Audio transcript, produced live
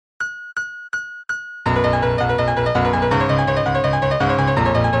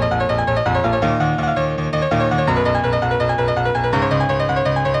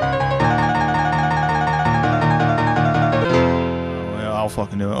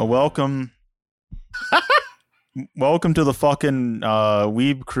fucking do it. Welcome to the fucking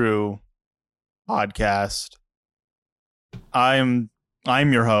Weeb Crew podcast. I'm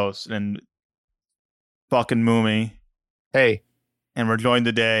your host and fucking Moomy. Hey. And we're joined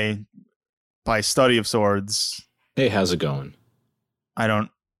today by StudyofSwords. Hey, how's it going? I don't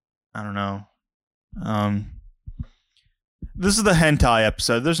know. This is the hentai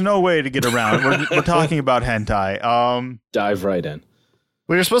episode. There's no way to get around it. We're talking about hentai. Dive right in.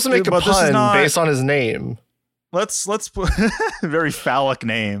 We were supposed to make a pun based on his name. Let's put very phallic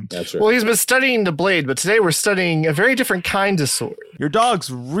name. That's right. Well, he's been studying the blade, but today we're studying a very different kind of sword. Your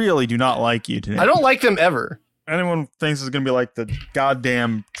dogs really do not like you today. I don't like them ever. Anyone thinks it's going to be like the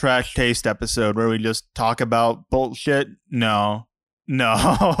goddamn trash taste episode where we just talk about bullshit? No.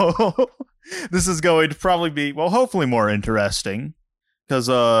 This is going to probably be, well, hopefully more interesting. Because,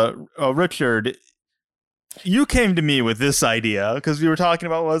 Richard, you came to me with this idea because we were talking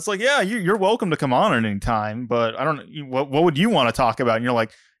about, well, it's like, yeah, you're welcome to come on at any time, but I don't know, what would you want to talk about? And you're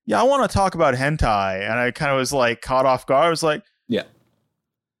like, yeah, I want to talk about hentai. And I kind of was like caught off guard. I was like, yeah,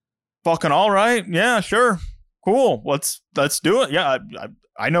 fucking all right. Yeah, sure. Cool. Let's do it. Yeah,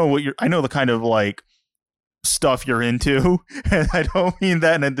 I know I know the kind of like stuff you're into, and I don't mean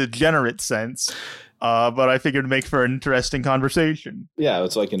that in a degenerate sense. But I figured it'd make for an interesting conversation. Yeah,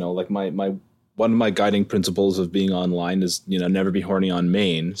 it's like, like my one of my guiding principles of being online is, never be horny on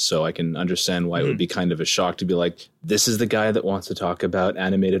main. So I can understand why it would be kind of a shock to be like, this is the guy that wants to talk about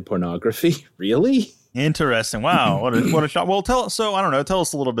animated pornography. Really? Interesting. Wow. What a shock. Well, tell us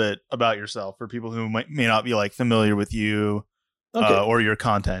a little bit about yourself for people who may not be like familiar with you. Okay. Or your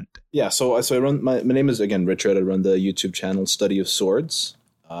content. Yeah. So I run, my name is again, Richard. I run the YouTube channel Study of Swords.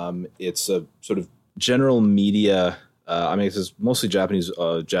 It's a sort of general media. It's mostly Japanese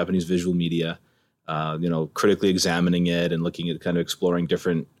visual media, critically examining it and looking at kind of exploring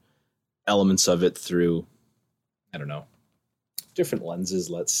different elements of it through, different lenses,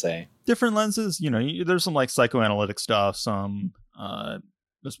 let's say. Different lenses, there's some like psychoanalytic stuff, some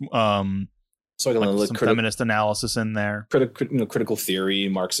some feminist analysis in there, critical theory,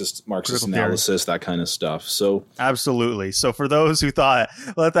 Marxist analysis, that kind of stuff. So absolutely. So for those who thought,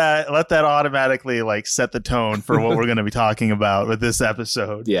 let that automatically like set the tone for what we're going to be talking about with this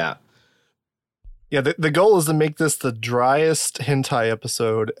episode. Yeah. The goal is to make this the driest hentai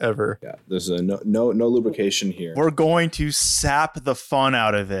episode ever. Yeah. There's no lubrication here. We're going to sap the fun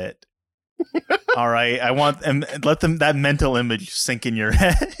out of it. All right. I want and let that mental image sink in your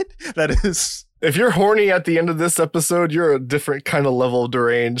head. That is. If you're horny at the end of this episode, you're a different kind of level of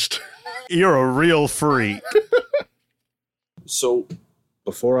deranged. You're a real freak. So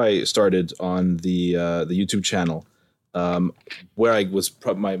before I started on the YouTube channel, where I was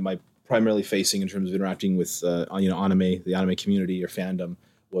my primarily facing in terms of interacting with the anime community or fandom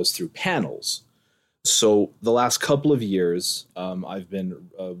was through panels. So the last couple of years, I've been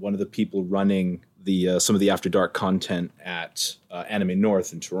one of the people running some of the After Dark content at Anime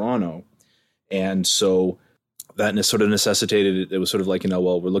North in Toronto. And so that sort of necessitated, it was sort of like,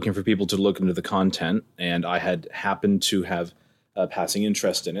 we're looking for people to look into the content. And I had happened to have a passing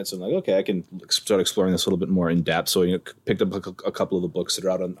interest in it. So I'm like, okay, I can start exploring this a little bit more in depth. So picked up a couple of the books that are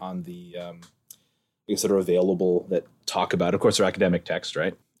out on the, that are available that talk about, of course, they're academic text,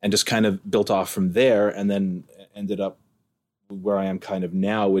 right? And just kind of built off from there and then ended up where I am kind of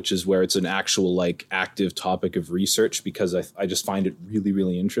now, which is where it's an actual like active topic of research because I just find it really,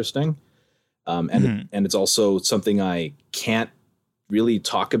 really interesting. And it's also something I can't really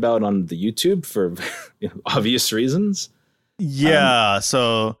talk about on the YouTube for obvious reasons. Yeah.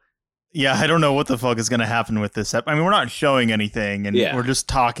 I don't know what the fuck is going to happen with this. We're not showing anything and we're just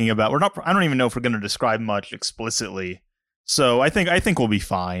talking about, I don't even know if we're going to describe much explicitly. So I think we'll be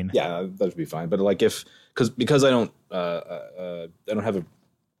fine. Yeah, that would be fine. But like because I don't have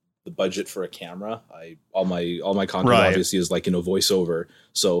the budget for a camera. All my content obviously is like voiceover.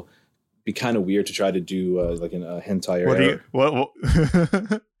 So it'd be kind of weird to try to do like a hentai.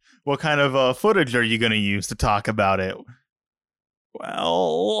 What kind of footage are you going to use to talk about it?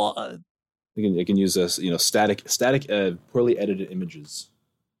 Well, you can use this static poorly edited images.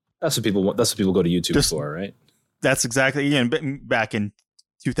 That's what people want. That's what people go to YouTube for, right? That's exactly back in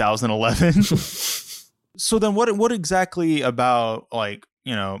 2011. So then what exactly about like,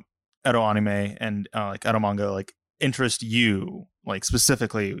 edo anime and like edo manga like interest you like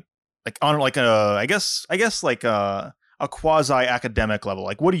specifically like on like I guess like a quasi academic level?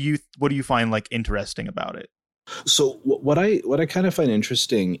 Like what do you find like interesting about it? So what I kind of find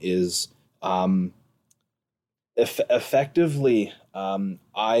interesting is effectively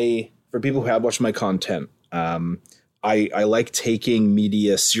for people who have watched my content, I like taking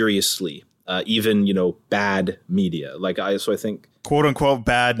media seriously, even, bad media. So I think quote unquote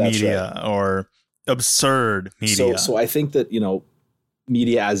bad That's media or absurd media. So I think that,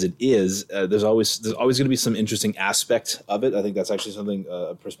 media as it is, there's always going to be some interesting aspect of it. I think that's actually something,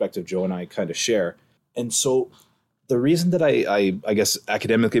 a perspective Joe and I kind of share. And so the reason that I guess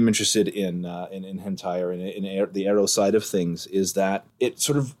academically I'm interested in hentai or in the ero side of things is that it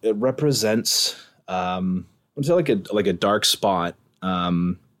represents I'd say like a dark spot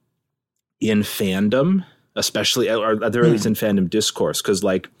in fandom, especially, or at the very least in fandom discourse, because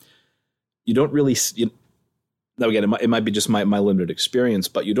like you don't really now again it might be just my limited experience,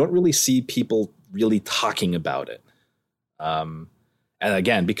 but you don't really see people really talking about it, and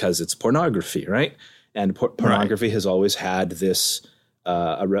again because it's pornography, right? And pornography has always had this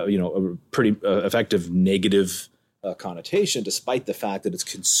a pretty effective negative connotation, despite the fact that it's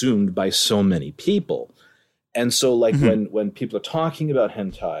consumed by so many people. And so like when people are talking about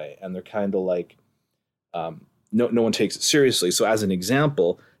hentai and they're kind of like, no one takes it seriously. So as an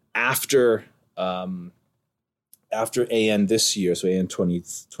example, after AN this year, so AN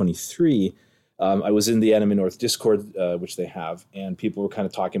 2023, I was in the Anime North Discord, which they have, and people were kind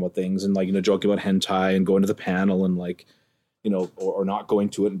of talking about things and like, joking about hentai and going to the panel and like, or not going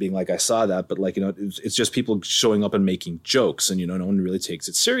to it and being like, I saw that, but like, it's just people showing up and making jokes and, no one really takes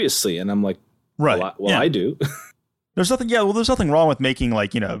it seriously. And I'm like, right. Well, I do. There's nothing wrong with making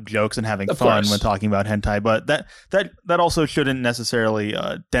like, jokes and having fun when talking about hentai, but that also shouldn't necessarily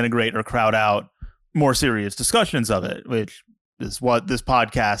denigrate or crowd out more serious discussions of it, which is what this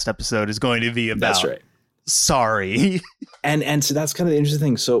podcast episode is going to be about. That's right. Sorry. and so that's kind of the interesting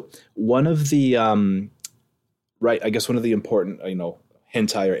thing. So one of the I guess one of the important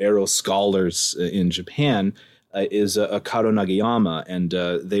hentai or ero scholars in Japan is Karo Nagayama, and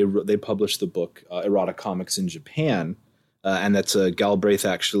they published the book Erotic Comics in Japan, and that's Galbraith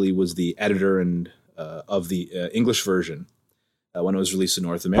actually was the editor and of the English version when it was released in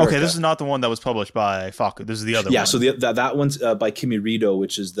North America. Okay, this is not the one that was published by Faku. This is the other one. Yeah, so that one's by Kimi Rido,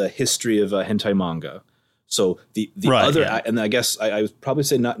 which is the history of hentai manga. So the other, and I guess I would probably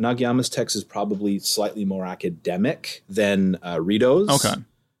say Nagayama's text is probably slightly more academic than Rido's.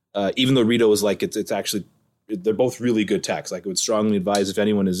 Okay. Even though Rido is like, it's actually, they're both really good texts. Like I would strongly advise if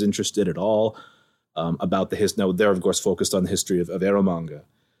anyone is interested at all about the history. Now they're of course focused on the history of ero manga.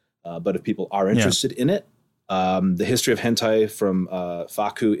 But if people are interested in it, the history of hentai from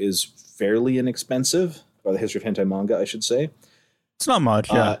Faku is fairly inexpensive, or the history of hentai manga, I should say. It's not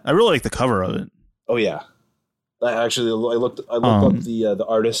much. Yeah, I really like the cover of it. Oh yeah, I looked up the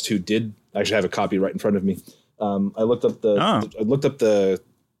artist who did. I actually have a copy right in front of me. I looked up the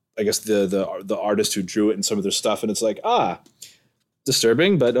I guess the artist who drew it and some of their stuff, and it's like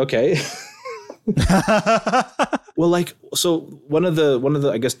disturbing, but okay. Well, like, so one of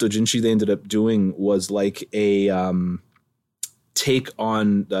the I guess doujinshi they ended up doing was like a take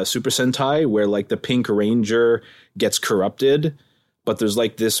on Super Sentai, where like the Pink Ranger gets corrupted, but there's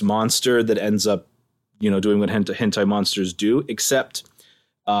like this monster that ends up doing what hentai monsters do, except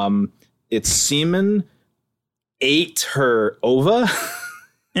its semen ate her ova.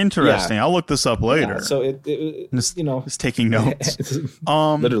 Interesting. Yeah. I'll look this up later. Yeah, so it's taking notes.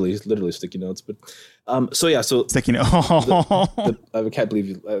 literally sticky notes. But so sticky notes. I can't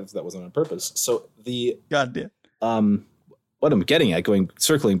believe that wasn't on purpose. So the goddamn. What I'm getting at,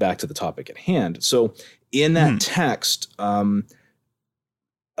 circling back to the topic at hand. So in that text,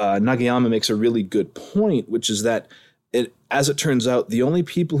 Nagayama makes a really good point, which is that as it turns out, the only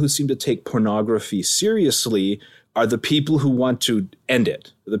people who seem to take pornography seriously are the people who want to end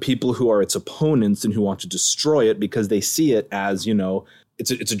it, the people who are its opponents and who want to destroy it because they see it as,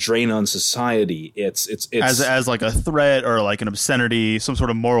 it's a drain on society. It's as like a threat or like an obscenity, some sort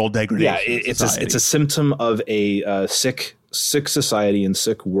of moral degradation. Yeah, it's a symptom of a sick society and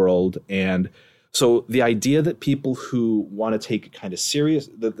sick world. And so the idea that people who want to take it kind of serious,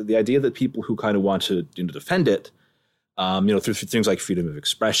 the idea that people who kind of want to defend it, through things like freedom of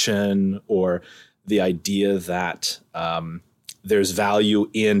expression, or the idea that there's value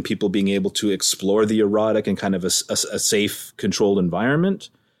in people being able to explore the erotic in kind of a safe, controlled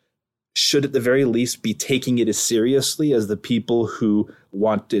environment, should at the very least be taking it as seriously as the people who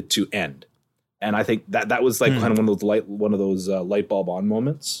want it to end. And I think that was like kind of one of those light bulb on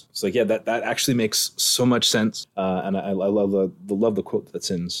moments. It's like, yeah, that actually makes so much sense. And I love the quote that's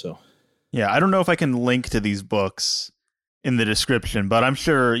in. So yeah, I don't know if I can link to these books in the description, but I'm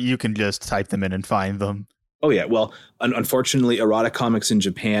sure you can just type them in and find them. Oh yeah, well, unfortunately, erotic comics in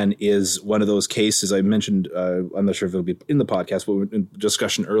Japan is one of those cases I mentioned. I'm not sure if it'll be in the podcast, but in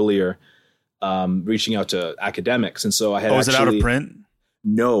discussion earlier, reaching out to academics. And so I had is it out of print?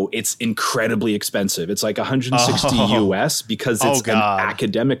 No, it's incredibly expensive. It's like 160 US because it's an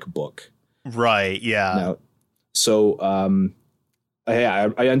academic book. Right. Yeah. Now, so I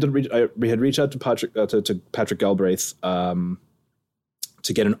had reached out to Patrick Galbraith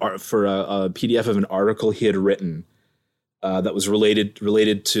to get for a PDF of an article he had written that was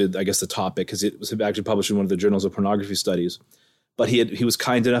related to, I guess, the topic, because it was actually published in one of the journals of pornography studies. But he was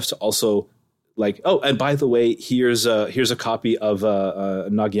kind enough to also and by the way, here's a copy of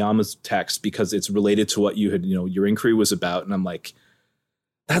Nagayama's text because it's related to what you had, your inquiry was about. And I'm like,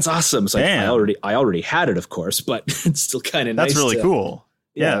 that's awesome. It's like, I already had it, of course, but it's still kind of nice. That's really cool.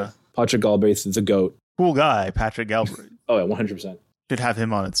 Yeah. Patrick Galbraith is the GOAT. Cool guy, Patrick Galbraith. Oh yeah, 100%. Should have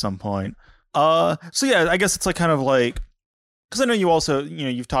him on at some point. So yeah, I guess it's like kind of like, because I know you also,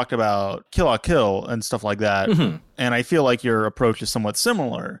 you've talked about Kill la Kill and stuff like that. Mm-hmm. And I feel like your approach is somewhat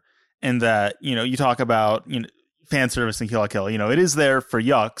similar in that, you talk about, fan service in Kill la Kill. It is there for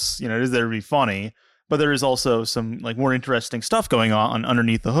yucks, it is there to be funny, but there is also some like more interesting stuff going on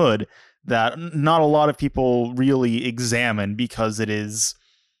underneath the hood that not a lot of people really examine because it is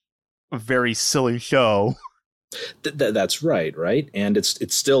a very silly show. That's right. And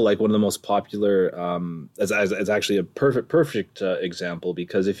it's still like one of the most popular, as actually a perfect example,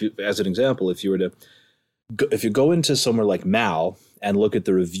 because if you go into somewhere like Mal and look at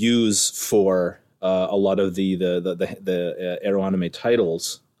the reviews for a lot of the ero anime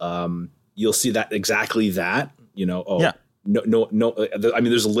titles, you'll see that exactly that, No. I mean,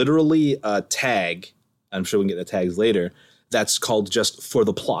 there's literally a tag. I'm sure we can get the tags later. That's called just for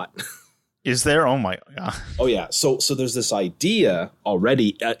the plot. Is there? Oh my God. Oh yeah. So there's this idea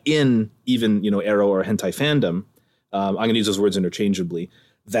already in even, ero or hentai fandom. I'm going to use those words interchangeably,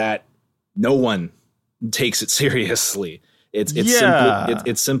 that no one takes it seriously. It's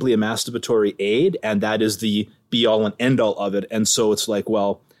simply a masturbatory aid, and that is the be all and end all of it. And so it's like,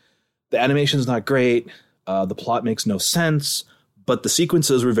 well, the animation's not great. The plot makes no sense, but the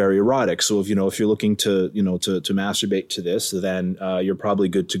sequences were very erotic. So if you're looking to masturbate to this, then you're probably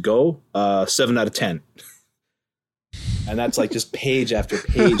good to go. 7 out of 10. And that's like just page after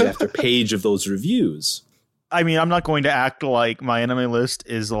page after page of those reviews. I mean, I'm not going to act like my anime list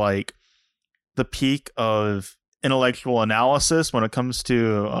is like the peak of intellectual analysis when it comes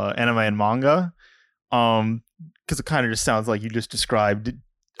to anime and manga. Because it kind of just sounds like you just described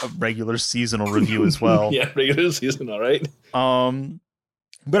a regular seasonal review as well. Yeah, regular seasonal, right?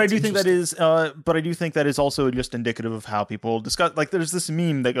 But I do think that is also just indicative of how people discuss. Like, there's this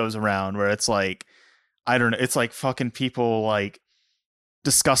meme that goes around where it's like, I don't know, it's like fucking people like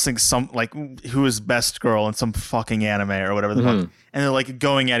discussing some like who is best girl in some fucking anime or whatever the fuck, and they're like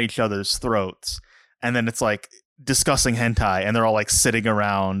going at each other's throats, and then it's like discussing hentai, and they're all like sitting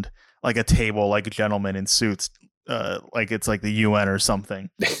around like a table like gentlemen in suits. Like it's like the UN or something.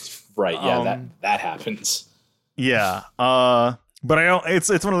 Right. Yeah. That happens. Yeah. But I don't, it's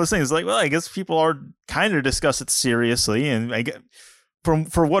one of those things like, well, I guess people are kind of discuss it seriously. And I get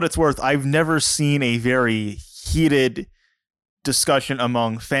for what it's worth, I've never seen a very heated discussion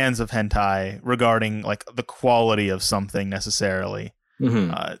among fans of hentai regarding like the quality of something necessarily.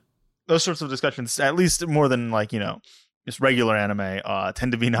 Mm-hmm. Those sorts of discussions, at least more than like, just regular anime,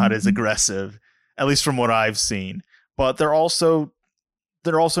 tend to be not as aggressive, at least from what I've seen. But they're also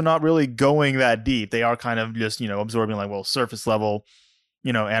not really going that deep. They are kind of just, absorbing like, well, surface level,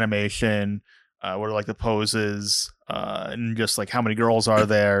 animation, what are like the poses, and just like how many girls are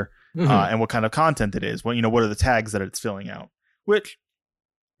there, and what kind of content it is. What are the tags that it's filling out, which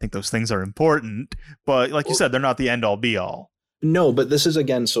I think those things are important, but like you said, they're not the end all be all. No, but this is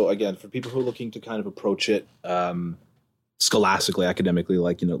again, for people who are looking to kind of approach it, scholastically, academically,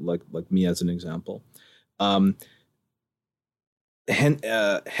 like me as an example,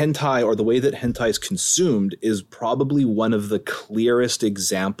 hentai, or the way that hentai is consumed, is probably one of the clearest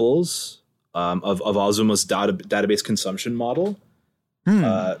examples of Azuma's database consumption model.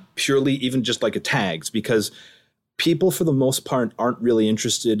 Purely even just like a tags, because people for the most part aren't really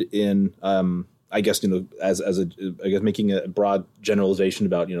interested in I guess making a broad generalization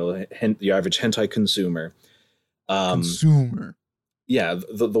about the average hentai consumer. Yeah,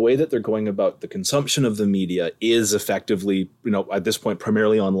 the way that they're going about the consumption of the media is effectively, at this point,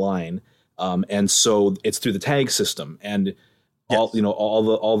 primarily online, and so it's through the tag system, and all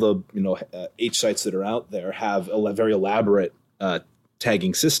the H sites that are out there have very elaborate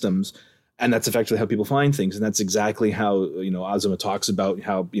tagging systems, and that's effectively how people find things, and that's exactly how Azuma talks about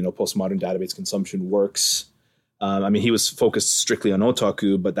how postmodern database consumption works. I mean, he was focused strictly on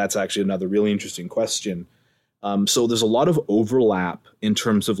otaku, but that's actually another really interesting question. So there's a lot of overlap in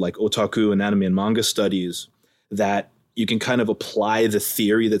terms of like otaku and anime and manga studies that you can kind of apply the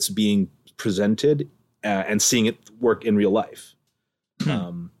theory that's being presented and seeing it work in real life.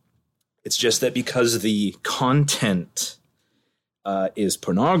 It's just that because the content is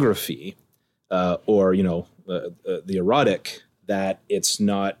pornography or, the erotic, that it's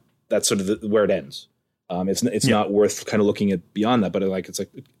not, that's sort of where it ends. It's not worth kind of looking at beyond that, but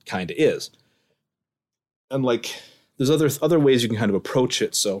it kind of is. And like, there's other ways you can kind of approach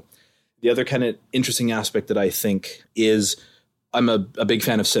it. So the other kind of interesting aspect that I think is I'm a big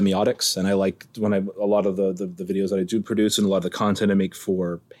fan of semiotics, and I like when a lot of the videos that I do produce and a lot of the content I make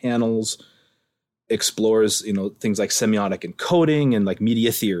for panels explores, things like semiotic encoding and like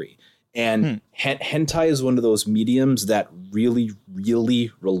media theory. And hentai is one of those mediums that really, really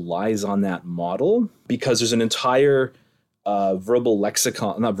relies on that model because there's an entire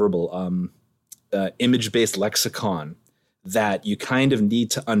image-based lexicon that you kind of need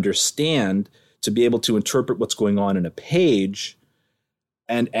to understand to be able to interpret what's going on in a page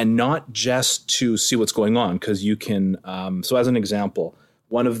and not just to see what's going on. Because you can, so as an example,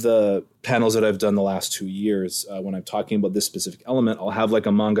 one of the panels that I've done the last 2 years, when I'm talking about this specific element, I'll have like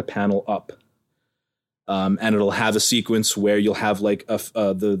a manga panel up, and it'll have a sequence where you'll have like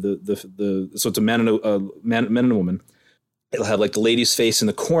so it's a man and a woman. It'll have like the lady's face in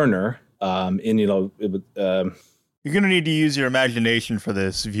the corner, you're going to need to use your imagination for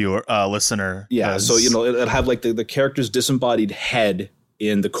this listener. Yeah. So, it'll have like the character's disembodied head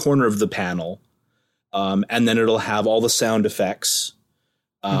in the corner of the panel. And then it'll have all the sound effects.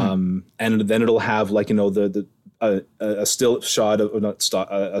 And then it'll have like, a still shot of,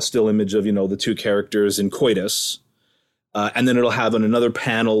 a still image of, the two characters in coitus. And then it'll have on another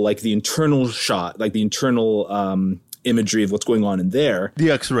panel, like the internal shot, like the internal, imagery of what's going on in there. The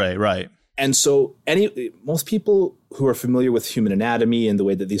X-ray, right. And so most people who are familiar with human anatomy and the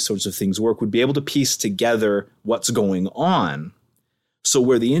way that these sorts of things work would be able to piece together what's going on. So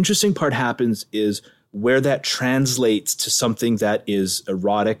where the interesting part happens is where that translates to something that is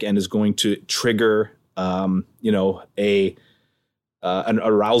erotic and is going to trigger, an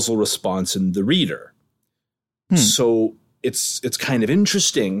arousal response in the reader. So it's kind of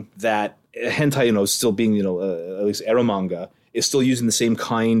interesting that hentai, still being, at least ero manga, is still using the same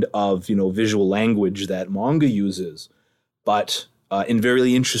kind of, visual language that manga uses, but in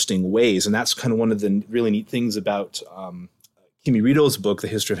very interesting ways. And that's kind of one of the really neat things about Kimi Rito's book, The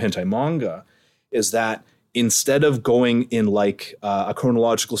History of Hentai Manga, is that instead of going in like a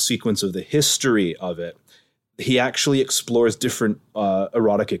chronological sequence of the history of it, he actually explores different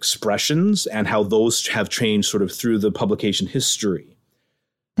erotic expressions and how those have changed sort of through the publication history.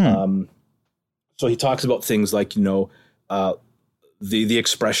 So he talks about things like, the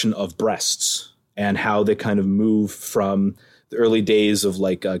expression of breasts and how they kind of move from the early days of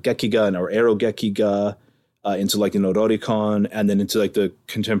like gekiga or ero gekiga into like, rorikon, and then into like the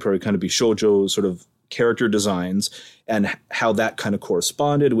contemporary kind of bishoujo sort of character designs, and how that kind of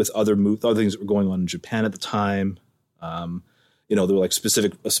corresponded with other things that were going on in Japan at the time. There were like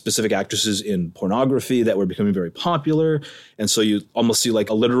specific actresses in pornography that were becoming very popular. And so you almost see like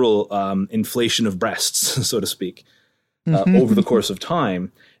a literal inflation of breasts, so to speak, over the course of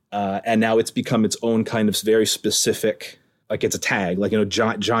time. And now it's become its own kind of very specific, like it's a tag, like,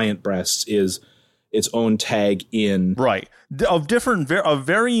 giant breasts is its own tag in. Right. Of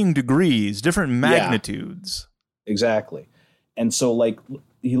varying degrees, different magnitudes. Yeah, exactly. And so like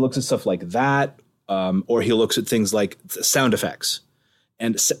he looks at stuff like that. Or he looks at things like sound effects,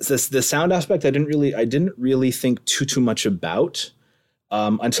 and the sound aspect I didn't really think too much about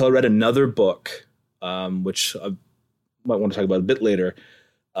until I read another book, which I might want to talk about a bit later,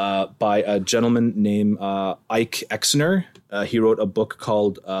 by a gentleman named Ike Exner. He wrote a book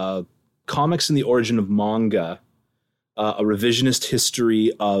called "Comics and the Origin of Manga: A Revisionist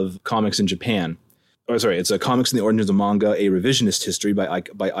History of Comics in Japan." It's a "Comics and the Origins of Manga: A Revisionist History" by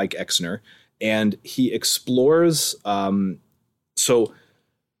Ike Exner. And he explores, so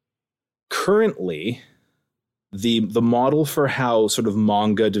currently the model for how sort of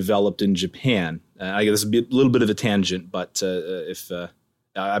manga developed in Japan, I guess this is a little bit of a tangent, but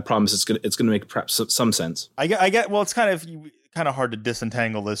I promise it's gonna make perhaps some sense. I get, well, it's kind of hard to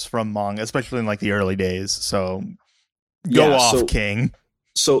disentangle this from manga, especially in like the early days. So go off, King.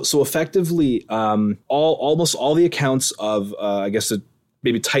 So effectively, almost all the accounts of, I guess to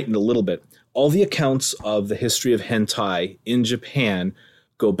maybe tighten a little bit, all the accounts of the history of hentai in Japan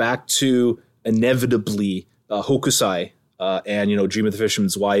go back to inevitably Hokusai and, Dream of the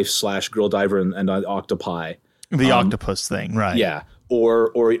Fisherman's Wife / Girl Diver and Octopi. The octopus thing, right. Yeah.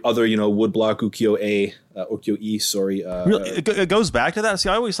 Or other, woodblock ukiyo-e Okyo-e, sorry. Really, it goes back to that. See,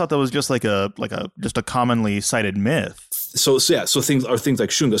 I always thought that was just like a commonly cited myth. So things like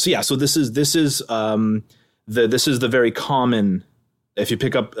shunga. So this is the very common. If you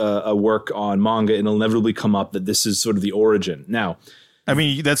pick up a work on manga, it'll inevitably come up that this is sort of the origin. Now, I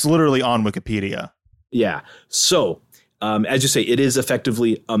mean, that's literally on Wikipedia. Yeah. So, as you say, it is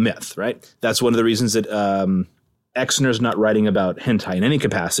effectively a myth, right? That's one of the reasons that Exner's not writing about hentai in any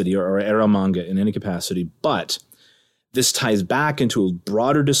capacity or ero manga in any capacity. But this ties back into a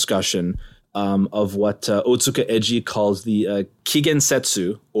broader discussion of what Otsuka Eiji calls the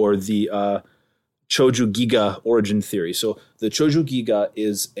Kigensetsu, or the Choju Giga origin theory. So the Choju Giga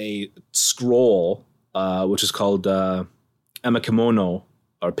is a scroll which is called Emakimono,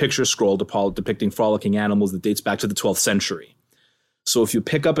 or picture scroll depicting frolicking animals that dates back to the 12th century. So if you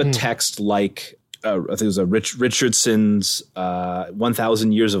pick up a text like, I think it was Richardson's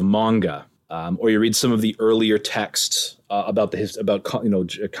 1,000 Years of Manga, or you read some of the earlier texts about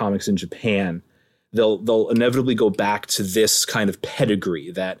comics in Japan, they'll inevitably go back to this kind of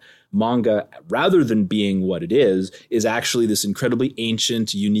pedigree that manga, rather than being what it is actually this incredibly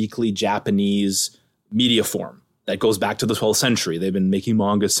ancient, uniquely Japanese media form that goes back to the 12th century. They've been making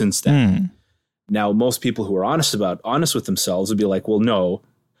manga since then. Now, most people who are honest with themselves would be like, well, no,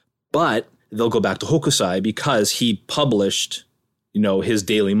 but they'll go back to Hokusai because he published, his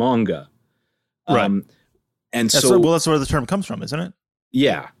daily manga. Right. And that's where the term comes from, isn't it?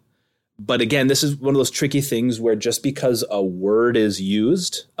 Yeah. But again, this is one of those tricky things where just because a word is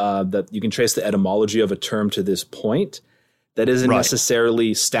used, that you can trace the etymology of a term to this point, that isn't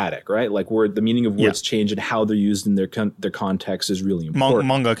necessarily static, right? Like the meaning of words change, and how they're used in their context is really important.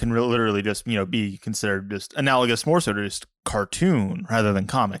 Manga can literally just be considered just analogous more so to just cartoon rather than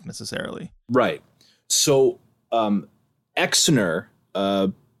comic necessarily. Right. So Exner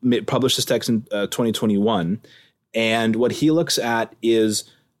published this text in 2021, and what he looks at is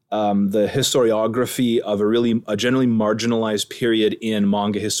the historiography of a generally marginalized period in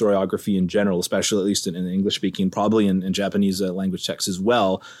manga historiography in general, especially at least in English speaking, probably in Japanese language texts as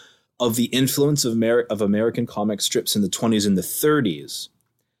well, of the influence of American comic strips in the 20s and the 30s,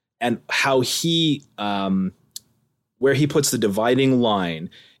 and how where he puts the dividing line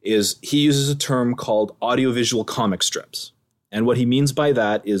is he uses a term called audiovisual comic strips. And what he means by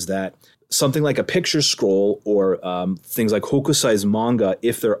that is that something like a picture scroll, or things like Hokusai's manga,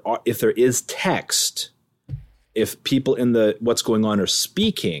 if there is text, if people in what's going on are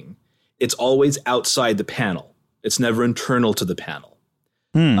speaking, it's always outside the panel. It's never internal to the panel.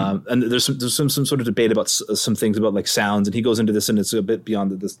 And there's some sort of debate about some things about like sounds, and he goes into this, and it's a bit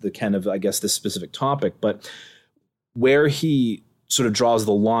beyond the ken of, I guess, this specific topic. But where he sort of draws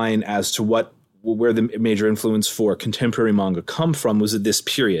the line as to where the major influence for contemporary manga come from was at this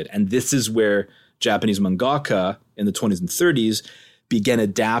period. And this is where Japanese mangaka in the 20s and 30s began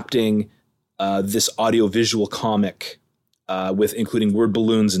adapting this audiovisual comic with including word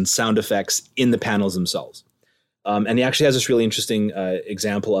balloons and sound effects in the panels themselves. And he actually has this really interesting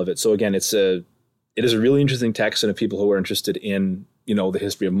example of it. So again, it is a really interesting text, and if people who are interested in, the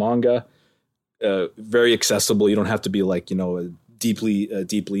history of manga, very accessible. You don't have to be like, deeply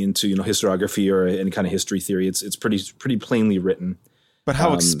into historiography or any kind of history theory. It's pretty plainly written. But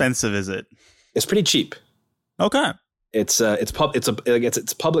how expensive is it? It's pretty cheap. Okay. It's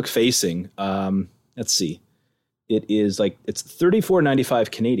public facing. Let's see. It's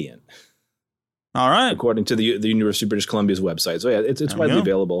 $34.95 Canadian. All right. According to the University of British Columbia's website. So yeah, it's widely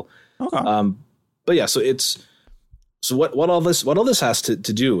available. Okay. But yeah, so what all this has to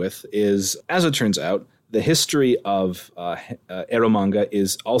do with is, as it turns out, the history of ero manga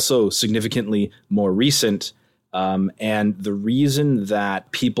is also significantly more recent, and the reason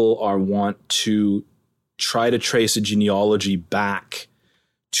that people want to try to trace a genealogy back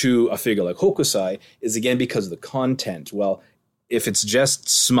to a figure like Hokusai is again because of the content. Well, if it's just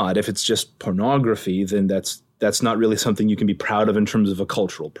smut, if it's just pornography, then that's not really something you can be proud of in terms of a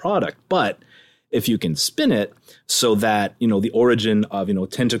cultural product. But if you can spin it so that the origin of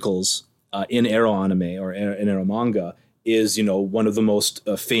tentacles in ero anime or in ero manga is, one of the most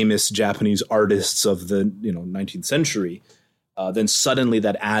famous Japanese artists of the 19th century, then suddenly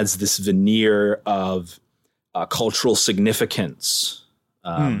that adds this veneer of cultural significance.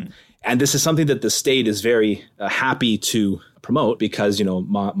 And this is something that the state is very happy to promote because,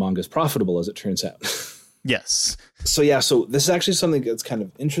 manga is profitable, as it turns out. Yes. So this is actually something that's kind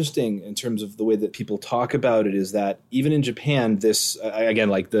of interesting in terms of the way that people talk about it, is that even in Japan, this, again,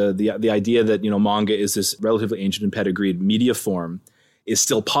 like the idea that, manga is this relatively ancient and pedigreed media form is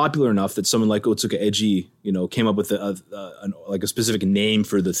still popular enough that someone like Otsuka Eiji, came up with a specific name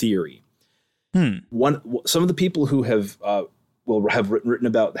for the theory. Some of the people who have written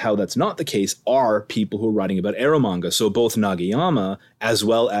about how that's not the case are people who are writing about ero manga. So both Nagayama as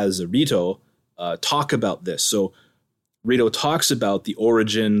well as Rito talk about this. So Rito talks about the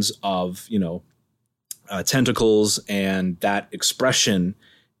origins of, tentacles and that expression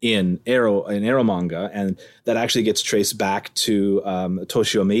in ero manga, and that actually gets traced back to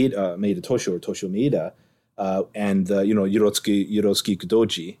Toshio Maeda, and Yorotsuki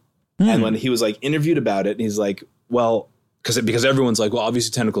Kudoji. And when he was like interviewed about it, and he's like, well, because everyone's like, well,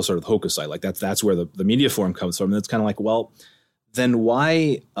 obviously tentacles are the Hokusai, like that's where the media form comes from. And it's kind of like, well, then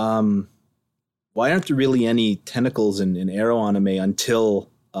why aren't there really any tentacles in ero anime until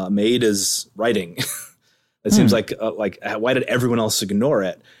Maeda's writing? It seems like why did everyone else ignore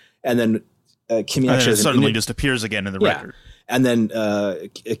it? And then Kimi actually suddenly just appears again in the record. And then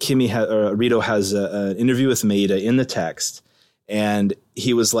Rito has an interview with Maeda in the text, and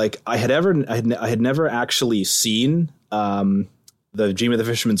he was like, I had never actually seen the Dream of the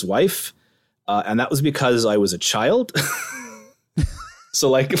Fisherman's Wife, and that was because I was a child. So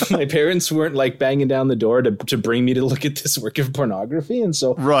like my parents weren't like banging down the door to bring me to look at this work of pornography. And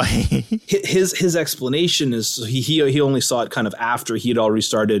so his explanation is he only saw it kind of after he had already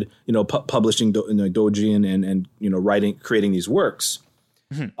started, publishing doji and creating these works.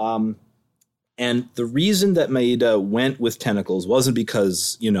 Mm-hmm. And the reason that Maeda went with tentacles wasn't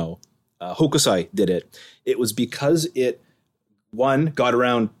because, Hokusai did it. It was because it, one, got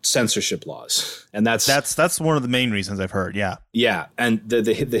around censorship laws, and that's one of the main reasons I've heard. Yeah, and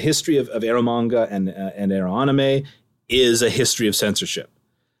the history of ero manga and ero anime is a history of censorship.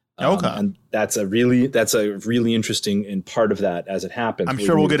 And that's a really interesting part of that as it happens. I'm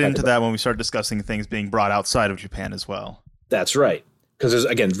sure we'll get into that when we start discussing things being brought outside of Japan as well. That's right, because there's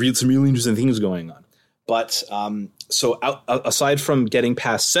again some really interesting things going on. But aside from getting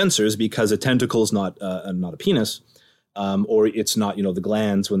past censors, because a tentacle is not a penis. Or it's not, the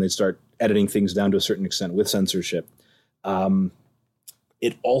glands when they start editing things down to a certain extent with censorship.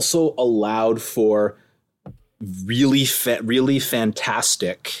 It also allowed for really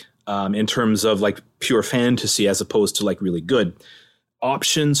fantastic, in terms of like pure fantasy as opposed to like really good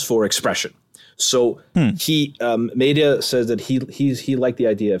options for expression. So Maeda says that he liked the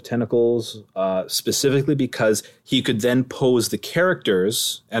idea of tentacles specifically because he could then pose the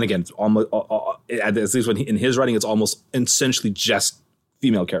characters, and again, almost at least in his writing, it's almost essentially just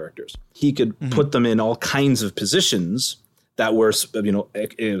female characters. He could put them in all kinds of positions that were,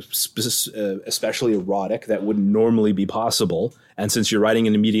 especially erotic, that wouldn't normally be possible. And since you're writing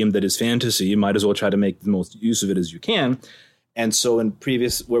in a medium that is fantasy, you might as well try to make the most use of it as you can. And so it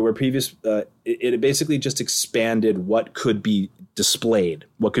basically just expanded what could be displayed,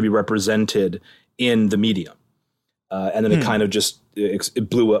 what could be represented in the medium. And then it kind of just it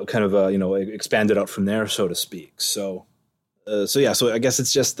blew up, kind of expanded out from there, so to speak. So I guess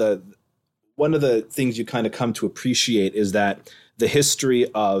it's just one of the things you kind of come to appreciate is that the history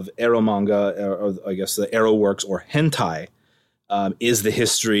of ero manga, or I guess the ero works or hentai, is the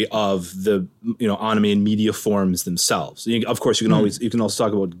history of the anime and media forms themselves. Of course, you can also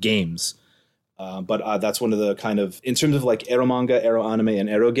talk about games, but that's one of the kind of, in terms of like ero manga, ero anime, and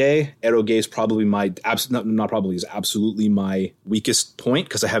ero gay. Ero gay is probably is absolutely my weakest point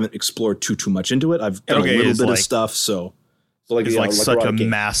because I haven't explored too much into it. I've done a little bit of stuff, so like it's like such a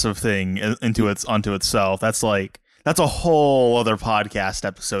massive thing onto itself. That's a whole other podcast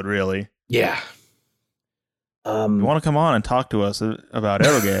episode, really. Yeah. You want to come on and talk to us about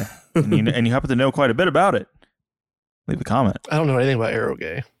eroge, and you happen to know quite a bit about it, leave a comment. I don't know anything about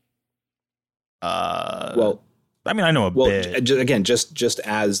eroge. Well, I mean, I know a bit. Again, just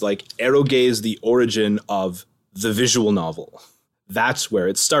as like eroge is the origin of the visual novel. That's where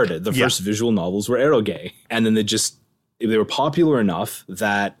it started. The first visual novels were eroge, and then they were popular enough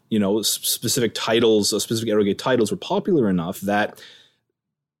that specific eroge titles were popular enough that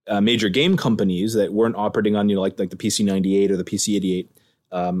major game companies that weren't operating on like the PC-98 or the PC-88.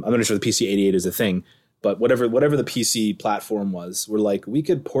 I'm not sure the PC-88 is a thing, but whatever the PC platform was, we're like, we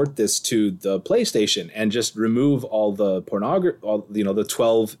could port this to the PlayStation and just remove all the pornography, the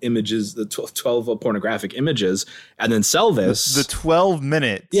 12 images, the 12 pornographic images, and then sell this. The 12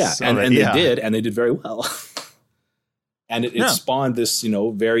 minutes. Yeah, and they did very well. And it spawned this,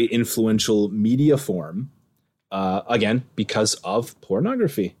 very influential media form, again, because of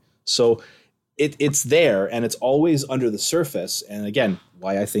pornography. So it's there, and it's always under the surface. And again,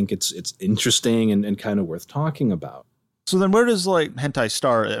 why I think it's interesting and kind of worth talking about. So then where does like hentai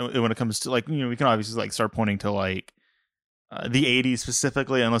start when it comes to like, we can obviously like start pointing to like the 80s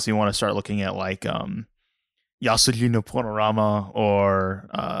specifically, unless you want to start looking at like Yasujin no Panorama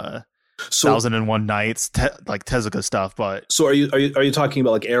or So 1001 Nights, like Tezuka stuff. But so are you talking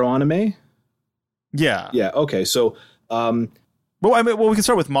about like ero anime? yeah. Yeah. Okay. So Well, I mean, we can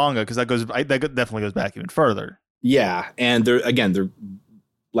start with manga because that definitely goes back even further. yeah, and they're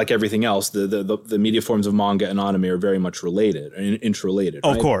like everything else. The media forms of manga and anime are very much related and interrelated.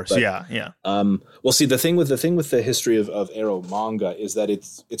 Of right? course, But, yeah. Well, see, the thing with the history of ero manga is that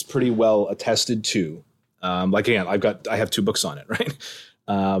it's pretty well attested to. Like again, I have 2 books on it, right?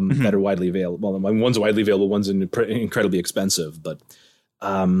 That are widely available. Well, one's widely available, one's incredibly expensive, but.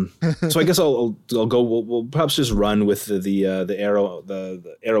 So I guess I'll go. We'll perhaps just run with the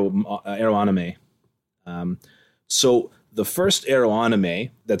ero anime. So the first ero anime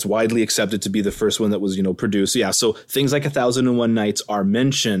that's widely accepted to be the first one that was produced. Yeah. So things like 1001 Nights are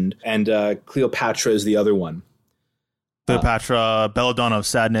mentioned, and Cleopatra is the other one. Cleopatra, Belladonna of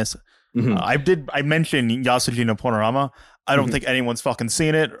Sadness. I mentioned Yasuji no Panorama. I don't think anyone's fucking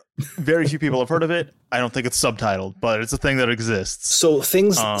seen it. Very few people have heard of it. I don't think it's subtitled, but it's a thing that exists. So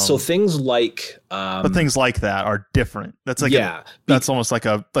things like but things like that are different. That's like that's almost like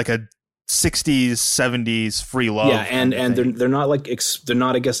a 60s 70s free love. Yeah, and they're not like they're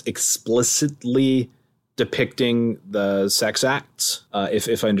not, I guess, explicitly depicting the sex acts.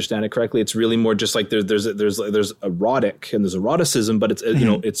 If I understand it correctly, it's really more just like there's erotic and there's eroticism, but it's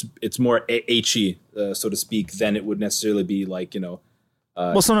it's more ecchi, so to speak, than it would necessarily be like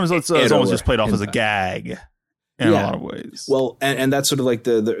well, sometimes it's almost just played off as a gag in a lot of ways. Well, and that's sort of like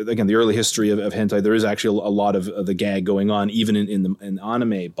the early history of hentai. There is actually a lot of the gag going on even in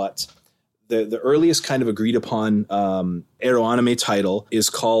anime, but the earliest kind of agreed upon ero anime title is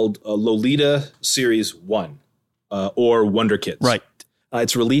called Lolita Series 1 or Wonder Kids. Right.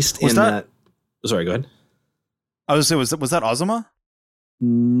 It's released in that. Sorry, go ahead. I was going to say, was that Azuma?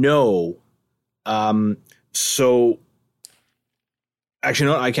 No. So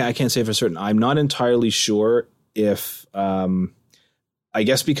actually, no, I can't say for certain. I'm not entirely sure if I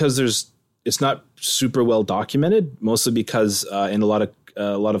guess because it's not super well documented, mostly because in a lot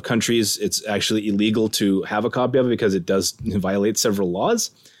of countries, it's actually illegal to have a copy of it because it does violate several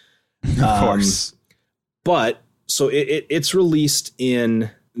laws. Of course. But so it's released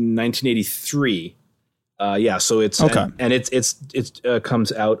in 1983. So it's okay, and it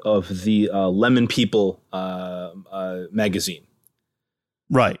comes out of the Lemon People magazine.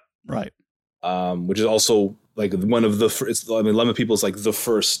 Right. Which is also like one of the first. I mean, Lemon People is like the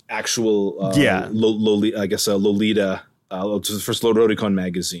first actual Lolita. It was the first Lororicon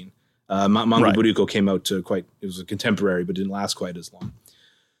magazine. Manga Buriko came out to it was a contemporary, but didn't last quite as long.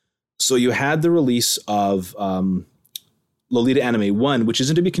 So you had the release of Lolita Anime 1, which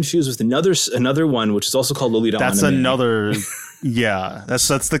isn't to be confused with another one, which is also called Lolita Anime. That's another,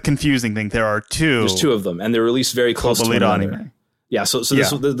 that's the confusing thing. There are 2. There's 2 of them, and they're released very close to one another. Anime. Yeah, so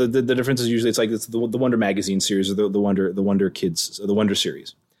the difference is usually it's the Wonder Magazine series or the Wonder Kids, the Wonder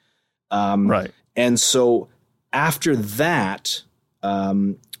series. Right. And so after that,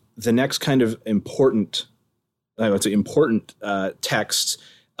 the next kind of important text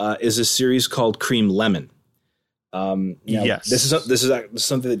is a series called Cream Lemon. Yes. This is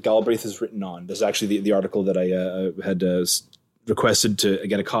something that Galbraith has written on. This is actually the article that I had requested to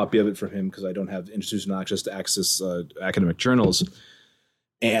get a copy of it from him because I don't have institutional access to access academic journals.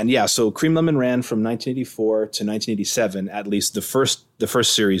 And so Cream Lemon ran from 1984 to 1987. At least the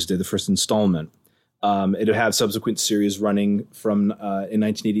first series did, the first installment. It would have subsequent series running from between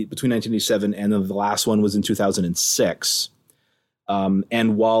 1987 and then the last one was in 2006.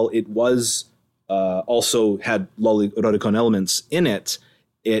 And while it was also had Lollicon elements in it,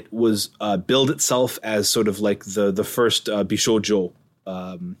 it was billed itself as sort of like the first Bishoujo,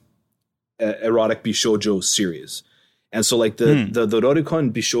 erotic Bishoujo series. And so like the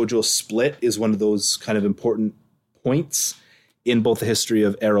Loricon Bishoujo split is one of those kind of important points in both the history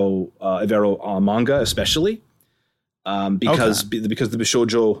of ero manga, especially because the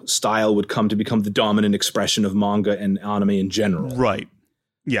Bishoujo style would come to become the dominant expression of manga and anime in general. Right.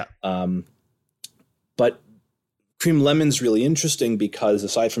 Yeah. But Cream Lemon's really interesting because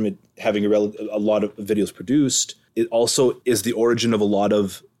aside from it having a lot of videos produced, it also is the origin of a lot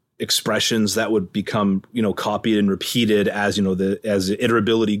of expressions that would become, copied and repeated as, as the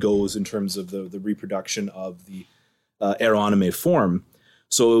iterability goes in terms of the reproduction of the ero anime form.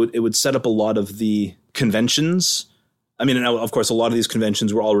 So it would set up a lot of the conventions. I mean, of course, a lot of these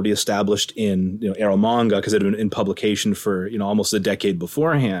conventions were already established in, ero manga because it had been in publication for, almost a decade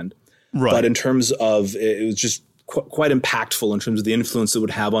beforehand. Right. But in terms of, it was just quite impactful in terms of the influence it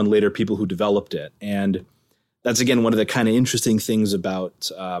would have on later people who developed it. And that's, again, one of the kind of interesting things about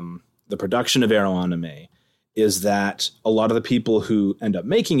the production of ero anime is that a lot of the people who end up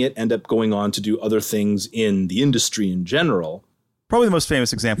making it end up going on to do other things in the industry in general. Probably the most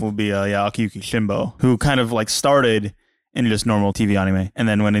famous example would be Akiyuki Shimbo, who kind of like started in just normal TV anime and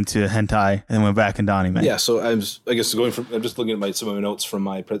then went into hentai and then went back into anime. Yeah, so I'm just looking at some of my notes from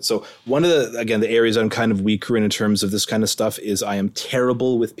my so one of the areas I'm kind of weaker in terms of this kind of stuff is I am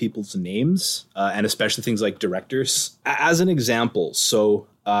terrible with people's names and especially things like directors. As an example, so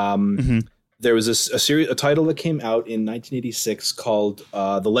there was a title that came out in 1986 called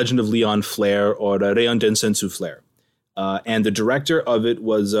The Legend of Leon Flare or Reion Densensu Flare. And the director of it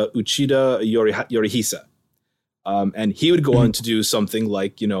was Uchida Yorihisa. And he would go on to do something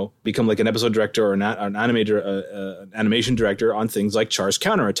like, become like an episode director or an animation director on things like Char's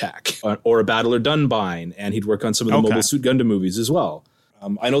Counterattack or A Battler Dunbine. And he'd work on some of the Mobile Suit Gundam movies as well.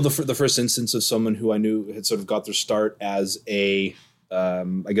 I know the first instance of someone who I knew had sort of got their start as an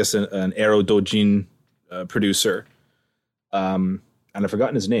Aero Dojin producer. And I've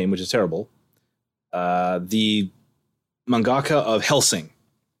forgotten his name, which is terrible. The mangaka of Hellsing.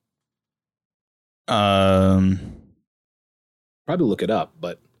 Probably look it up,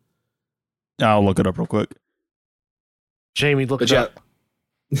 but I'll look it up real quick. Jamie, look it up.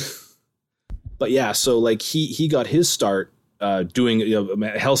 But yeah, so like he got his start doing,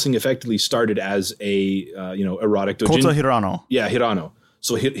 Hellsing effectively started as a erotic dojin. Kota Hirano. Yeah, Hirano.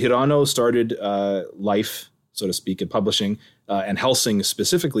 So Hirano started life, so to speak, in publishing, and Hellsing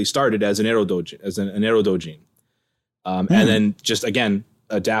specifically started as an ero dojin, and then just again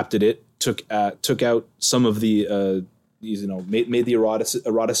adapted it, took out some of the made the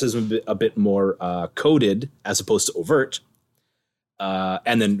eroticism a bit more coded as opposed to overt,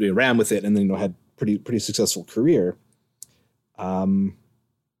 and then we ran with it, and then had pretty successful career.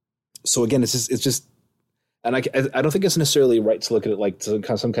 So again, it's just. And I don't think it's necessarily right to look at it like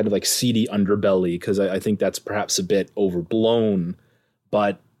some kind of like seedy underbelly, because I think that's perhaps a bit overblown.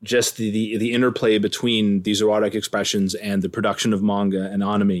 But just the interplay between these erotic expressions and the production of manga and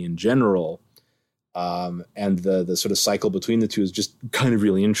anime in general, and the sort of cycle between the two is just kind of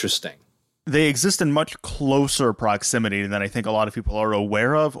really interesting. They exist in much closer proximity than I think a lot of people are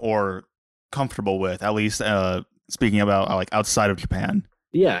aware of or comfortable with, at least speaking about like outside of Japan.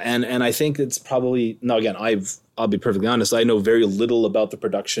 Yeah, and I think it's probably again, I'll be perfectly honest. I know very little about the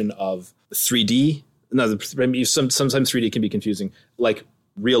production of 3D. No, sometimes 3D can be confusing, like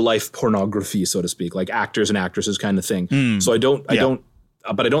real life pornography, so to speak, like actors and actresses kind of thing. So I don't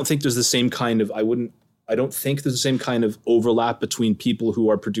think there's the same kind of. I don't think there's the same kind of overlap between people who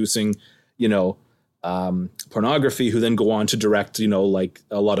are producing, pornography who then go on to direct, like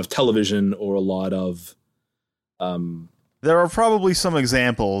a lot of television or a lot of. There are probably some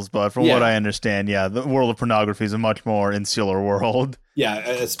examples, but from what I understand, the world of pornography is a much more insular world. Yeah,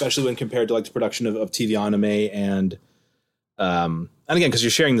 especially when compared to like the production of TV anime and again, because you're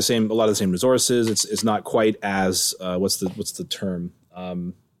sharing a lot of the same resources. It's not quite as what's the term,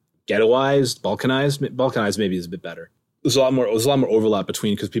 ghettoized, balkanized. Balkanized maybe is a bit better. There's a lot more overlap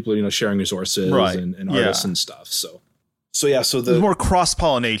between, because people are sharing resources and artists and stuff. So there's more cross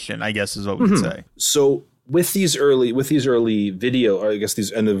pollination, I guess, is what we would say. So. With these early video, or I guess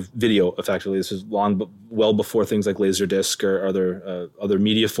these end of video, effectively, this is well before things like Laserdisc or other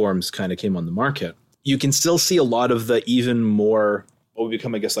media forms kind of came on the market. You can still see a lot of the even more what would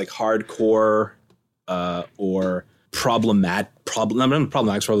become, I guess, like hardcore or problematic.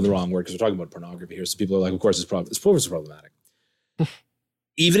 Problematic is probably the wrong word, because we're talking about pornography here. So people are like, of course, it's problematic.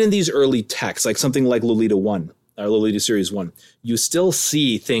 Even in these early texts, like something like Lolita 1. Lolita Series 1, you still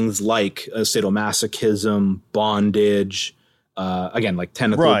see things like sadomasochism, bondage, again, like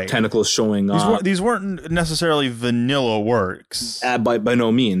tentacles showing up. These weren't necessarily vanilla works. By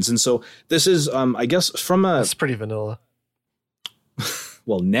no means. And so this is, I guess, from a... That's pretty vanilla.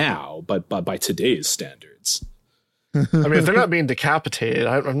 Well, now, but by today's standards. I mean, if they're not being decapitated,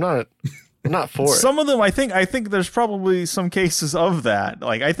 I'm not for it. Some of them, I think there's probably some cases of that.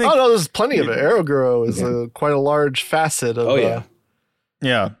 Like, I think. Oh no, there's plenty of it. Aeroguro is quite a large facet of. Oh yeah,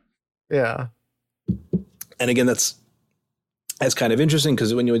 yeah. And again, that's kind of interesting,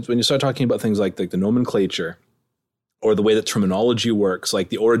 because when you start talking about things like the nomenclature or the way that terminology works, like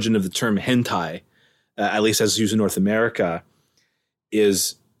the origin of the term hentai, at least as used in North America,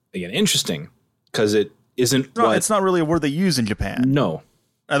 is again interesting, because it isn't. No, it's not really a word they use in Japan. No.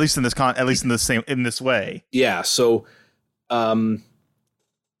 At least in this way. Yeah. So, in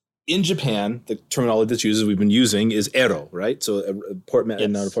Japan, the terminology that's used, we've been using, is ero, right? So a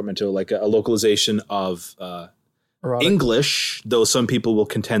portmanteau, like a localization of English, though some people will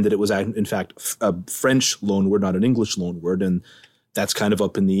contend that it was in fact a French loanword, not an English loanword, and that's kind of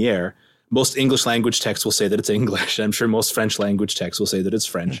up in the air. most English language texts will say that it's English. I'm sure most French language texts will say that it's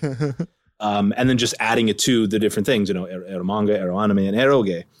French. And then just adding it to the different things, eromanga, eroanime, and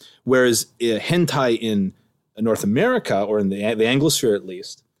eroge. Whereas hentai in North America, or in the Anglosphere at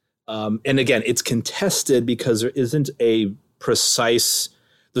least, and again, it's contested because there isn't a precise.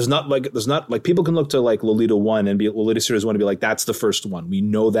 There's not like people can look to like Lolita 1 and be Lolita Series 1 and be like, that's the first one. We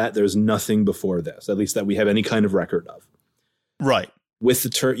know that there's nothing before this, at least that we have any kind of record of. Right. With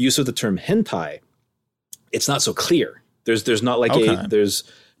the use of the term hentai, it's not so clear. There's not like there's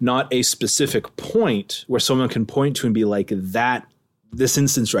not a specific point where someone can point to and be like, that this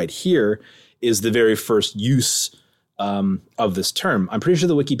instance right here is the very first use of this term. I'm pretty sure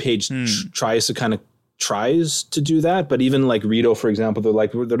the wiki page tries to do that, but even like Rito, for example,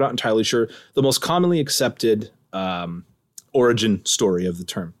 they're not entirely sure. The most commonly accepted origin story of the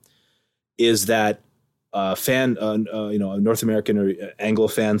term is that North American or Anglo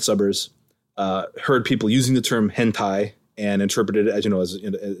fan subbers heard people using the term hentai and interpreted it as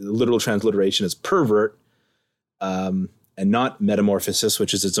a literal transliteration as pervert, and not metamorphosis,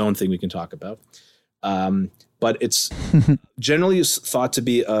 which is its own thing we can talk about. But it's generally thought to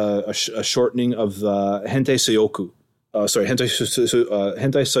be a shortening of hentei soyoku.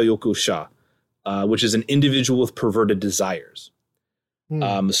 Hentei soyoku sha, which is an individual with perverted desires.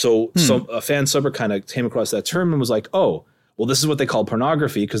 So a fan subber kind of came across that term and was like, oh, well, this is what they call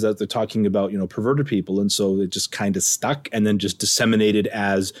pornography, because they're talking about, perverted people. And so it just kind of stuck and then just disseminated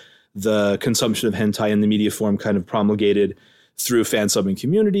as the consumption of hentai in the media form kind of promulgated through fan subbing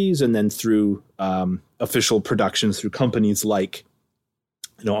communities, and then through official productions through companies like,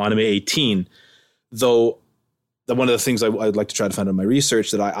 Anime 18. Though one of the things I'd like to try to find out in my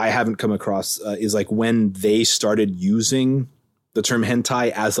research that I haven't come across is like when they started using the term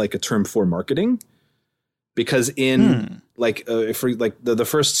hentai as like a term for marketing, because in the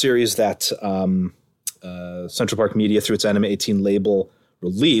first series that Central Park Media through its Anime 18 label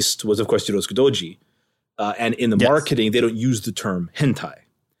released was of course Yoroshiku Doji. And in the marketing, they don't use the term hentai.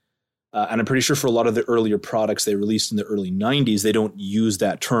 And I'm pretty sure for a lot of the earlier products they released in the early 90s, they don't use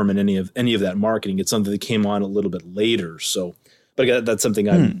that term in any of that marketing. It's something that came on a little bit later. So, but again, that's something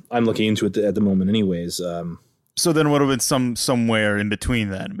I'm looking into at the moment anyways. So then would have been somewhere in between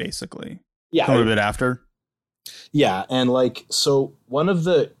then, basically. Yeah. A little bit after. Yeah. And so one of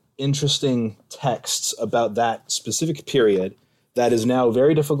the interesting texts about that specific period that is now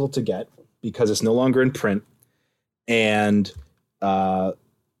very difficult to get, because it's no longer in print, and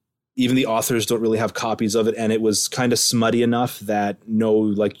even the authors don't really have copies of it, and it was kind of smutty enough that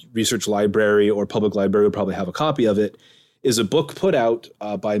no research library or public library would probably have a copy of it, is a book put out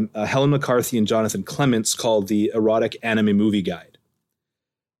by Helen McCarthy and Jonathan Clements called The Erotic Anime Movie Guide.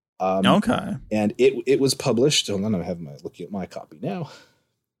 Okay. And it was published. Hold on, looking at my copy now.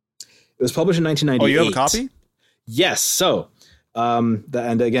 It was published in 1998. Oh, you have a copy? Yes. So,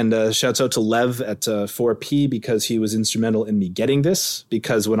 and again, shouts out to Lev at 4P, because he was instrumental in me getting this.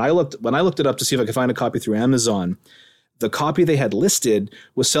 Because when I looked it up to see if I could find a copy through Amazon, the copy they had listed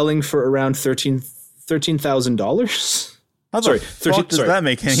was selling for around $13,000. Sorry, that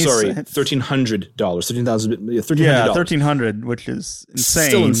make any sense? $1,300. $13,000. Yeah, $1,300, which is insane.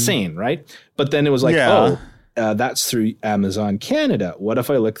 Still insane, right? But then it was like, that's through Amazon Canada. What if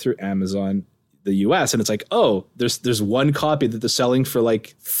I look through Amazon the US, and it's like, oh, there's one copy that they're selling for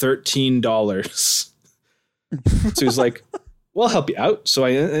like $13. So he's like, well, I'll help you out. So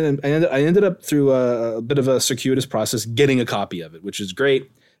I ended up through a bit of a circuitous process getting a copy of it, which is great.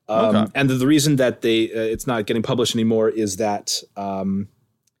 And the reason that it's not getting published anymore is that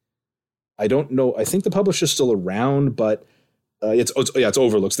I don't know. I think the publisher's still around, but it's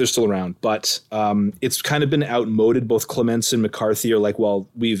Overlooks. They're still around, but it's kind of been outmoded. Both Clements and McCarthy are like, well,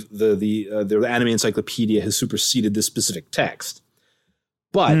 the Anime Encyclopedia has superseded this specific text.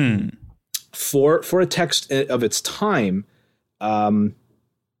 But for a text of its time,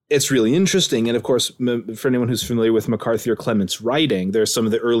 it's really interesting. And of course, for anyone who's familiar with McCarthy or Clements' writing, there's some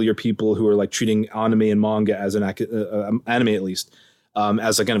of the earlier people who are like treating anime and manga as anime, at least,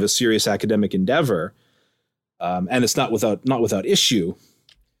 as a kind of a serious academic endeavor. And it's not without issue.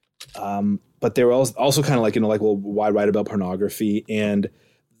 But they were also kind of like, well, why write about pornography? And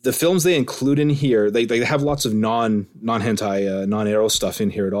the films they include in here, they have lots of non-hentai, non-ero stuff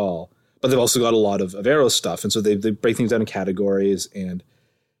in here at all. But they've also got a lot of ero stuff. And so they break things down in categories. And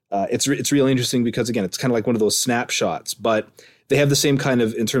it's really interesting because, again, it's kind of like one of those snapshots. But they have the same kind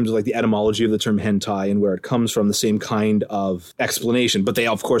of, in terms of like the etymology of the term hentai and where it comes from, the same kind of explanation. But they,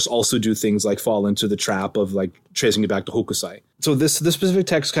 of course, also do things like fall into the trap of like tracing it back to Hokusai. So this specific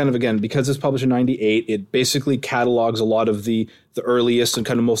text kind of, again, because it's published in 98, it basically catalogs a lot of the earliest and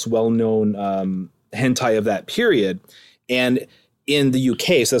kind of most well-known hentai of that period. And in the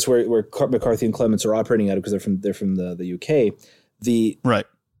UK, so that's where McCarthy and Clements are operating out of, because they're from the UK. The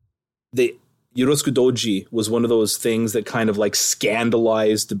Yorosku Doji was one of those things that kind of like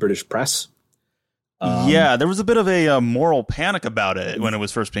scandalized the British press. Yeah, there was a bit of a moral panic about it when it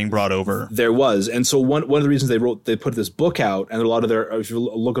was first being brought over. There was. And so one of the reasons they put this book out, and a lot of their, if you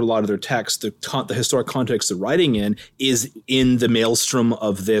look at a lot of their texts, the historic context they're writing in is in the maelstrom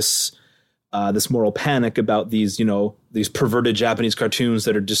of this moral panic about these perverted Japanese cartoons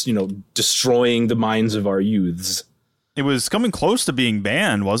that are just, destroying the minds of our youths. It was coming close to being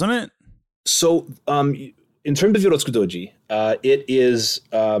banned, wasn't it? So, in terms of Yorosku Doji, it is,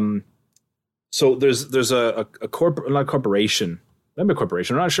 so there's a corporation. I'm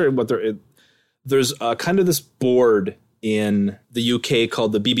not sure what there's kind of this board in the UK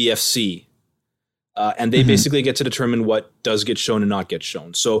called the BBFC. And they basically get to determine what does get shown and not get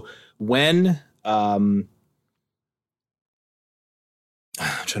shown. So when, I'm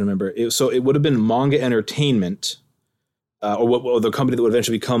trying to remember, it would have been Manga Entertainment, or the company that would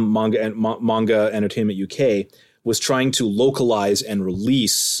eventually become Manga Entertainment UK, was trying to localize and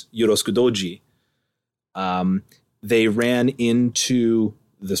release Yorosku Doji. They ran into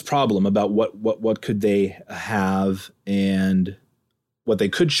this problem about what could they have and what they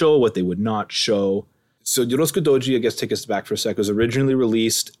could show, what they would not show. So Yorosku Doji, I guess, take us back for a sec, was originally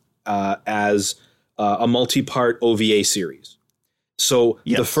released as a multi-part OVA series. So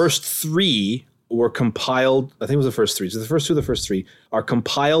the first three were compiled, I think it was the first three. So the first three are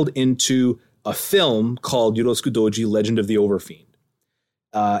compiled into a film called Yorosku Doji Legend of the Overfiend.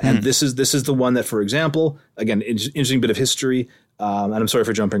 And this is the one that, for example, again, interesting bit of history, and I'm sorry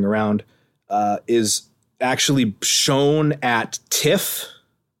for jumping around, is actually shown at TIFF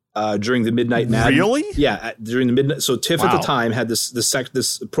during the Midnight Madness. Really? Yeah, during the Midnight. So TIFF at the time had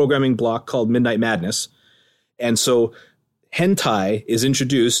this programming block called Midnight Madness, and so hentai is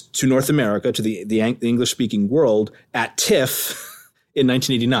introduced to North America, to the English-speaking world, at TIFF in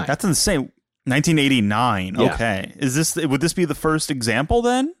 1989. That's insane. 1989. Yeah. Okay. Would this be the first example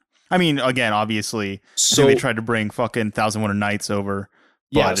then? I mean, again, obviously, so they tried to bring fucking 1001 Nights over,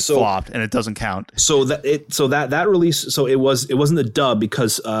 but it flopped and it doesn't count. So that release, so it wasn't the dub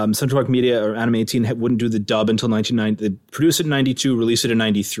because Central Park Media or Anime 18 wouldn't do the dub until 1990. They produced it in 92, released it in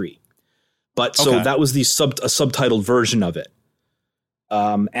 93. But so that was a subtitled version of it.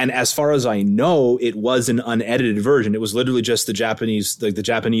 And as far as I know, it was an unedited version. It was literally just the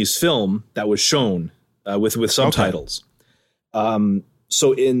Japanese film that was shown with subtitles. But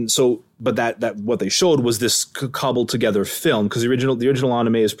that what they showed was this cobbled together film, because the original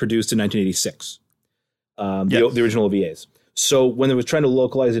anime is produced in 1986. The original OVAs. So when they were trying to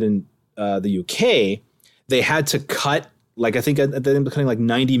localize it in the UK, they had to cut, like, I think at the end, cutting like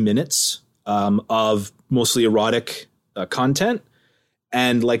 90 minutes of mostly erotic content.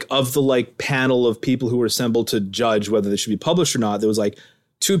 And like of the like panel of people who were assembled to judge whether this should be published or not, there was like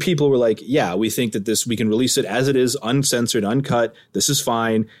two people were like, yeah, we think that we can release it as it is, uncensored, uncut. This is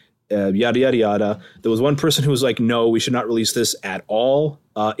fine. Yada, yada, yada. There was one person who was like, no, we should not release this at all.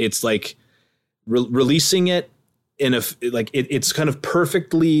 It's like releasing it it's kind of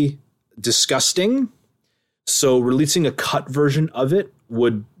perfectly disgusting. So releasing a cut version of it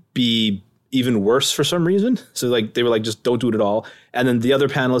would be even worse for some reason. So like they were like, just don't do it at all. And then the other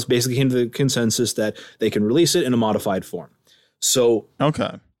panelists basically came to the consensus that they can release it in a modified form. So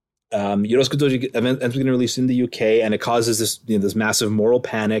Yorosku Doji ends up getting released in the UK, and it causes this massive moral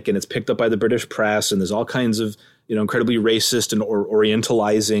panic, and it's picked up by the British press, and there's all kinds of incredibly racist and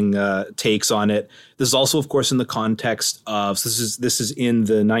orientalizing takes on it. This is also, of course, in the context of this is in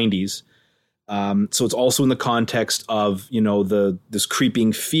the 90s. So it's also in the context of this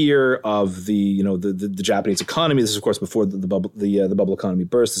creeping fear of the Japanese economy. This is, of course, before the bubble economy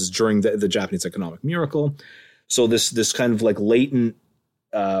burst. This is during the Japanese economic miracle. So this kind of like latent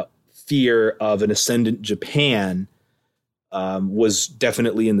fear of an ascendant Japan was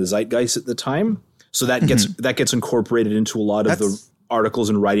definitely in the zeitgeist at the time. So that gets incorporated into a lot of the articles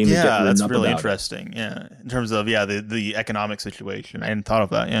and writing that get written up about it. Yeah, that's really interesting. Yeah, in terms of the economic situation, I hadn't thought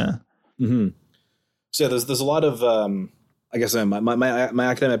of that. Yeah. Mm-hmm. So there's a lot of I guess my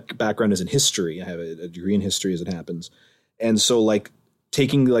academic background is in history. I have a degree in history, as it happens, and so like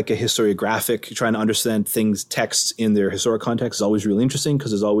taking like a historiographic, trying to understand texts in their historic context is always really interesting,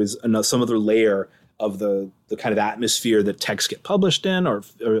 because there's always some other layer the kind of atmosphere that texts get published in or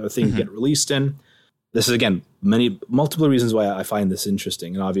things get released in. This is, again, multiple reasons why I find this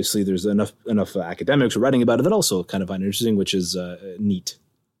interesting. And obviously there's enough academics who are writing about it that also kind of find it interesting, which is neat.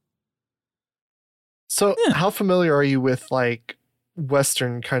 So how familiar are you with like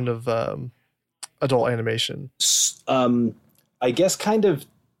Western kind of adult animation? I guess kind of,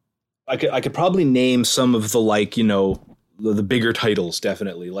 I could probably name some of the, like, you know, the bigger titles,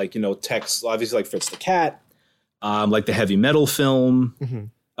 definitely. Like, you know, texts, obviously, like Fritz the Cat, like the heavy metal film,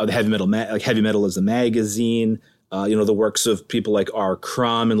 the heavy metal, like Heavy Metal as a magazine, you know, the works of people like R.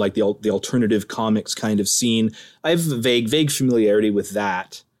 Crumb and like the alternative comics kind of scene. I have vague familiarity with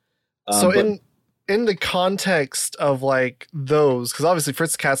that. So in the context of like those, because obviously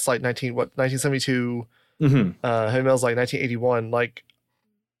Fritz the Cat's like 1972, Heavy Metal's like 1981. Like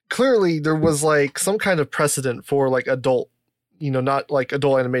clearly there was like some kind of precedent for like adult, you know, not like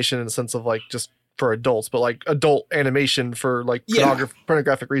adult animation in the sense of like just for adults, but like adult animation for like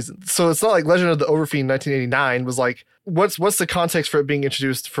pornographic reasons. So it's not like Legend of the Overfiend 1989 was like, what's the context for it being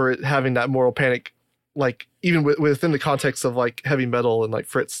introduced, for it having that moral panic, like even within the context of like Heavy Metal and like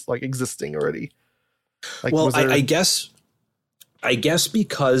Fritz like existing already. Like, well, I guess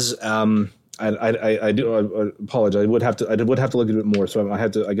because I do apologize. I would have to look at it more. So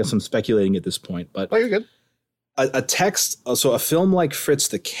I guess I'm speculating at this point. But you're good. A text, so a film like Fritz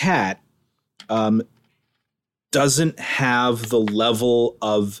the Cat, doesn't have the level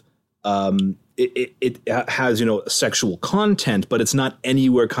of it has, you know, sexual content, but it's not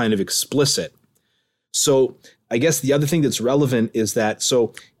anywhere kind of explicit. So I guess the other thing that's relevant is that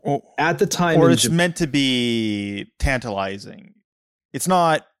at the time, or it's meant to be tantalizing. It's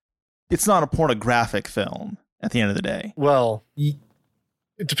not a pornographic film at the end of the day. Well, it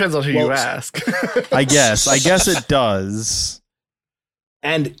depends on who you ask. I guess it does.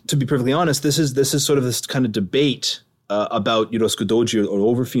 And to be perfectly honest, this is sort of this kind of debate about, you know, Skudoji or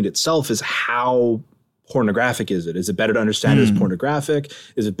Overfiend itself, is how pornographic is it? Is it better to understand it as pornographic?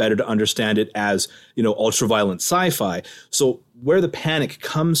 Is it better to understand it as, you know, ultra-violent sci-fi? So where the panic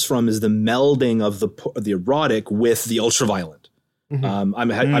comes from is the melding of the erotic with the ultra-violent.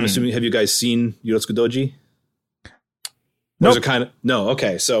 I'm assuming, have you guys seen Yorotsuku Doji? Nope. No.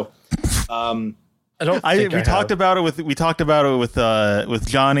 Okay. So, we talked about it with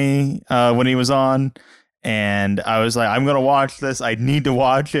Johnny when he was on, and I was like, I'm gonna watch this. I need to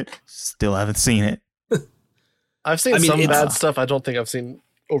watch it. Still haven't seen it. I've seen some bad stuff. I don't think I've seen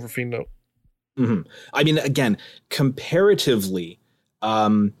Overfiend. No. I mean, again, comparatively,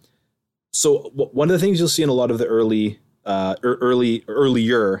 so one of the things you'll see in a lot of the earlier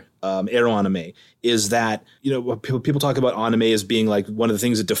ero anime is that, you know, people talk about anime as being like, one of the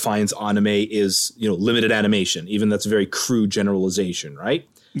things that defines anime is, you know, limited animation. Even that's a very crude generalization, right?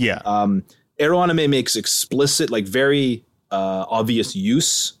 Yeah. Ero anime makes explicit, like very obvious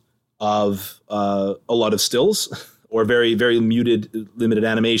use of a lot of stills or very, very muted, limited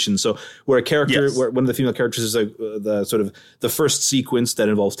animation. So where a character, where one of the female characters is the sort of the first sequence that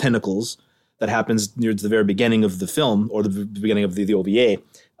involves tentacles that happens near the very beginning of the film, or the beginning of the OVA,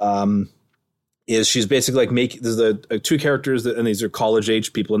 is she's basically like there's the two characters and these are college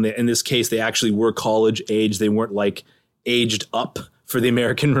age people. And in this case, they actually were college age. They weren't like aged up for the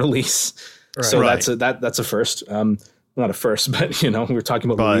American release. Right. So that's a first. Not a first, but, you know, we were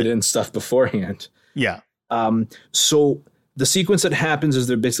talking about Lolita and stuff beforehand. Yeah. So the sequence that happens is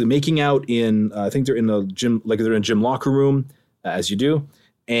they're basically making out in, I think they're in a gym, like they're in a gym locker room, as you do.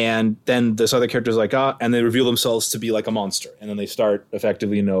 And then this other character is like, and they reveal themselves to be like a monster. And then they start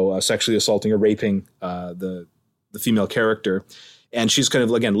effectively, you know, sexually assaulting or raping the female character. And she's kind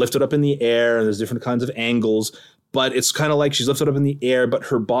of, again, lifted up in the air, and there's different kinds of angles. But it's kind of like she's lifted up in the air, but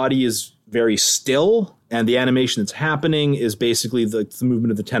her body is very still. And the animation that's happening is basically the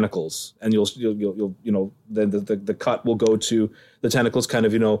movement of the tentacles. And you'll you know, the cut will go to the tentacles kind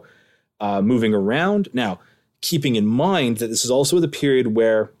of, you know, moving around. Now, keeping in mind that this is also the period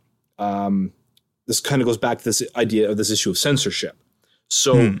where this kind of goes back to this idea of this issue of censorship.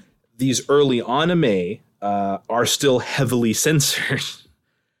 So these early anime are still heavily censored.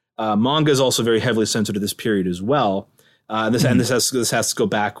 Manga is also very heavily censored at this period as well. This has to go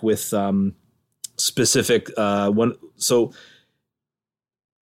back with specific one. So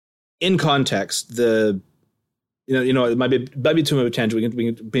in context, it might be too much of a tangent.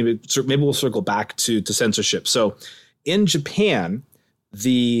 Maybe we'll circle back to censorship. So in Japan,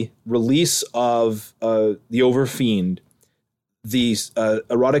 the release of the Overfiend, these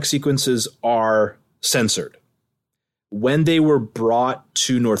erotic sequences are censored. When they were brought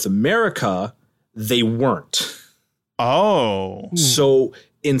to North America, they weren't. Oh. So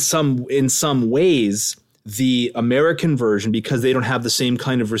in some ways, the American version, because they don't have the same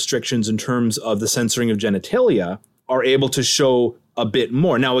kind of restrictions in terms of the censoring of genitalia, are able to show a bit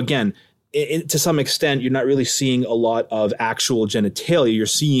more. Now, again, to some extent, you're not really seeing a lot of actual genitalia. You're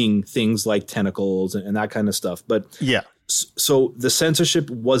seeing things like tentacles and that kind of stuff. But yeah, so the censorship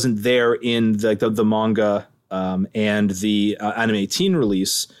wasn't there in the manga and the anime 18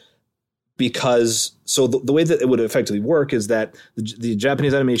 release, because the way that it would effectively work is that the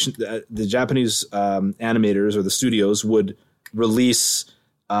Japanese animation, the Japanese animators or the studios would release.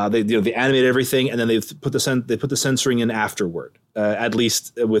 They animate everything, and then they put the censoring in afterward. At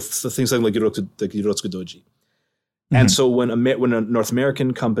least with things like Yorotsuku Doji. Mm-hmm. And so when a North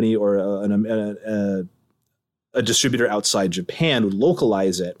American company or a distributor outside Japan would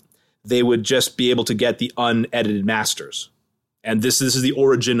localize it, they would just be able to get the unedited masters. And this is the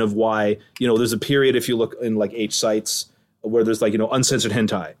origin of why, there's a period, if you look in like H sites, where there's like, uncensored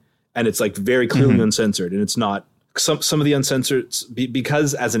hentai, and it's like very clearly mm-hmm. uncensored, and it's not some of the uncensored,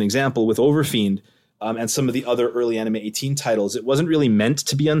 because as an example with Overfiend, and some of the other early Anime 18 titles, it wasn't really meant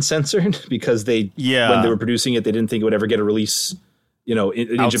to be uncensored because when they were producing it, they didn't think it would ever get a release, in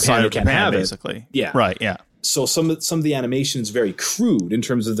Japan. They can't have basically. It. Yeah. Right. Yeah. So some of the animation is very crude in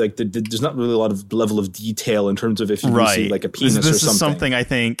terms of like there's not really a lot of level of detail in terms of if you see like a penis or something. This is something I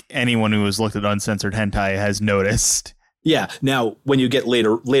think anyone who has looked at uncensored hentai has noticed. Yeah. Now, when you get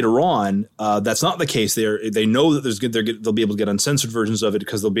later on, that's not the case. They know that they'll be able to get uncensored versions of it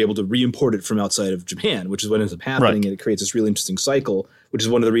because they'll be able to re-import it from outside of Japan, which is what ends up happening, right. And it creates this really interesting cycle, which is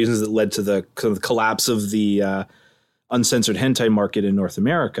one of the reasons that led to the kind of collapse of the uncensored hentai market in North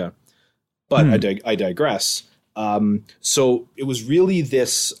America. But I digress. So it was really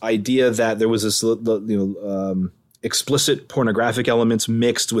this idea that there was this explicit pornographic elements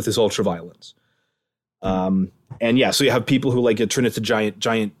mixed with this ultraviolence. And yeah, so you have people who like turn into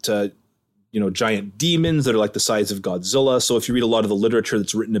giant demons that are like the size of Godzilla. So if you read a lot of the literature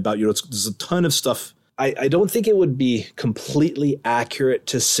that's written about, there's a ton of stuff. I don't think it would be completely accurate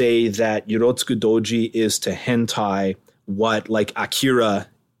to say that Yorotsuku Doji is to hentai what like Akira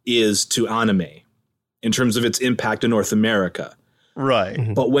is to anime in terms of its impact in North America. Right.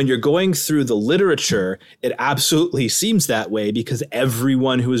 Mm-hmm. But when you're going through the literature, it absolutely seems that way because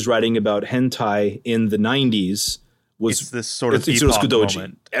everyone who was writing about hentai in the 90s was this sort of Yorotsuku Doji.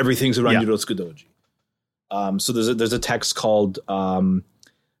 Moment. Everything's around Yorotsuku Doji. So there's a text called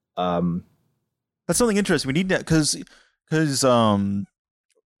that's something interesting. We need that because Yorotsuku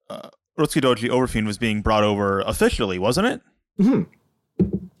Doji Overfiend was being brought over officially, wasn't it? Mm-hmm.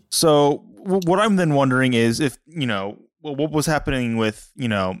 So what I'm then wondering is if, what was happening with,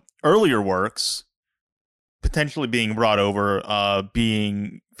 earlier works potentially being brought over,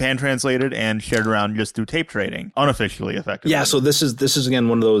 being fan translated and shared around just through tape trading, unofficially, effectively. Yeah, so this is again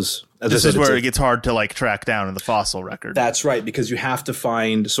one of those. This is where it gets hard to like track down in the fossil record. That's right, because you have to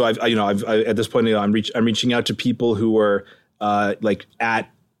find. So I've at this point, I'm reaching out to people who were like at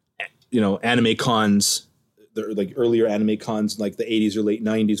anime cons. Like earlier anime cons in like the 80s or late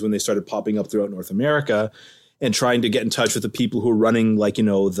 90s when they started popping up throughout North America, and trying to get in touch with the people who are running like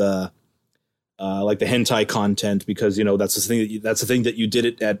the hentai content, because that's the thing that you did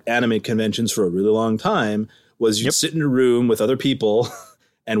it at anime conventions for a really long time was you'd sit in a room with other people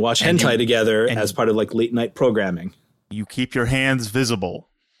and watch hentai together as part of like late night programming. You keep your hands visible.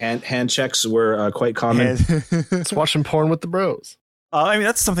 And hand checks were quite common. It's watching porn with the bros. I mean,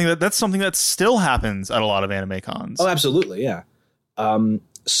 that's something that still happens at a lot of anime cons. Oh, absolutely, yeah.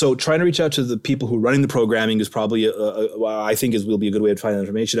 So trying to reach out to the people who are running the programming is probably, I think, will be a good way to find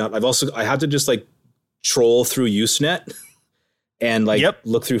information out. I have to just like troll through Usenet and like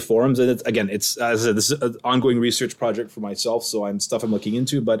look through forums. And it's as I said, this is an ongoing research project for myself, so I'm looking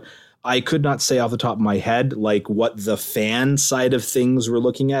into. But I could not say off the top of my head like what the fan side of things we're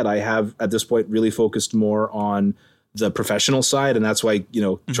looking at. I have at this point really focused more on the professional side, and that's why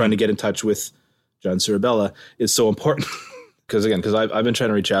trying to get in touch with John Cirabella is so important. Because I've been trying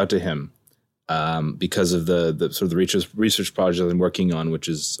to reach out to him because of the sort of the research project I'm working on, which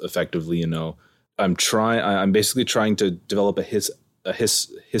is effectively I'm basically trying to develop a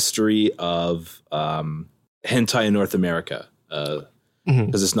history of hentai in North America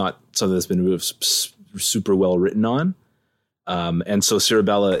because it's not something that's been super well written on. And so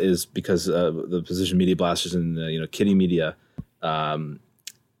Cirabella is, because the Position Media Blasters and Kitty Media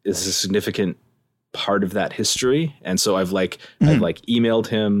is a significant part of that history. And so I've emailed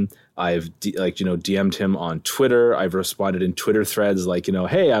him, I've DM'd him on Twitter, I've responded in Twitter threads like,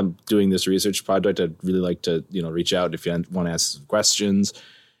 hey, I'm doing this research project, I'd really like to reach out if you want to ask questions.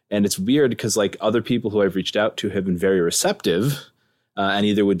 And it's weird because like other people who I've reached out to have been very receptive. and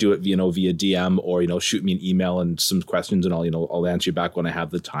either would do it, via DM or, shoot me an email and some questions, and I'll answer you back when I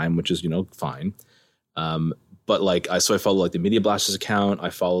have the time, which is, fine. But like, so I follow like the Media Blasters account.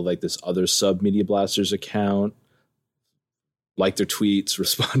 I follow like this other sub Media Blasters account, like their tweets,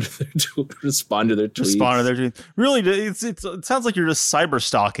 respond to their tweets. Really, it sounds like you're just cyber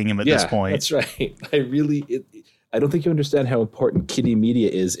stalking him at this point. That's right. I don't think you understand how important kiddie media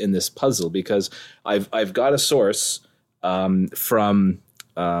is in this puzzle, because I've got a source from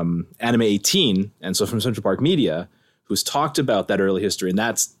Anime 18, and so from Central Park Media, who's talked about that early history, and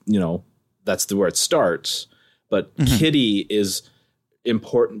that's where it starts. But Kitty is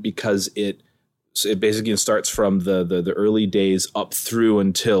important because it basically starts from the early days up through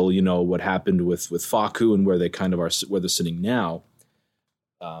until what happened with Faku and where they kind of are, where they're sitting now.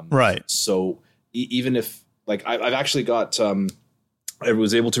 Right. So even if like I've actually got I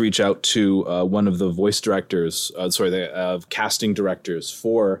was able to reach out to one of the voice directors, casting directors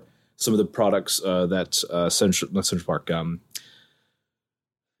for some of the products that Central Park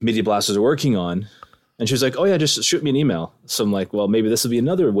Media Blasters are working on. And she was like, oh, yeah, just shoot me an email. So I'm like, well, maybe this will be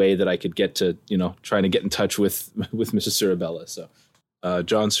another way that I could get to, trying to get in touch with Mrs. Cirabella. So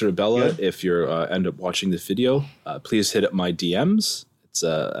John Cirabella, if you end up watching this video, please hit up my DMs. It's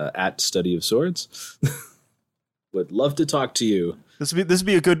at StudyofSwords. Would love to talk to you. This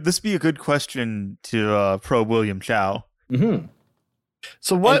be a good question to Pro William Chow. Mm-hmm.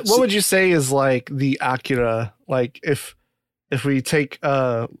 So what would you say is like the Akira, like if we take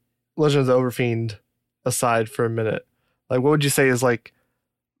Legend of the Overfiend aside for a minute, like what would you say is like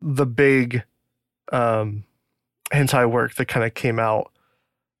the big hentai work that kind of came out?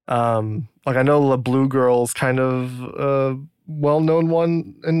 Like I know La Blue Girl's kind of well-known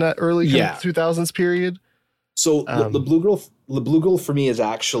one in that early 2000s period. So the Blue Girl for me is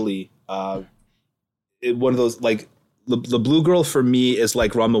actually one of those, like the Blue Girl for me is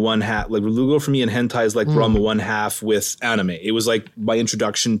like Ranma 1/2. Like Blue Girl for me in hentai is like Ranma 1/2 with anime. It was like my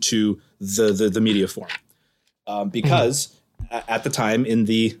introduction to the media form, because at the time in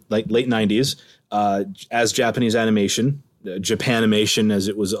the late 90s, as Japanese animation, Japanimation as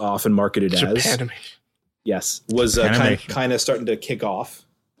it was often marketed as, yes, was kind of starting to kick off.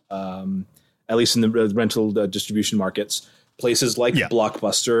 At least in the rental distribution markets, places like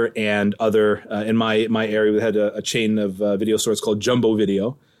Blockbuster and other, in my area, we had a chain of video stores called Jumbo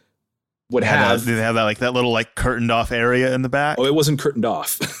Video. Did they have that like that little like curtained off area in the back? Oh, it wasn't curtained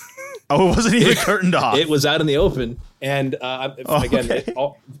off. Oh, it wasn't even curtained off. It was out in the open. And for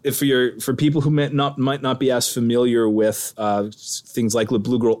people who might not be as familiar with things like La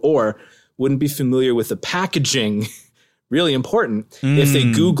Blue Girl or wouldn't be familiar with the packaging. Really important. If they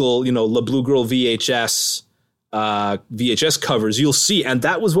Google, La Blue Girl VHS covers, you'll see. And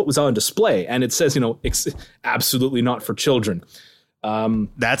that was what was on display. And it says, absolutely not for children.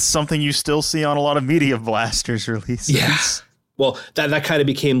 That's something you still see on a lot of Media Blasters releases. Yeah. Well, that kind of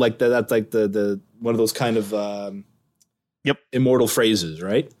became like that's like the one of those kind of immortal phrases,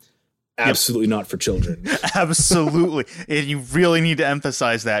 right? Absolutely not for children. Absolutely. And you really need to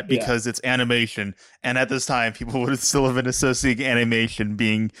emphasize that because it's animation. And at this time, people would still have been associating animation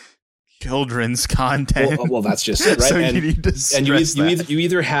being children's content. Well, that's just it, right? So you need to stress that. You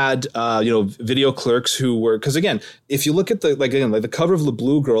either had, video clerks who were, because again, if you look at the cover of La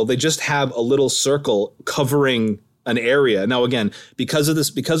Blue Girl, they just have a little circle covering an area. Now, again, because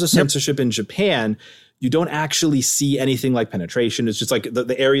of censorship in Japan, you don't actually see anything like penetration. It's just like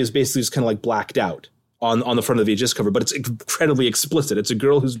the area is basically just kind of like blacked out on the front of the VHS cover, but it's incredibly explicit. It's a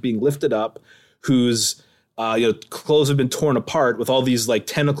girl who's being lifted up, whose clothes have been torn apart with all these like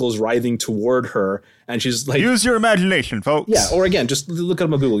tentacles writhing toward her, and she's like, use your imagination, folks. Yeah, or again, just look it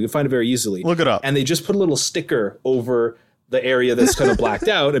up on Google. You'll find it very easily. Look it up. And they just put a little sticker over the area that's kind of blacked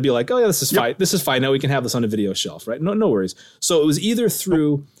out and be like, oh yeah, this is fine. This is fine. Now we can have this on a video shelf, right? No worries. So it was either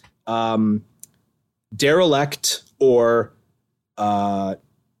through derelict or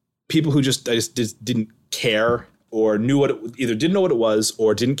people who just didn't care or knew what either didn't know what it was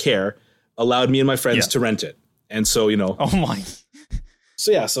or didn't care, allowed me and my friends to rent it. And so, oh my.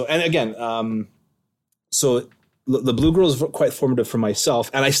 So yeah. So, and again, so the Blue Girl is quite formative for myself,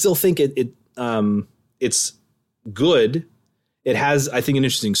 and I still think it's good. It has, I think, an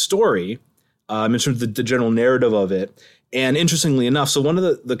interesting story in terms of the general narrative of it. And interestingly enough, so one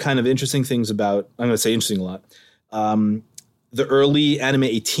of the kind of interesting things about, I'm going to say interesting a lot, the early Anime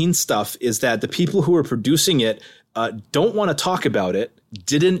 18 stuff is that the people who were producing it don't want to talk about it,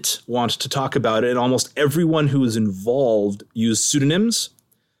 didn't want to talk about it, and almost everyone who was involved used pseudonyms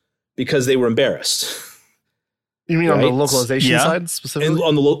because they were embarrassed. You mean on the Right. localization Yeah. side specifically? And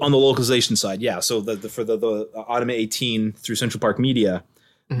on the localization side, yeah. So for the Anime 18 through Central Park Media,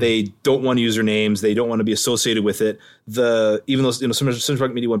 they don't want to use their names. They don't want to be associated with it. Even though Central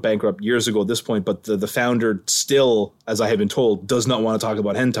Park Media went bankrupt years ago at this point, but the founder still, as I have been told, does not want to talk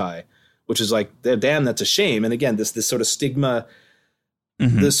about hentai, which is like, damn, that's a shame. And again, this sort of stigma.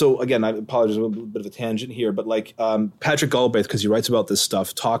 So again, I apologize, a little bit of a tangent here, but like Patrick Galbraith, because he writes about this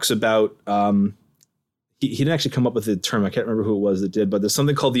stuff, talks about. He didn't actually come up with the term. I can't remember who it was that did, but there's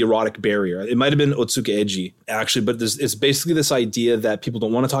something called the erotic barrier. It might have been Otsuka Eiji, actually, but it's basically this idea that people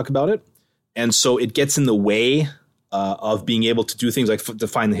don't want to talk about it. And so it gets in the way of being able to do things like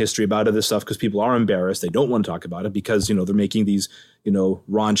define the history about it, this stuff, because people are embarrassed. They don't want to talk about it because, they're making these,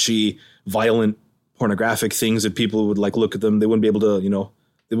 raunchy, violent, pornographic things that people would like look at them. They wouldn't be able to,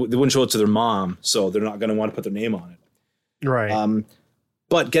 they wouldn't show it to their mom. So they're not going to want to put their name on it. Right.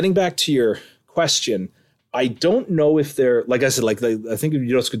 But getting back to your question, I don't know if they're, like I said, I think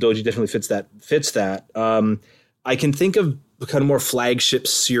Yosuke Doji definitely fits that. I can think of kind of more flagship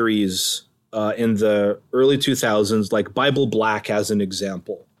series in the early 2000s, like Bible Black as an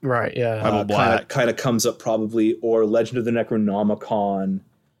example. Right, yeah. Bible Black. Kind of comes up probably, or Legend of the Necronomicon.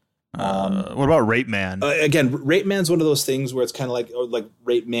 What about Rape Man? Again, Rape Man's one of those things where it's kind of like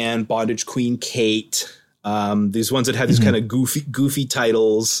Rape Man, Bondage Queen Kate. These ones that have these kind of goofy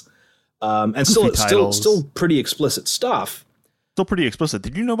titles. And still pretty explicit stuff. Still pretty explicit.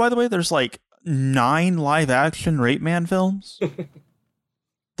 Did you know, by the way, there's like 9 live action Rape Man films?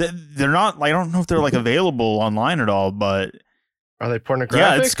 They're not, I don't know if they're like available online at all, but are they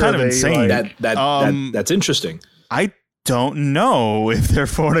pornographic? Yeah, it's kind of insane. That's interesting. I don't know if they're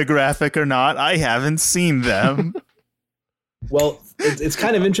pornographic or not. I haven't seen them. Well, it's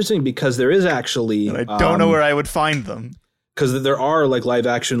kind of interesting because there is actually, and I don't know where I would find them. Because there are like live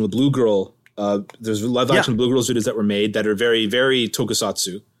action with Blue Girl. There's live action Blue Girl videos that were made that are very, very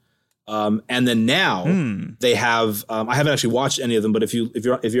tokusatsu. And then now they have. I haven't actually watched any of them, but if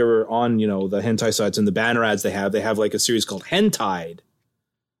you're ever on the hentai sites and the banner ads they have like a series called Hentai,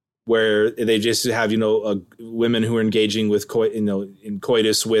 where they just have women who are engaging with in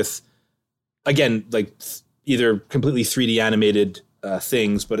coitus with, again, like either completely 3D animated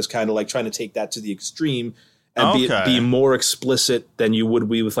things, but it's kind of like trying to take that to the extreme. And be more explicit than you would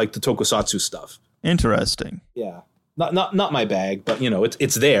be with like the tokusatsu stuff. Interesting. Yeah, not my bag, but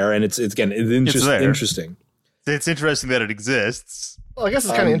it's there, and it's interesting. It's interesting that it exists. Well, I guess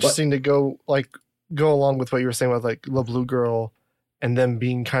it's kind of interesting to go along with what you were saying with like the Blue Girl, and them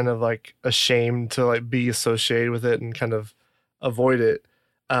being kind of like ashamed to like be associated with it and kind of avoid it.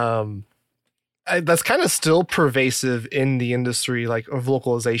 That's kind of still pervasive in the industry, like of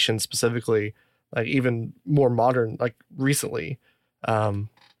localization specifically. Like even more modern, like recently,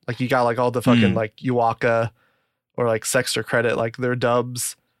 like you got like all the fucking like Yuaka or like Sexter Credit, like their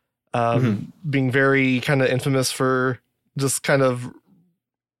dubs, being very kind of infamous for just kind of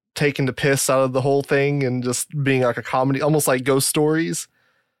taking the piss out of the whole thing and just being like a comedy, almost like ghost stories.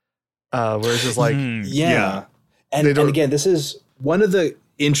 Where it's just like, And again, this is one of the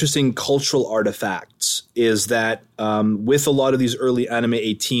interesting cultural artifacts is that with a lot of these early Anime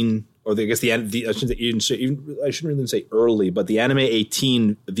 18. Or I guess I shouldn't really say early, but the Anime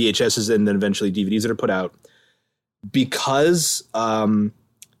 18 VHSs and then eventually DVDs that are put out, because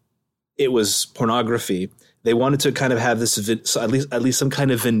it was pornography, they wanted to kind of have this at least some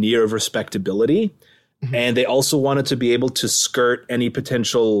kind of veneer of respectability, and they also wanted to be able to skirt any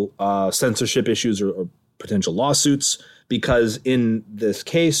potential censorship issues or potential lawsuits, because in this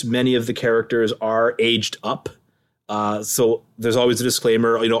case, many of the characters are aged up. So there's always a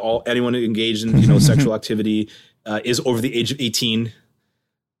disclaimer, anyone engaged in, sexual activity, is over the age of 18.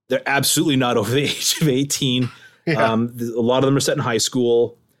 They're absolutely not over the age of 18. Yeah. A lot of them are set in high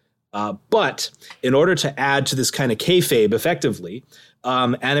school. But in order to add to this kind of kayfabe effectively,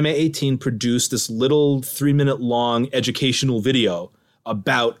 Anime 18 produced this little 3-minute long educational video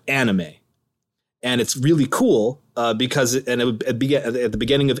about anime. And it's really cool because at the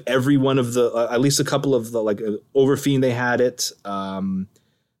beginning of every one of the, at least a couple of the, like Overfiend, they had it, the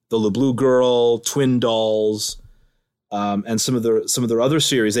Blue Girl, Twin Dolls, and some of their other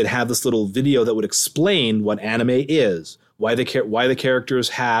series, they'd have this little video that would explain what anime is, why the characters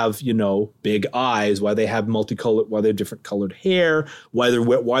have big eyes, why they have multicolored, why they have different colored hair, why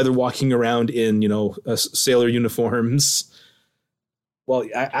they're walking around in sailor uniforms. Well,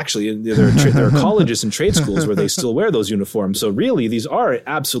 actually, there are colleges and trade schools where they still wear those uniforms. So really, these are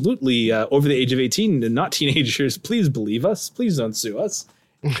absolutely over the age of 18 and not teenagers. Please believe us. Please don't sue us.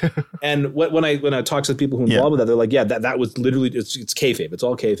 And when I talk to people who are involved with that, they're like, yeah, that was literally, it's kayfabe. It's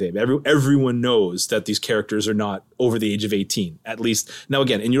all kayfabe. Everyone knows that these characters are not over the age of 18, at least. Now,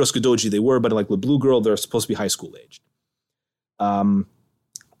 again, in Yorosuke Doji, they were, but like the Blue Girl, they're supposed to be high school aged.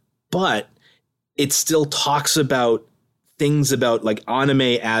 But it still talks about things about like anime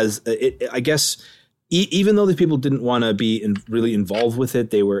as I guess, even though the people didn't want to be really involved with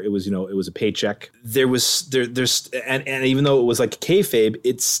it, it was a paycheck. There's even though it was like kayfabe,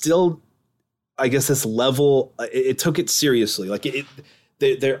 it's still, I guess, this level. It took it seriously. Like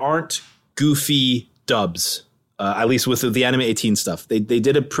there aren't goofy dubs, at least with the Anime 18 stuff. They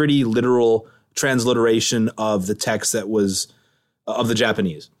did a pretty literal transliteration of the text that was of the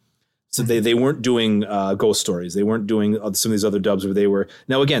Japanese. So they weren't doing ghost stories. They weren't doing some of these other dubs where they were.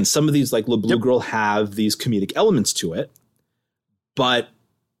 Now, again, some of these like La Blue Girl have these comedic elements to it, but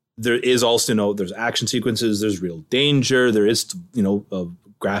there is also, there's action sequences, there's real danger, there is,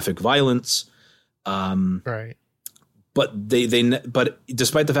 graphic violence. Right. But but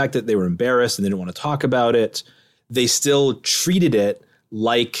despite the fact that they were embarrassed and they didn't want to talk about it, they still treated it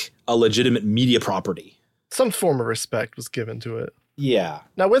like a legitimate media property. Some form of respect was given to it. Yeah.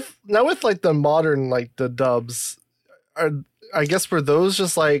 Now with like the modern, like the dubs, I guess were those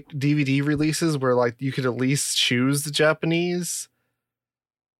just like DVD releases where like you could at least choose the Japanese?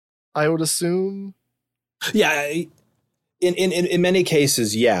 I would assume. Yeah. In many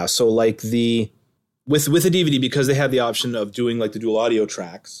cases, yeah. So like with a DVD, because they have the option of doing like the dual audio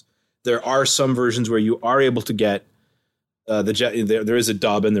tracks, there are some versions where you are able to get there is a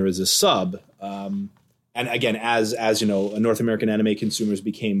dub and there is a sub. And again, as North American anime consumers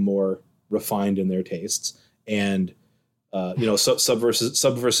became more refined in their tastes, and sub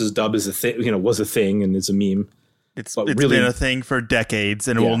versus dub is a thing, was a thing, and it's a meme. It's really been a thing for decades,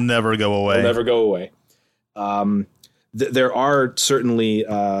 and it will never go away. It'll never go away. There are certainly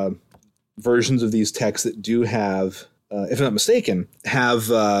versions of these texts that do have, if I'm not mistaken, have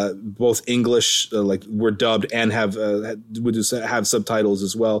both English, were dubbed, and would have subtitles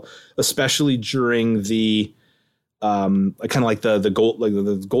as well, especially during the kind of like the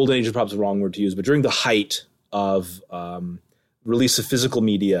golden age is perhaps the wrong word to use, but during the height of release of physical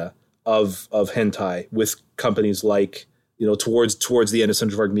media of hentai with companies like towards the end of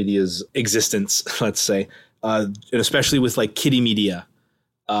Central Park Media's existence, let's say, and especially with like Kitty Media.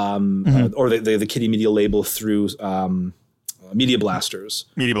 Or the Kitty Media label through Media Blasters.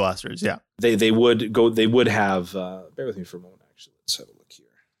 Media Blasters, yeah. They would have. Bear with me for a moment. Actually, let's have a look here.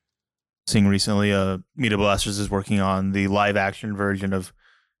 Seeing recently, Media Blasters is working on the live action version of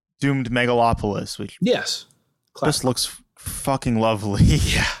Doomed Megalopolis, which just looks fucking lovely.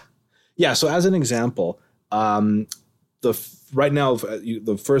 Yeah. So as an example, right now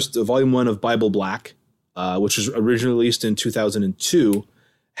the first volume 1 of Bible Black, which was originally released in 2002.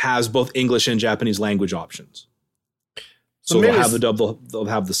 Has both English and Japanese language options. So they'll have the dub, they'll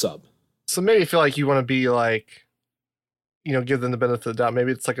have the sub. So maybe you feel like you want to be like, give them the benefit of the doubt.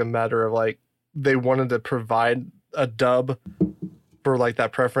 Maybe it's like a matter of like they wanted to provide a dub for like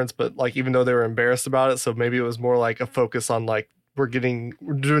that preference, but like even though they were embarrassed about it, so maybe it was more like a focus on like we're doing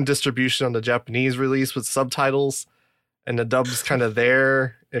distribution on the Japanese release with subtitles, and the dub's kind of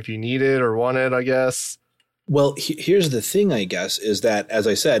there if you need it or want it, I guess. Well, here's the thing, I guess, is that, as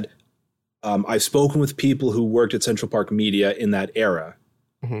I said, I've spoken with people who worked at Central Park Media in that era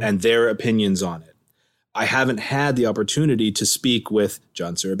and their opinions on it. I haven't had the opportunity to speak with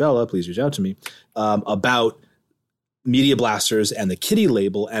John Sarabella, please reach out to me, about Media Blasters and the Kitty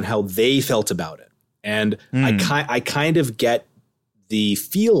label and how they felt about it. And I kind of get the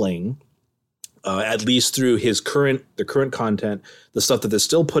feeling, at least through the current content, the stuff that they're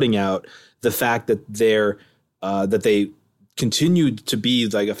still putting out, the fact that that they continued to be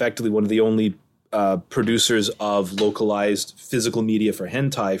like effectively one of the only producers of localized physical media for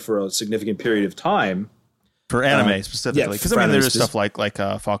hentai for a significant period of time. For anime specifically. Because there's stuff like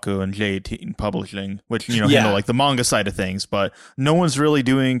Faku and J18 Publishing, which handle like the manga side of things, but no one's really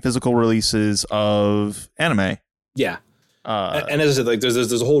doing physical releases of anime. Yeah. And as I said, like there's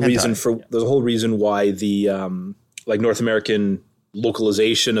a whole hentai. There's a whole reason why the like North American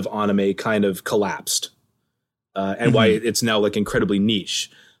localization of anime kind of collapsed. And why it's now like incredibly niche.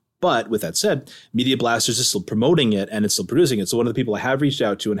 But with that said, Media Blasters is still promoting it and it's still producing it. So one of the people I have reached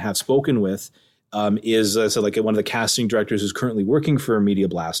out to and have spoken with is like one of the casting directors who's currently working for Media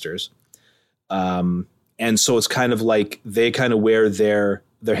Blasters. And so it's kind of like they kind of wear their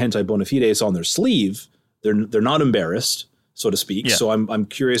hentai bona fides on their sleeve. They're not embarrassed, so to speak. Yeah. So I'm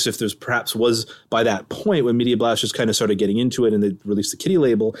curious if there's perhaps was by that point when Media Blasters kind of started getting into it and they released the Kitty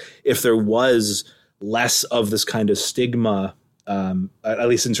label, if there was less of this kind of stigma At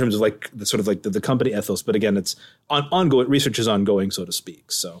least in terms of like the sort of like the company ethos. But again, it's ongoing. Research is ongoing, so to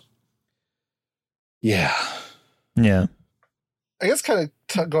speak. So, yeah. I guess kind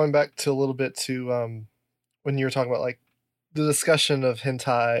of going back to a little bit to when you were talking about like the discussion of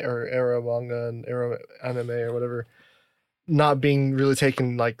hentai or ero manga and ero anime or whatever not being really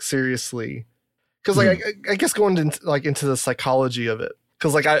taken like seriously, because like I guess going into the psychology of it,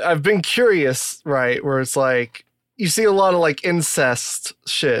 because like I've been curious, right, where it's like you see a lot of like incest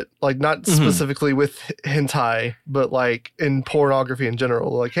shit, like not specifically with hentai, but like in pornography in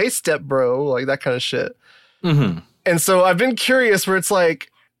general, like hey step bro, like that kind of shit. And so I've been curious where it's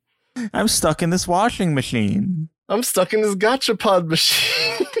like, I'm stuck in this washing machine. I'm stuck in this gachapon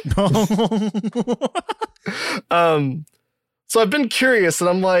machine. So I've been curious, and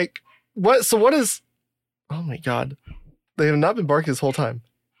I'm like, what? So what is? Oh my god, they have not been barking this whole time.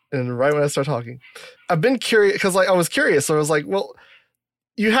 And right when I start talking, I've been curious because like I was curious. So I was like, well,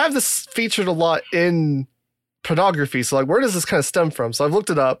 you have this featured a lot in pornography. So like, where does this kind of stem from? So I've looked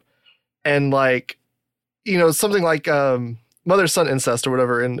it up, and like, you know, something like mother-son incest or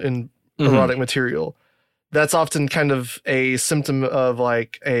whatever in erotic material. That's often kind of a symptom of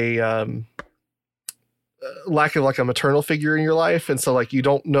like a lack of like a maternal figure in your life. And so like you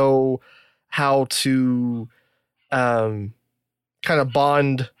don't know how to kind of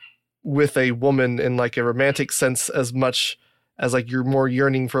bond with a woman in like a romantic sense as much as like you're more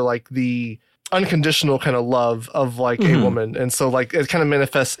yearning for like the unconditional kind of love of like a woman. And so like it kind of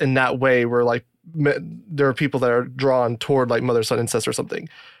manifests in that way where like there are people that are drawn toward like mother-son incest or something.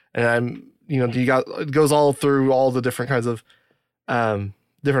 And it goes all through all the different kinds of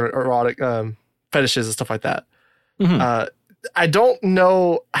different erotic fetishes and stuff like that. I don't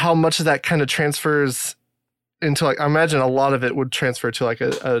know how much of that kind of transfers into like, I imagine a lot of it would transfer to like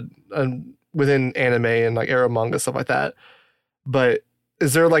a within anime and like ero manga, stuff like that. But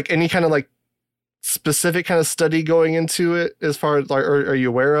is there like any kind of like specific kind of study going into it as far as like, are you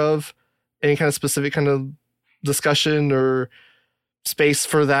aware of any kind of specific kind of discussion or space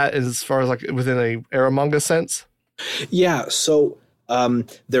for that as far as like within a ero manga sense? Yeah. So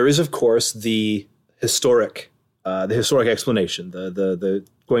there is, of course, the historic explanation, the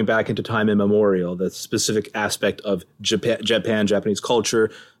going back into time immemorial, the specific aspect of Japan, Japanese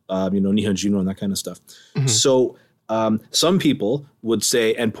culture, Nihon Juno and that kind of stuff. So some people would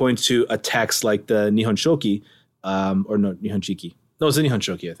say and point to a text like the Nihon Shoki, or no, Nihon Chiki. No, it's the Nihon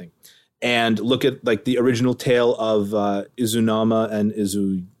Shoki, I think. And look at like the original tale of Izunama and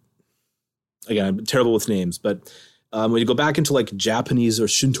Izu. Again, I'm terrible with names, but when you go back into like Japanese or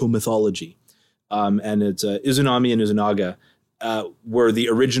Shinto mythology, and it's Izunami and Izunaga were the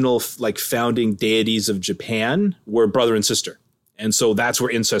original like founding deities of Japan, were brother and sister, and so that's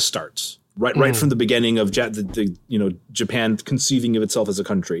where incest starts. Right from the beginning of Japan conceiving of itself as a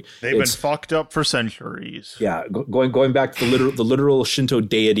country. They've been fucked up for centuries. Yeah, going back to the literal Shinto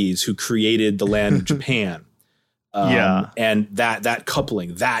deities who created the land of Japan. And that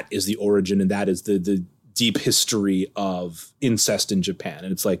coupling, that is the origin, and that is the deep history of incest in Japan.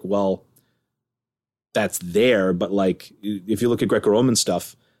 And it's like, well, that's there, but like if you look at Greco-Roman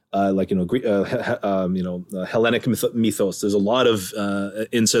stuff, Hellenic mythos, there's a lot of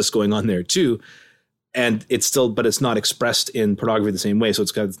incest going on there too, and but it's not expressed in pornography the same way, so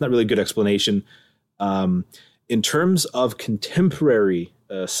it's not really a good explanation. In terms of contemporary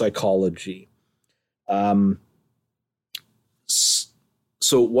psychology,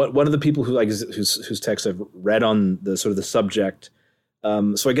 so one of the people whose text I've read on the sort of the subject,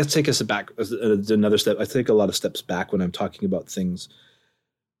 so I guess take us back another step. I take a lot of steps back when I'm talking about things.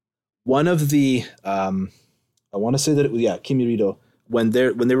 One of the, I want to say that Kimirido, when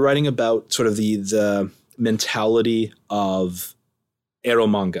they were writing about sort of the mentality of ero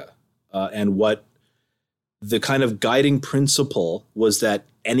manga, and what the kind of guiding principle was that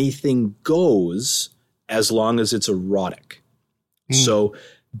anything goes as long as it's erotic. So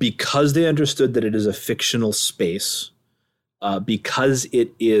because they understood that it is a fictional space, because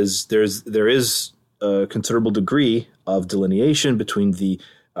there is a considerable degree of delineation between the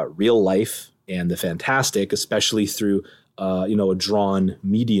real life and the fantastic, especially through a drawn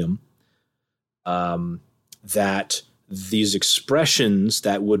medium, that these expressions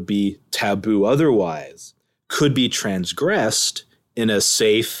that would be taboo otherwise could be transgressed in a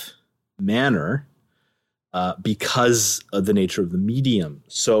safe manner because of the nature of the medium.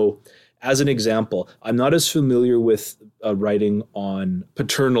 So as an example, I'm not as familiar with writing on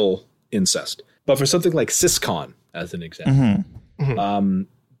paternal incest, but for something like Siscon, as an example,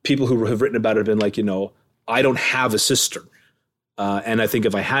 people who have written about it have been like, I don't have a sister. And I think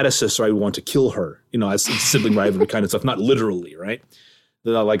if I had a sister, I would want to kill her, as sibling rivalry kind of stuff, not literally, right?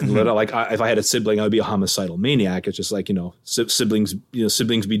 If I had a sibling, I would be a homicidal maniac. It's just like, siblings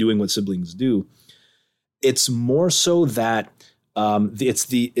be doing what siblings do. It's more so that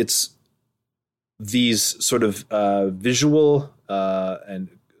it's these sort of visual and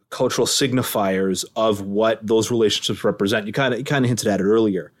cultural signifiers of what those relationships represent. You kind of hinted at it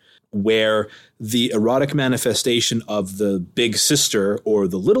earlier, where the erotic manifestation of the big sister or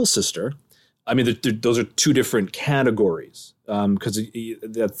the little sister, I mean, those are two different categories, because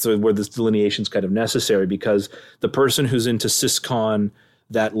that's where this delineation is kind of necessary, because the person who's into siscon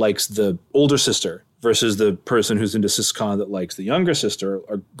that likes the older sister versus the person who's into siscon that likes the younger sister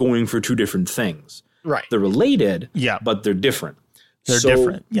are going for two different things. Right. They're related, but they're different. They're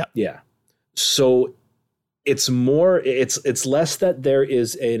different. Yeah. Yeah. So it's less that there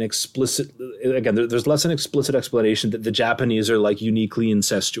is an explicit, again, there's less an explicit explanation that the Japanese are like uniquely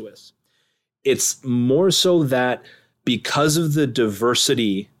incestuous. It's more so that because of the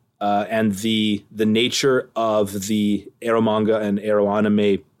diversity and the nature of the eromanga and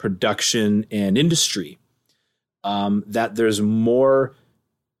eroanime production and industry, that there's more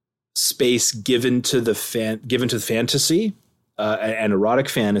space given to the fantasy and erotic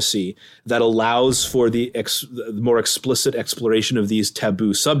fantasy that allows for the more explicit exploration of these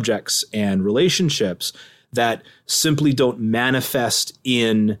taboo subjects and relationships that simply don't manifest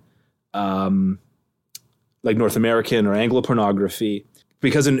in like North American or Anglo pornography.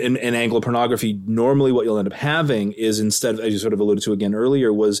 Because in Anglo pornography, normally what you'll end up having is, instead of, as you sort of alluded to again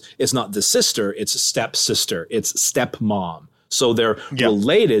earlier, was it's not the sister, it's stepsister, it's stepmom. So they're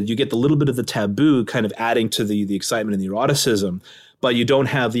related. You get the little bit of the taboo kind of adding to the excitement and the eroticism, but you don't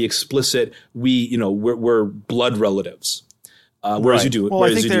have the explicit, we're blood relatives. Whereas you do. Well,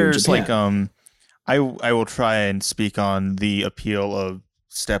 I think there's like, I will try and speak on the appeal of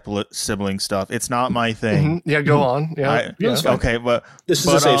sibling stuff. It's not my thing. Mm-hmm. Yeah, go on. Yeah. Okay, but this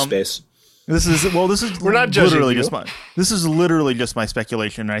is a safe space. This is we're not literally judging this is literally just my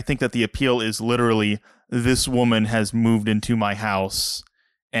speculation. And I think that the appeal is literally, this woman has moved into my house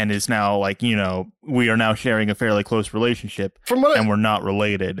and is now like, we are now sharing a fairly close relationship, and we're not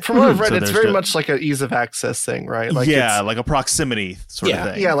related. From what I've read, it's very much like an ease of access thing, right? Like like a proximity sort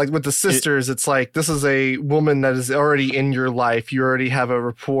of thing. Yeah, like with the sisters, it's like, this is a woman that is already in your life. You already have a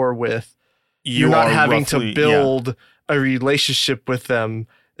rapport with. You're not having to build a relationship with them.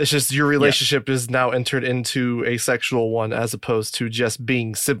 It's just your relationship is now entered into a sexual one, as opposed to just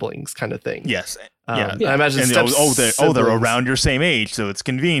being siblings kind of thing. Yes. I imagine they're around your same age, so it's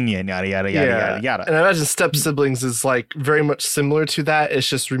convenient, yada, yada, yada, yada, yada. And I imagine step siblings is like very much similar to that. It's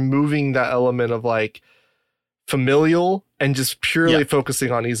just removing that element of like familial and just purely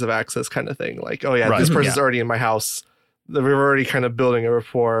focusing on ease of access kind of thing. Like, this person's already in my house. We're already kind of building a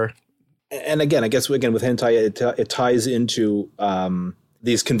rapport. And again, I guess with hentai, it ties into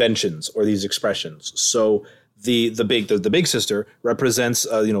these conventions or these expressions. So the big sister represents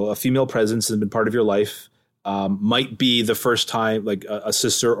a female presence that's been part of your life. Might be the first time, like a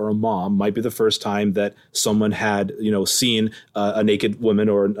sister or a mom might be the first time that someone had seen a naked woman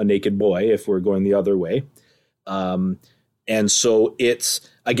or a naked boy, if we're going the other way. And so there's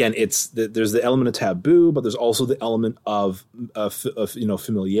the element of taboo, but there's also the element of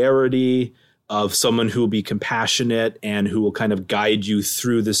familiarity, of someone who will be compassionate and who will kind of guide you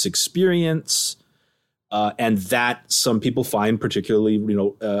through this experience. And that some people find particularly,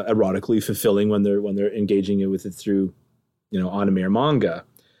 erotically fulfilling when they're engaging with it through, anime or manga.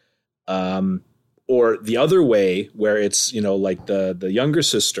 Or the other way, where it's, like the younger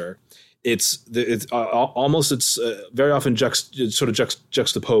sister, it's very often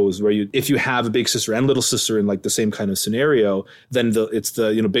juxtaposed, where if you have a big sister and little sister in like the same kind of scenario, then it's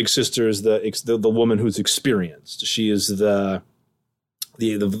the big sister is the woman who's experienced. She is the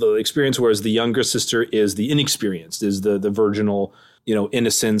experience, whereas the younger sister is the inexperienced, is the virginal,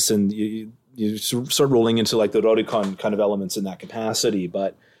 innocence, and you start rolling into like the Rorikon kind of elements in that capacity.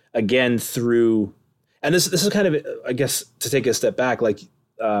 But again, and this is kind of, I guess, to take a step back, like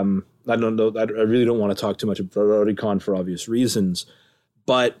I don't know, I really don't want to talk too much about Rorikon for obvious reasons,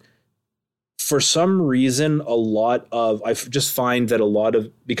 but for some reason, I just find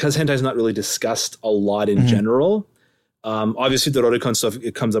that because hentai is not really discussed a lot in general. Obviously, the Rorikon stuff,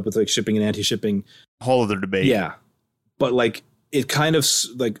 it comes up with like shipping and anti-shipping, whole other debate. Yeah, but like it kind of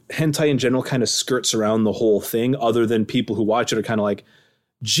like hentai in general kind of skirts around the whole thing. Other than people who watch it are kind of like,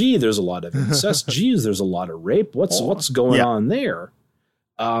 gee, there's a lot of incest. Geez, there's a lot of rape. What's going on there?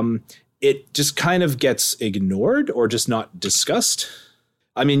 It just kind of gets ignored or just not discussed.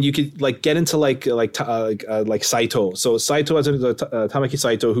 I mean, you could like get into like Saito. So Saito, as Tamaki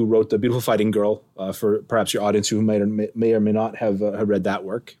Saito, who wrote The Beautiful Fighting Girl, for perhaps your audience who may or may not have read that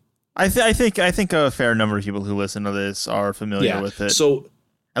work. I think a fair number of people who listen to this are familiar with it. So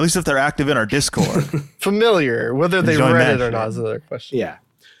at least if they're active in our Discord, familiar, whether they read it or not is another question. Yeah,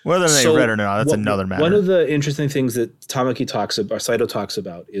 whether they read it or not, that's another matter. One of the interesting things that Saito talks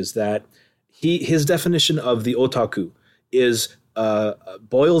about is that his definition of the otaku is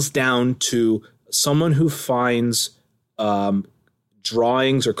boils down to someone who finds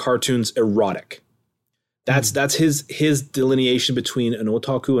drawings or cartoons erotic. That's his delineation between an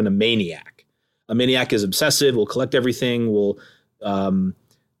otaku and a maniac. A maniac is obsessive, will collect everything, will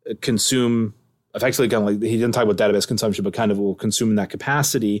consume, effectively kind of like, he didn't talk about database consumption, but kind of will consume in that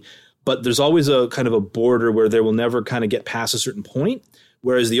capacity. But there's always a kind of a border where they will never kind of get past a certain point.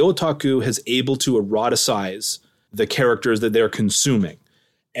 Whereas the otaku is able to eroticize the characters that they're consuming.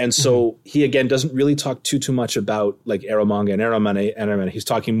 And so he, again, doesn't really talk too much about like eromanga and eromane. He's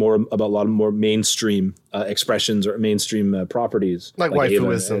talking more about a lot of more mainstream expressions or mainstream properties. Like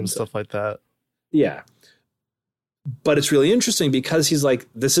waifuism and stuff like that. Yeah. But it's really interesting because he's like,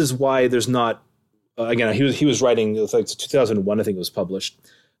 this is why there's not, again, he was writing, it was like 2001, I think it was published.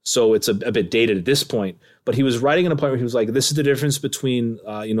 So it's a bit dated at this point, but he was writing in a point where he was like, this is the difference between,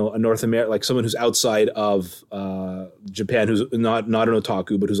 a North America, like someone who's outside of Japan, who's not an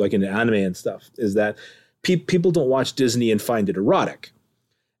otaku, but who's like into anime and stuff, is that people don't watch Disney and find it erotic.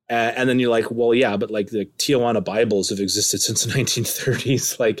 And then you're like, well, yeah, but like the Tijuana Bibles have existed since the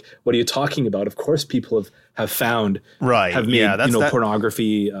 1930s. Like, what are you talking about? Of course, people have found, have made,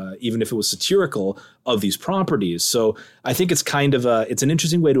 pornography, even if it was satirical, of these properties. So I think it's kind of it's an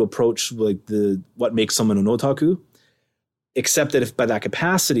interesting way to approach like what makes someone an otaku. Except that if by that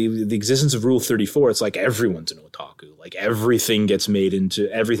capacity, the existence of Rule 34, it's like everyone's an otaku. Like everything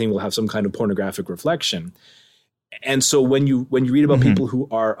will have some kind of pornographic reflection. And so when you read about people who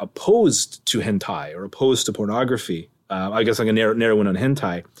are opposed to hentai or opposed to pornography, I guess like a narrow one on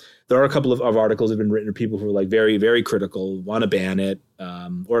hentai, there are a couple of articles that have been written of people who are like very, very critical, want to ban it,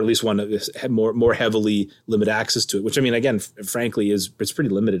 or at least want to more heavily limit access to it, which I mean, again, frankly, it's pretty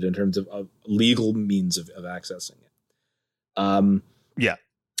limited in terms of legal means of accessing it.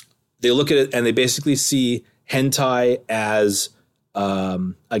 They look at it and they basically see hentai as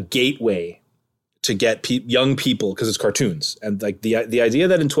a gateway to get young people, because it's cartoons. And like the idea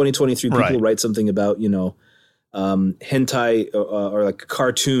that in 2023 people write something about, hentai or like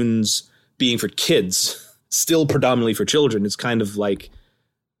cartoons being for kids, still predominantly for children, it's kind of like,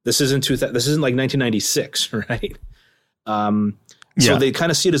 this isn't like 1996, right? So they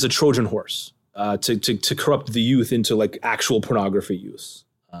kind of see it as a Trojan horse to corrupt the youth into like actual pornography use.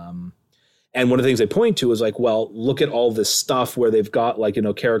 And one of the things they point to is like, well, look at all this stuff where they've got like,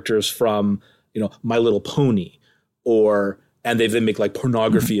 characters from, My Little Pony, and they make like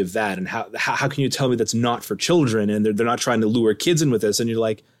pornography of that. And how can you tell me that's not for children? And they're not trying to lure kids in with this. And you're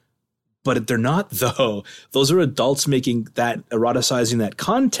like, but they're not though. Those are adults making that, eroticizing that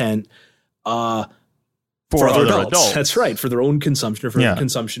content for other adults. That's right. For their own consumption or for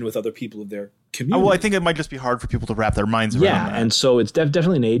consumption with other people of their community. Well, I think it might just be hard for people to wrap their minds around that. And so it's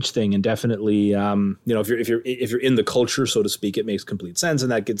definitely an age thing, and definitely, if you're in the culture, so to speak, it makes complete sense, and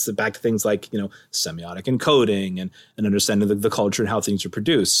that gets back to things like semiotic encoding and understanding the culture and how things are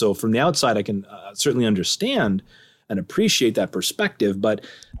produced. So from the outside, I can certainly understand and appreciate that perspective, but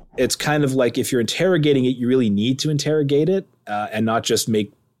it's kind of like if you're interrogating it, you really need to interrogate it and not just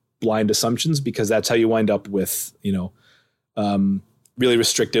make blind assumptions, because that's how you wind up with really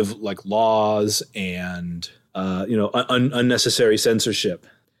restrictive like laws and unnecessary censorship.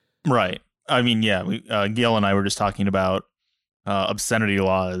 Right. I mean, Gail and I were just talking about obscenity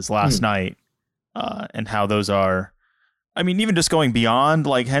laws last night and how those are, I mean, even just going beyond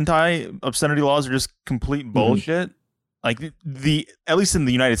like hentai, obscenity laws are just complete bullshit. Like at least in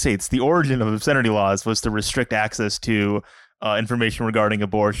the United States, the origin of obscenity laws was to restrict access to information regarding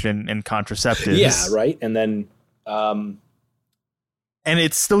abortion and contraceptives. Yeah, right. And then and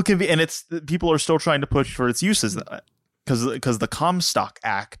it's still people are still trying to push for its uses because the Comstock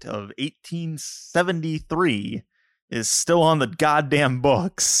Act of 1873 is still on the goddamn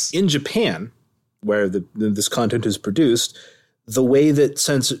books. In Japan, where this content is produced, the way that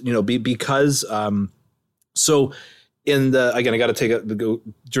because so in the, again, I got to take a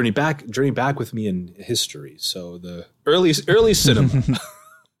journey back with me in history. So the early cinema.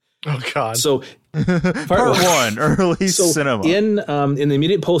 Oh God! So part one, early cinema. In the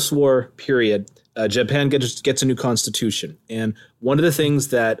immediate post-war period, Japan gets a new constitution, and one of the things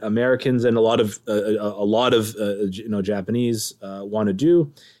that Americans and a lot of Japanese want to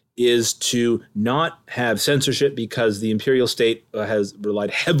do is to not have censorship, because the imperial state has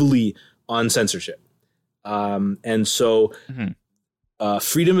relied heavily on censorship, and so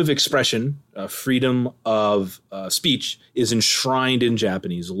freedom of expression, freedom of speech is enshrined in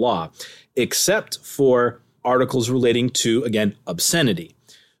Japanese law, except for articles relating to, again, obscenity.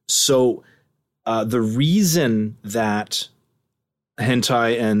 So the reason that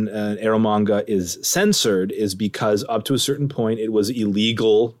hentai and eromanga is censored is because up to a certain point it was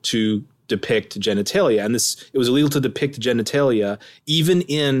illegal to depict genitalia, and it was illegal to depict genitalia even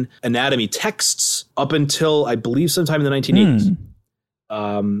in anatomy texts up until, I believe, sometime in the 1980s.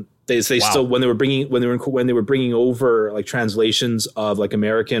 They still, when they were bringing over like translations of like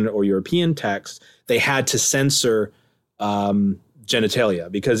American or European texts, they had to censor genitalia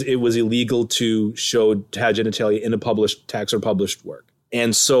because it was illegal to have genitalia in a published text or published work.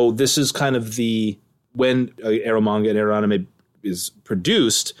 And so this is kind of when eromanga and eroanime is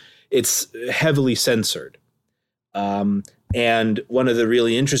produced, it's heavily censored. And one of the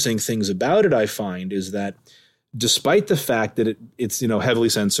really interesting things about it, I find, is that despite the fact that it's heavily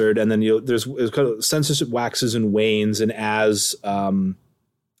censored, and then there's kind of censorship waxes and wanes, and as there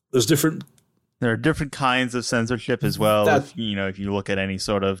are different kinds of censorship as well. If you look at any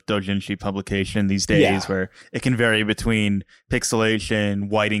sort of doujinshi publication these days, where it can vary between pixelation,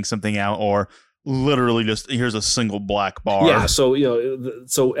 whiting something out, or literally just here's a single black bar. Yeah. So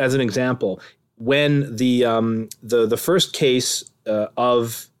so as an example, when the first case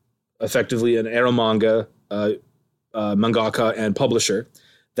of effectively an eromanga mangaka and publisher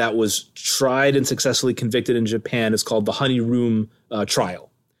that was tried and successfully convicted in Japan is called the Honey Room trial.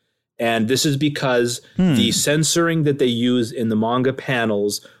 And this is because the censoring that they use in the manga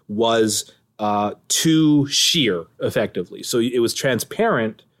panels was too sheer, effectively. So it was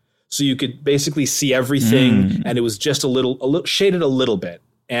transparent, so you could basically see everything, and it was just a little shaded a little bit.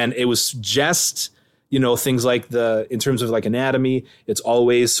 And it was just, things like in terms of like anatomy, it's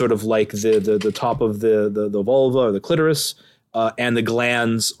always sort of like the top of the vulva or the clitoris and the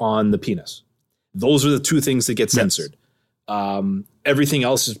glands on the penis. Those are the two things that get censored. Everything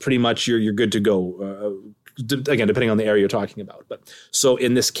else is pretty much you're good to go. Again, depending on the area you're talking about. But so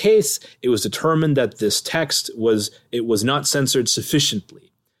in this case, it was determined that this text was not censored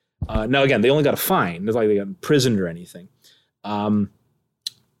sufficiently. Now, again, they only got a fine. It's like they got imprisoned or anything.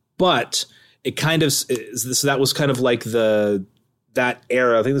 But it kind of so that was kind of like that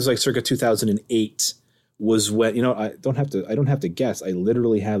era. I think this was like circa 2008 was when I don't have to guess. I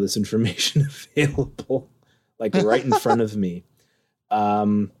literally have this information available, like right in front of me.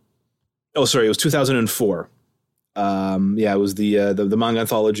 It was 2004. It was the manga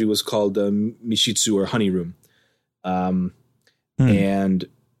anthology was called Mishitsu, or Honey Room. And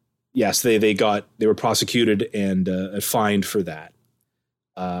yes, they were prosecuted and fined for that.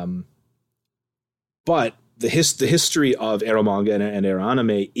 But the history of eromanga and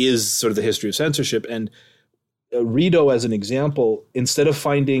eroanime is sort of the history of censorship. And Rido, as an example, instead of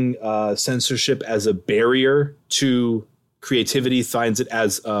finding censorship as a barrier to creativity, finds it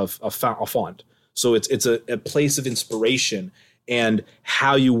as a font. So it's a place of inspiration, and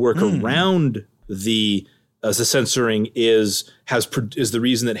how you work around the censoring is the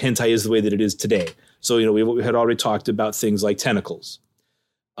reason that hentai is the way that it is today. So we had already talked about things like tentacles,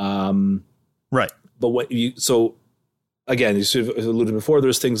 right? But again, you sort of alluded before,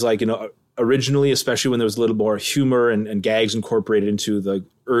 there's things like originally, especially when there was a little more humor and gags incorporated into the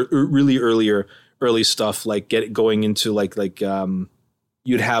really early stuff, like going into like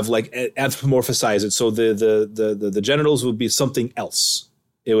you'd have like anthropomorphize it. So the genitals would be something else.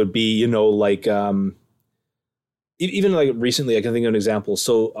 It would be, even like recently, I can think of an example.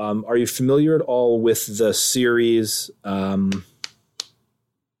 So are you familiar at all with the series? Bear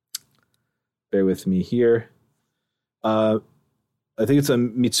with me here. I think it's a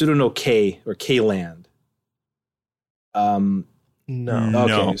Mitsuru no Kei, or K-Land. No.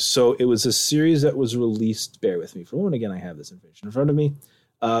 Okay, so it was a series that was released. Bear with me for a moment. Again, I have this information in front of me.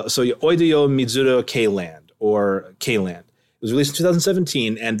 So Oideyo Mitsuru K-Land, or K-Land. It was released in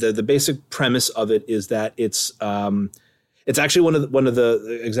 2017, and the basic premise of it is that it's actually one of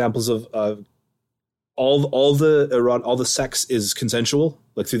the examples of all the sex is consensual,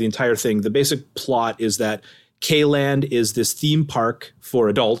 like through the entire thing. The basic plot is that K-Land is this theme park for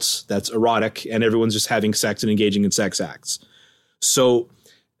adults that's erotic, and everyone's just having sex and engaging in sex acts. So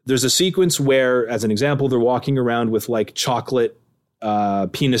there's a sequence where, as an example, they're walking around with like chocolate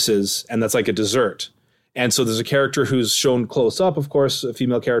penises, and that's like a dessert. And so there's a character who's shown close up, of course, a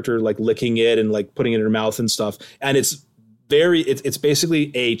female character like licking it and like putting it in her mouth and stuff. And it's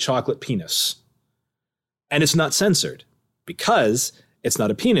basically a chocolate penis. And it's not censored because it's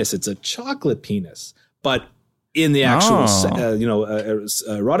not a penis, it's a chocolate penis. But in the actual,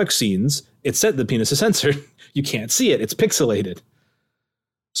 erotic scenes, it said the penis is censored. You can't see it. It's pixelated.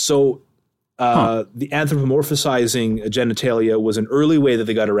 So the anthropomorphizing genitalia was an early way that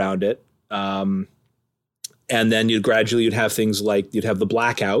they got around it. And then you'd have things like you'd have the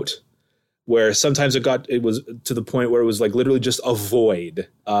blackout, where sometimes it was to the point where it was like literally just a void,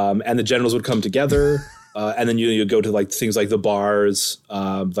 and the genitals would come together. And then you go to like things like the bars,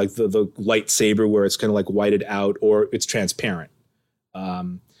 like the lightsaber where it's kind of like whited out or it's transparent.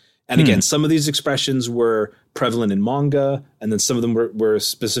 And again, some of these expressions were prevalent in manga, and then some of them were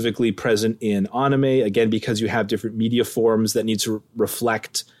specifically present in anime, again, because you have different media forms that need to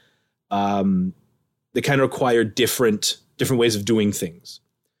reflect, they kind of require different ways of doing things.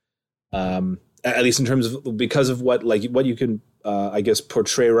 At least in terms of, because of what you can, I guess,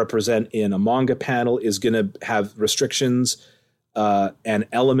 portray, represent in a manga panel is going to have restrictions and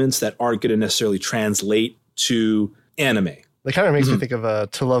elements that aren't going to necessarily translate to anime. That kind of makes me think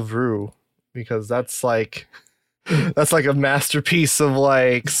of To Love Ru, because that's like a masterpiece of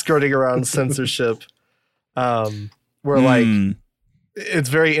like skirting around censorship, where like it's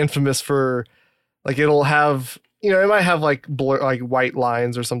very infamous for like it'll have, it might have like like white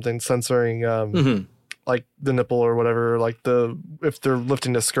lines or something censoring like the nipple or whatever, like if they're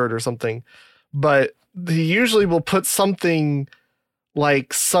lifting a skirt or something, but he usually will put something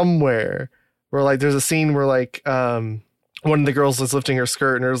like somewhere where like there's a scene where like one of the girls is lifting her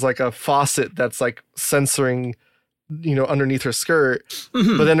skirt and there's like a faucet that's like censoring, underneath her skirt.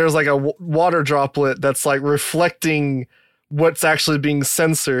 But then there's like a water droplet that's like reflecting what's actually being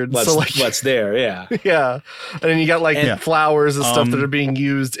censored. What's there. Yeah. Yeah. And then you got like flowers and stuff that are being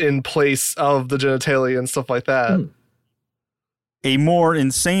used in place of the genitalia and stuff like that. A more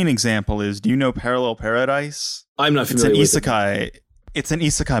insane example is, do you know Parallel Paradise? I'm not familiar with it. It's an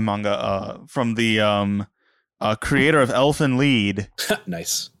isekai manga from the creator of Elfen Lied.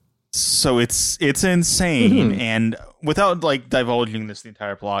 Nice. So it's insane, and without like divulging the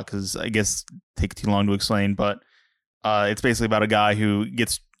entire plot, because I guess it'd take too long to explain, but it's basically about a guy who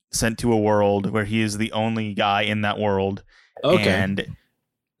gets sent to a world where he is the only guy in that world. Okay. And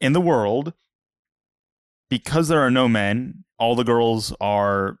in the world, because there are no men, all the girls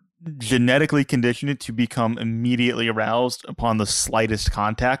are genetically conditioned to become immediately aroused upon the slightest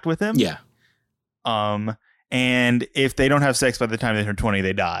contact with him. Yeah. And if they don't have sex by the time they turn 20,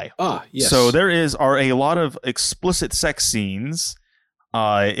 they die. Ah, yes. So there are a lot of explicit sex scenes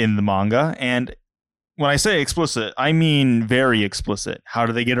in the manga. And when I say explicit, I mean very explicit. How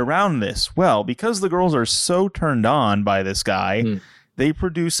do they get around this? Well, because the girls are so turned on by this guy, they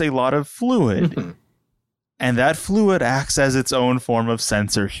produce a lot of fluid. And that fluid acts as its own form of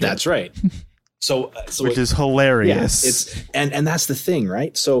censorship. That's right. So which is hilarious. Yeah, it's and that's the thing,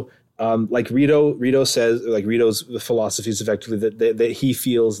 right? So like Rito says, like Rito's philosophy is effectively that he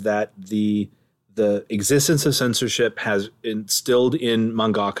feels that the existence of censorship has instilled in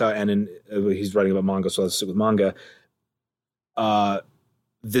mangaka, and he's writing about manga, so let's stick with manga.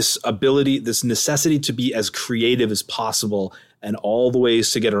 This ability, this necessity to be as creative as possible, and all the ways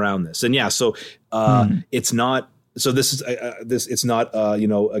to get around this. And yeah, so it's not. So this is it's not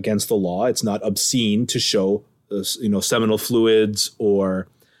against the law. It's not obscene to show seminal fluids or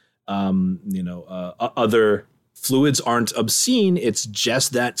other fluids aren't obscene. It's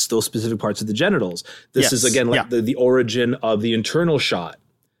just that those specific parts of the genitals. This is again like the origin of the internal shot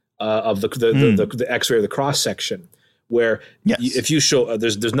of the X-ray of the cross section, where if you show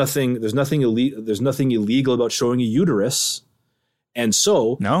there's nothing illegal about showing a uterus. And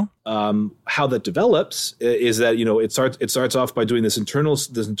so how that develops is that it starts off by doing this internal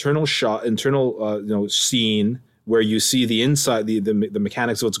scene where you see the inside, the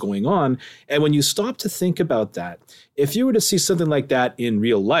mechanics of what's going on. And when you stop to think about that, if you were to see something like that in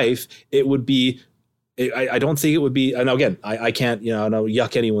real life, it would be, I don't think it would be, and again, I can't, I don't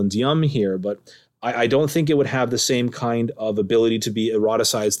yuck anyone's yum here, but I don't think it would have the same kind of ability to be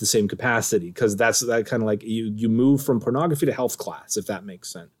eroticized the same capacity, because that's that kind of like you move from pornography to health class, if that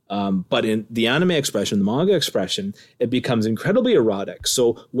makes sense. But in the anime expression, the manga expression, it becomes incredibly erotic.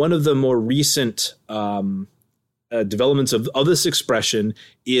 So one of the more recent developments of this expression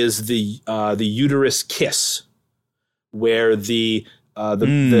is the uterus kiss, where the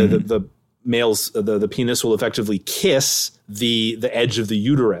males, the penis will effectively kiss the edge of the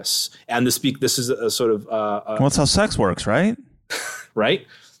uterus, and this is a sort of well, that's how sex works, right? Right.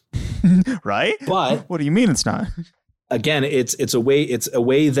 Right? But what do you mean it's not? Again, it's a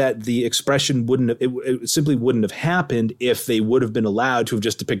way that the expression it simply wouldn't have happened if they would have been allowed to have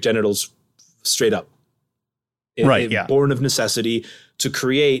just depict genitals straight up. Born of necessity to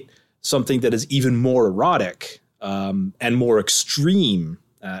create something that is even more erotic and more extreme,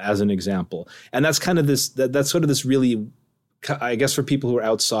 as an example. And that's kind of that's sort of this really, I guess, for people who are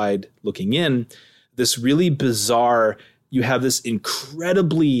outside looking in, this really bizarre. You have this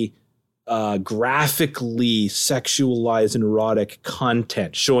incredibly graphically sexualized and erotic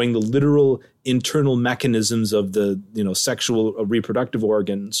content showing the literal internal mechanisms of the sexual reproductive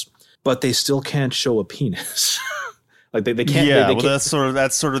organs, but they still can't show a penis. Like they can't. Yeah, they can't.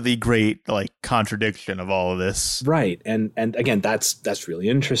 That's sort of the great contradiction of all of this, right? And again, that's really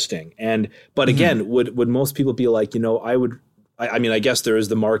interesting. But again, would most people be like, I mean, I guess there is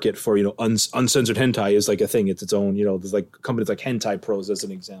the market for uncensored hentai is like a thing. It's its own. There's like companies like Hentai Pros as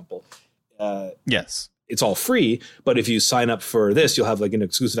an example. Yes, it's all free, but if you sign up for this, you'll have an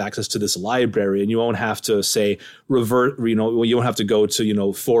exclusive access to this library, and you won't have to say revert. You won't have to go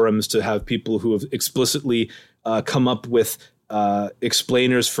to forums to have people who have explicitly come up with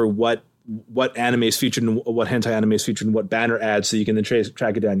explainers for what anime is featured and what hentai anime is featured and what banner ads, so you can then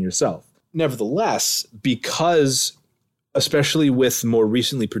track it down yourself. Nevertheless, because especially with more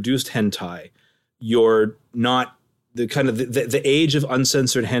recently produced hentai, you're not. The age of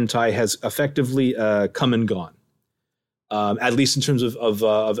uncensored hentai has effectively come and gone, at least in terms of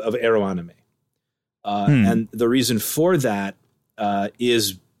ero anime. And the reason for that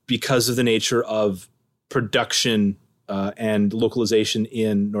is because of the nature of production and localization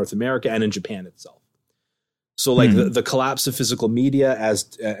in North America and in Japan itself. So the collapse of physical media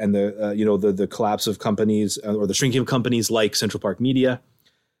and the collapse of companies or the shrinking of companies like Central Park Media.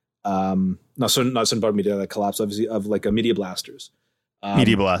 Not Central Park Media, that collapse obviously of Media Blasters.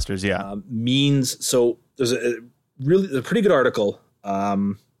 Media Blasters, yeah. Means so there's a pretty good article. I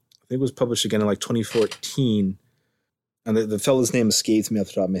think it was published again in 2014, and the fellow's name escapes me off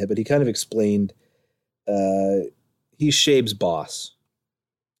the top of my head, but he kind of explained. He's Shabe's boss.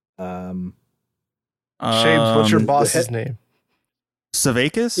 Shabes, what's your boss's name?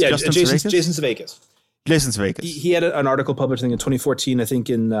 Savakis? Yeah, Jason Savakis. Jason Savakis. He had an article published in 2014, I think,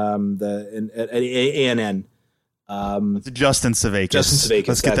 at ANN. Justin Savakis.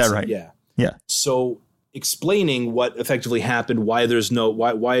 Let's get that right. Yeah. So explaining what effectively happened, why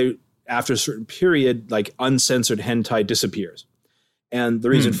after a certain period, uncensored hentai disappears. And the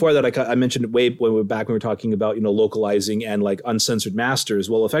reason for that, I mentioned it when we were talking about, localizing and uncensored masters.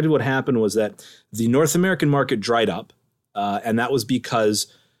 Well, effectively what happened was that the North American market dried up. And that was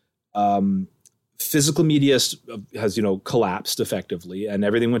because physical media has, collapsed effectively, and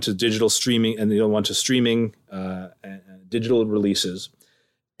everything went to digital streaming, and went to streaming and digital releases.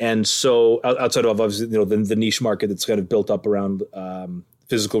 And so outside of obviously, the niche market that's kind of built up around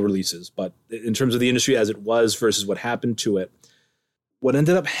physical releases. But in terms of the industry as it was versus what happened to it, what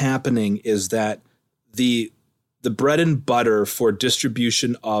ended up happening is that the bread and butter for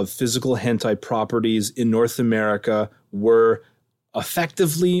distribution of physical hentai properties in North America were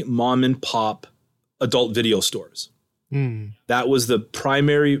effectively mom and pop adult video stores. That was the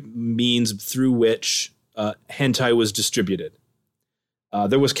primary means through which hentai was distributed.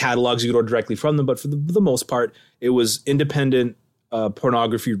 There was catalogs you could order directly from them, but for the most part, it was independent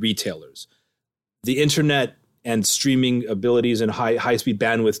pornography retailers. The internet and streaming abilities and high-speed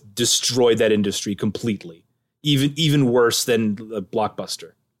bandwidth destroyed that industry completely. Even worse than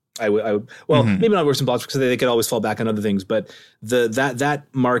Blockbuster. Maybe not worse than Blockbuster because they could always fall back on other things, but that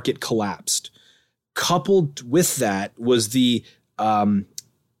market collapsed. Coupled with that was the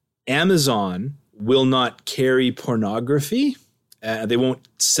Amazon will not carry pornography. They won't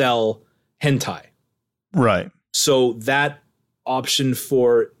sell hentai. Right. So that option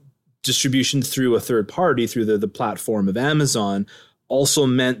for distribution through a third party, through the platform of Amazon, also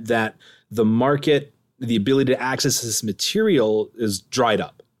meant that the market, the ability to access this material is dried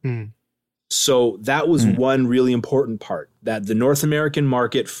up. So that was one really important part, that the North American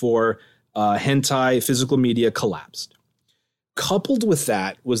market for hentai physical media collapsed. Coupled with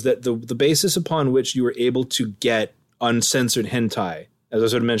that was that the basis upon which you were able to get uncensored hentai, as I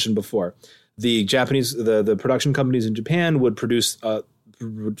sort of mentioned before, the Japanese, the production companies in Japan would produce the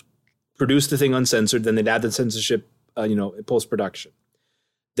thing uncensored, then they'd add the censorship, post-production.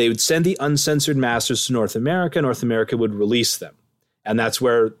 They would send the uncensored masters to North America. North America would release them. And that's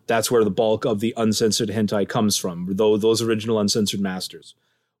where the bulk of the uncensored hentai comes from, those original uncensored masters.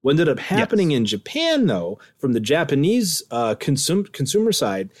 What ended up happening in Japan, though, from the Japanese consumer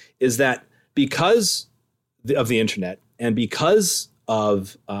side, is that because of the internet and because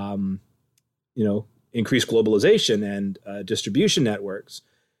of increased globalization and distribution networks,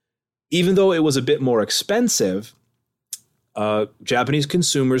 even though it was a bit more expensive, Japanese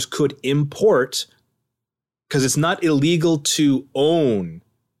consumers could import, because it's not illegal to own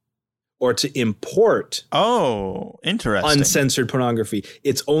or to import uncensored pornography.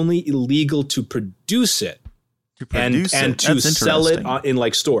 It's only illegal to produce it and to sell it in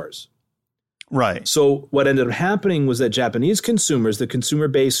like stores. Right. So what ended up happening was that Japanese consumers, the consumer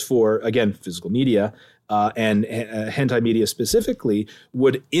base for, again, physical media and hentai media specifically,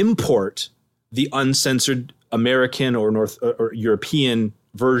 would import the uncensored American or European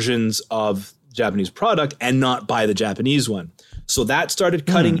versions of Japanese product and not buy the Japanese one. So that started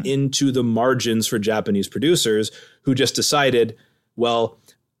cutting into the margins for Japanese producers, who just decided, well,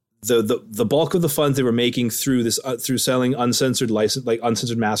 the bulk of the funds they were making through selling uncensored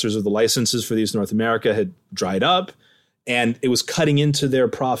masters of the licenses for these North America had dried up, and it was cutting into their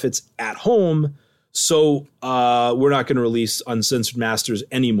profits at home. So we're not going to release uncensored masters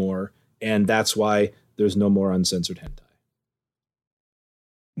anymore, and that's why there's no more uncensored hentai.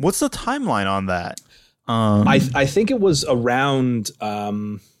 What's the timeline on that? I think it was around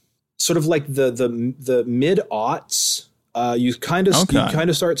sort of like the mid-aughts. You kind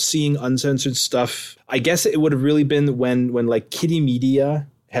of start seeing uncensored stuff. I guess it would have really been when like Kitty Media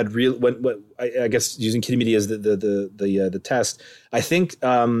had I guess using Kitty Media as the test. I think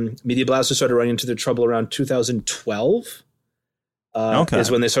Media Blaster started running into their trouble around 2012.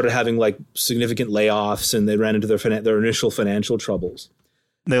 Is when they started having like significant layoffs, and they ran into their initial financial troubles.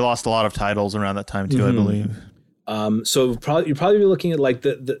 They lost a lot of titles around that time too, I believe. So you're probably be looking at like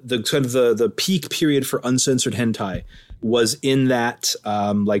the kind of the peak period for uncensored hentai was in that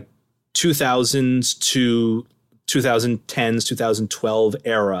like 2000s to 2010s, 2012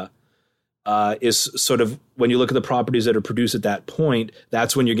 era. Is sort of when you look at the properties that are produced at that point,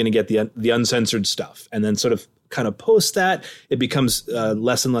 that's when you're going to get the uncensored stuff. And then sort of kind of post that, it becomes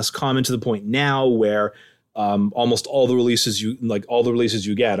less and less common, to the point now where almost all the releases you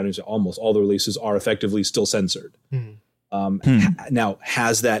get, I don't say almost all the releases are effectively still censored. Now,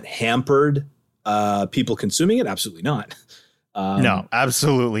 has that hampered people consuming it? Absolutely not. No,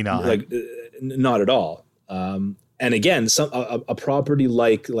 absolutely not. Not at all. And again, a property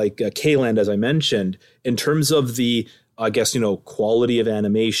like K-Land, as I mentioned, in terms of the, I guess, quality of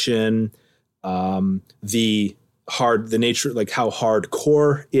animation, the nature, like how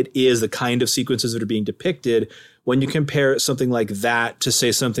hardcore it is, the kind of sequences that are being depicted. When you compare something like that to,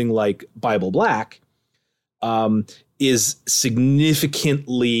 say, something like Bible Black, is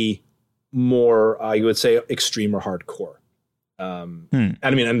significantly more, you would say, extreme or hardcore. And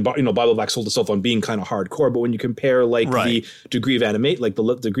I mean, Bible Black sold itself on being kind of hardcore, but when you compare the degree of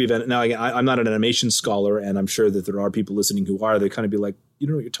now again, I'm not an animation scholar, and I'm sure that there are people listening who are. They kind of be like, you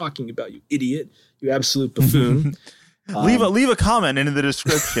don't know what you're talking about, you idiot, you absolute buffoon. Leave a comment in the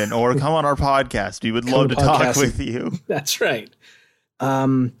description, or come on our podcast. We would love to talk with you. That's right.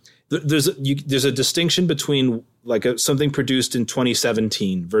 There's a distinction between something produced in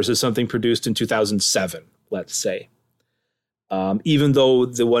 2017 versus something produced in 2007, let's say. Even though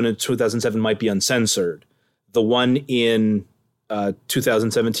the one in 2007 might be uncensored, the one in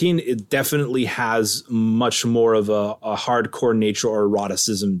 2017, it definitely has much more of a hardcore nature or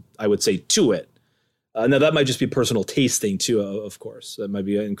eroticism, I would say, to it. Now, that might just be personal taste thing, too, of course. That might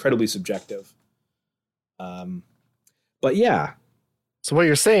be incredibly subjective. But yeah. So what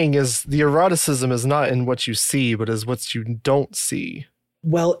you're saying is the eroticism is not in what you see, but is what you don't see.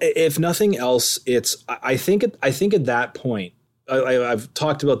 Well, if nothing else, I think at that point, I've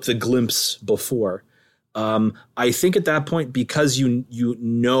talked about the glimpse before. I think at that point, because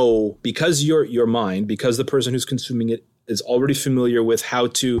because your mind, because the person who's consuming it is already familiar with how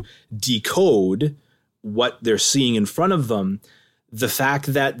to decode what they're seeing in front of them, the fact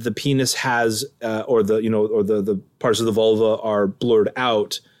that the penis has or the parts of the vulva are blurred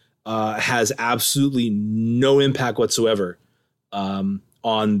out has absolutely no impact whatsoever on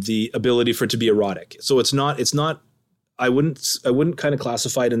the ability for it to be erotic. So it's not. I wouldn't kind of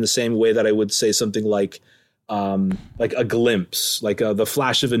classify it in the same way that I would say something like a glimpse, like the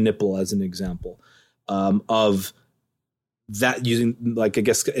flash of a nipple, as an example, of that, using I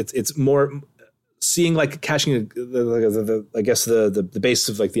guess it's more seeing, catching I guess the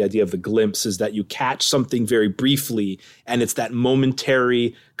basis of the idea of the glimpse is that you catch something very briefly, and it's that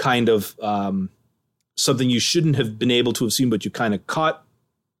momentary kind of something you shouldn't have been able to have seen, but you kind of caught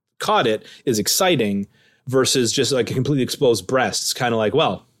it, is exciting, versus just a completely exposed breast. It's kind of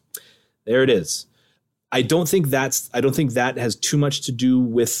well, there it is. I don't think that has too much to do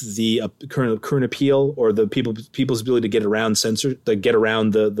with the current appeal or the people's ability to get around the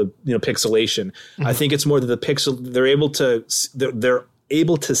pixelation. Mm-hmm. I think it's more that they're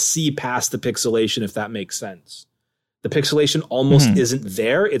able to see past the pixelation, if that makes sense. The pixelation almost isn't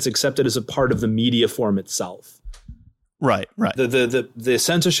there. It's accepted as a part of the media form itself. Right. The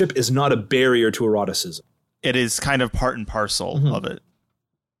censorship is not a barrier to eroticism. It is kind of part and parcel of it.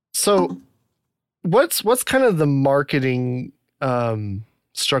 So what's kind of the marketing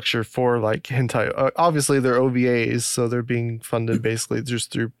structure for like hentai? Obviously they're OVAs, so they're being funded basically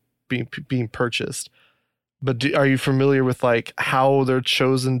just through being purchased. But are you familiar with like how they're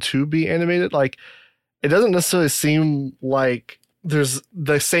chosen to be animated? Like, it doesn't necessarily seem like there's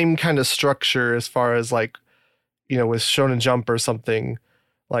the same kind of structure as far as like, you know, with Shonen Jump or something.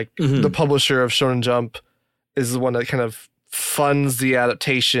 Like the publisher of Shonen Jump is the one that kind of funds the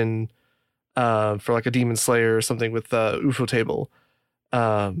adaptation for like a Demon Slayer or something with UFO Table.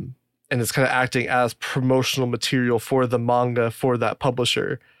 And it's kind of acting as promotional material for the manga for that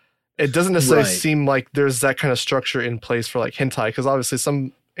publisher. It doesn't necessarily seem like there's that kind of structure in place for like hentai, because obviously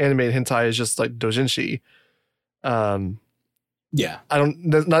some animated hentai is just like doujinshi. Yeah, I don't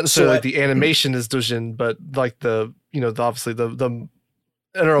not necessarily like the animation is doujin, but like the obviously the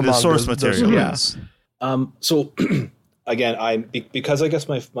the source material. Yeah. So again, because I guess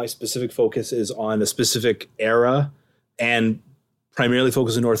my specific focus is on a specific era and primarily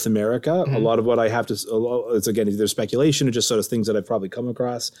focused in North America. A lot of what I have it's again either speculation or just sort of things that I've probably come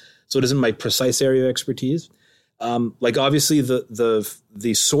across. So it isn't my precise area of expertise. Like obviously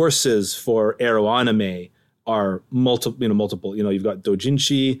the sources for ero anime are multiple. You know, you've got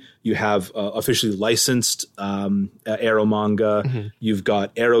doujinshi, you have officially licensed ero manga, you've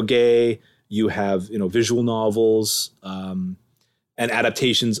got eroge, you have visual novels and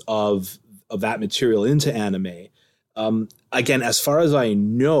adaptations of that material into anime. Again, as far as I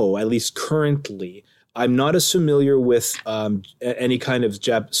know, at least currently, I'm not as familiar with any kind of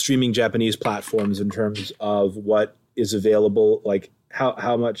streaming Japanese platforms in terms of what is available, like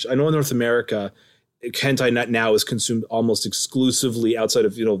how much. I know in North America, hentai now is consumed almost exclusively outside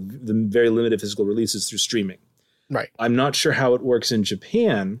of the very limited physical releases through streaming. Right. I'm not sure how it works in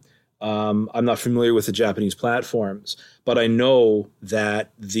Japan. I'm not familiar with the Japanese platforms, but I know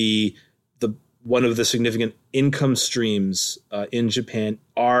that the one of the significant income streams in Japan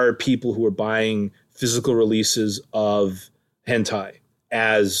are people who are buying physical releases of hentai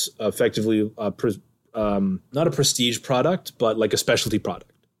as effectively not a prestige product, but like a specialty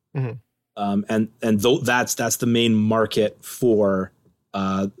product. And that's the main market for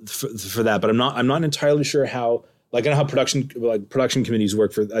that. But I'm not entirely sure how. Like, I know how production committees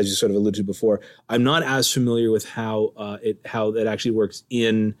work for, as you sort of alluded to before. I'm not as familiar with how it actually works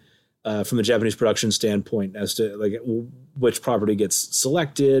in from a Japanese production standpoint as to like which property gets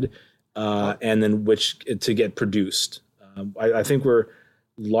selected and then which to get produced. I think we're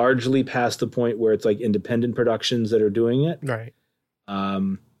largely past the point where it's like independent productions that are doing it. Right.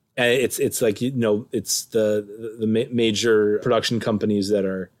 And it's like it's the major production companies that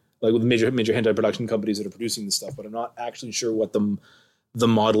are like with major hentai production companies that are producing this stuff, but I'm not actually sure what the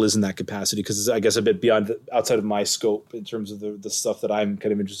model is in that capacity, because it's, I guess, a bit beyond outside of my scope in terms of the stuff that I'm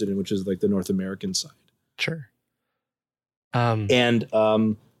kind of interested in, which is like the North American side. Sure. And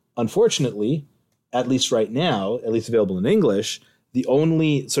unfortunately, at least right now, at least available in English, the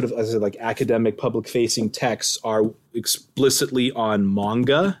only sort of, as I said, like academic public facing texts are explicitly on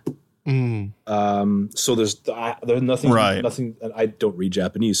manga. So there's nothing. Right. Nothing. I don't read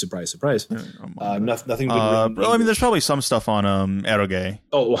Japanese. Surprise. Nothing. Well, I mean, there's probably some stuff on eroge.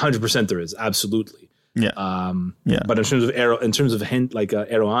 Oh, 100% there is. Absolutely. Yeah. But in terms of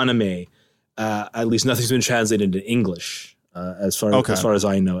ero anime, at least nothing's been translated into English as far as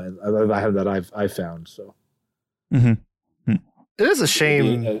I know. I have that I've found. So. It is a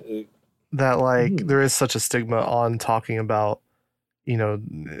shame that there is such a stigma on talking about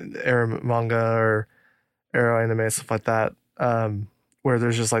ero manga or ero anime, stuff like that, where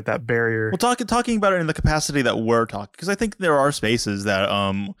there's just like that barrier. Well, talking about it in the capacity that we're talking, because I think there are spaces that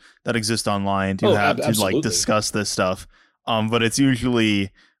that exist online to like discuss this stuff, but it's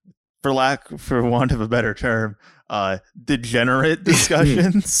usually, for want of a better term, degenerate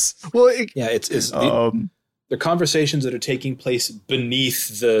discussions. The conversations that are taking place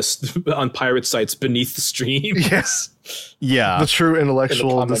beneath on pirate sites beneath the stream. Yes. Yeah. The true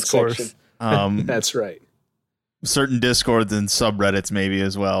intellectual discourse. That's right. Certain discords and subreddits maybe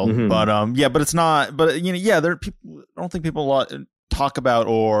as well. But but it's not, there are people, I don't think people talk about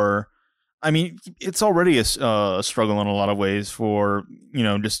or I mean, it's already a struggle in a lot of ways for,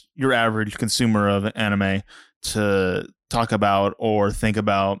 just your average consumer of anime to talk about or think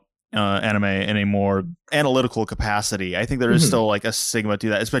about anime in a more analytical capacity. I think there is still like a stigma to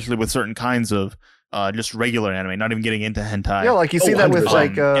that, especially with certain kinds of just regular anime, not even getting into hentai. Yeah, like you see that with 100%.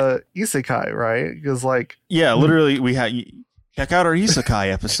 like isekai, right? Because like literally we had check out our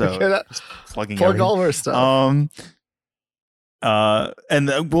isekai episode. Plug all of our stuff. And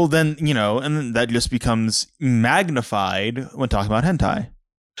then that just becomes magnified when talking about hentai.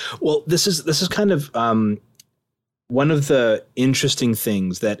 Well, this is kind of one of the interesting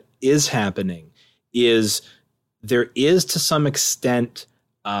things that is happening is there is to some extent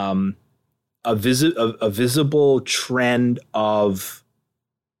a visible trend of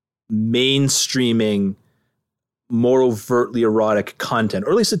mainstreaming more overtly erotic content,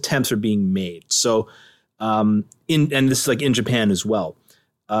 or at least attempts are being made. So and this is like in Japan as well.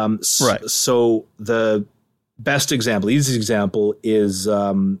 Right. So the best example, easiest example is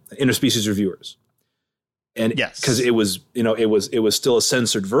interspecies reviewers. And yes, because it was still a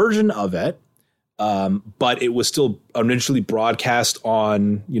censored version of it, but it was still initially broadcast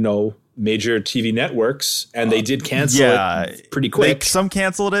on, major TV networks, and they did cancel it pretty quick. Some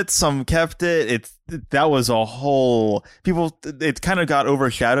canceled it, some kept it. That was a whole it kind of got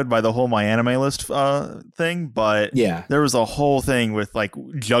overshadowed by the whole My Anime List thing, but yeah, there was a whole thing with like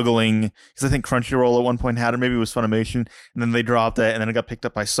juggling, because I think Crunchyroll at one point had it, maybe it was Funimation, and then they dropped it, and then it got picked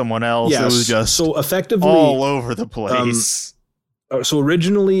up by someone else. Yeah, it was just so effectively all over the place. So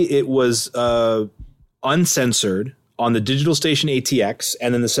originally it was uncensored on the digital station ATX,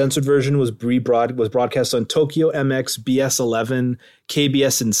 and then the censored version was broadcast on Tokyo MX, BS11,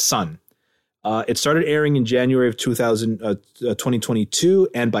 KBS, and Sun. It started airing in January of 2022,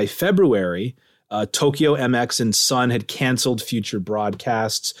 and by February, Tokyo MX and Sun had canceled future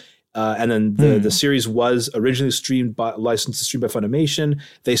broadcasts. And then the series was originally licensed to stream by Funimation.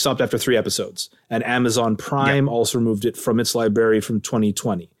 They stopped after 3 episodes, and Amazon Prime also removed it from its library from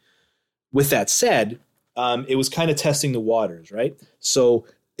 2020. With that said, it was kind of testing the waters, right? So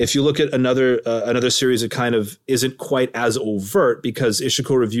if you look at another series that kind of isn't quite as overt, because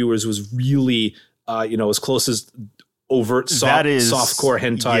Ishiko Reviewers was really, as close as overt softcore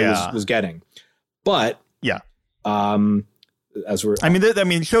hentai was getting. But yeah,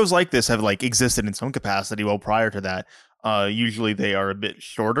 shows like this have like existed in some capacity. Well, prior to that, usually they are a bit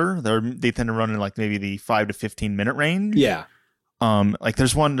shorter. They tend to run in like maybe the 5 to 15 minute range. Yeah. Like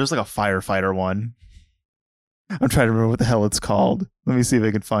there's like a firefighter one. I'm trying to remember what the hell it's called. Let me see if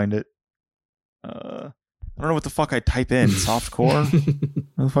I can find it. I don't know what the fuck I type in. Softcore?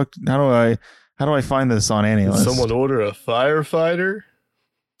 How the fuck? How do I find this on AniList? Did someone order a firefighter?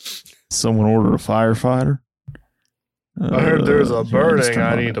 Someone order a firefighter? I heard there's a burning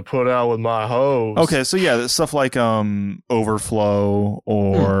I need to put out with my hose. Okay, so yeah, stuff like Overflow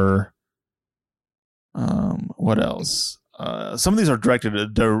or what else? Some of these are directed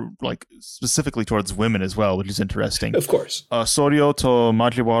like specifically towards women as well, which is interesting. Of course. Soryo to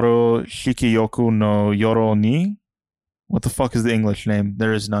Majiwaro Shikiyoku no Yoro ni. What the fuck is the English name?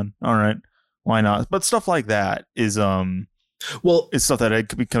 There is none. All right, why not? But stuff like that is it's stuff that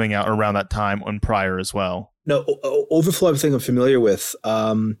could be coming out around that time and prior as well. No, Overflow, I think I'm familiar with.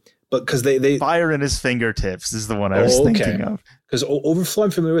 But because they Fire in His Fingertips is the one I was thinking of. Because Overflow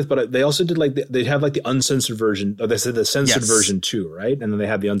I'm familiar with, but they also did they have like the uncensored version. They said the censored version too, right? And then they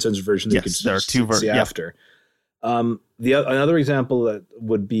have the uncensored version that you could there are 2 versions after. Another example that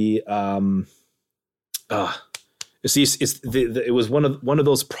would be it was one of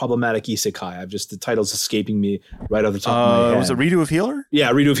those problematic isekai. The title's escaping me right off the top of my head. Was it Redo of Healer?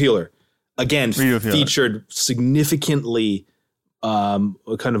 Yeah, Redo of Healer. Again, featured significantly kind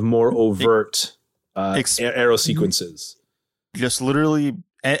of more overt arrow sequences. Just literally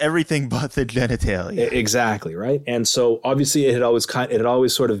everything but the genitalia. Exactly, right? And so obviously it had always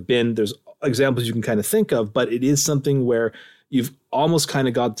sort of been, there's examples you can kind of think of, but it is something where you've almost kind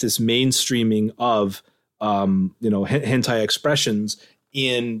of got this mainstreaming of hentai expressions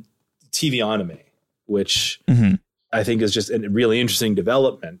in TV anime, which I think is just a really interesting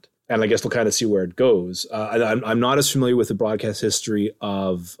development. And I guess we'll kind of see where it goes. I'm not as familiar with the broadcast history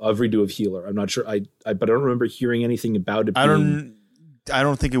of Redo of Healer. I'm not sure. But I don't remember hearing anything about it. I don't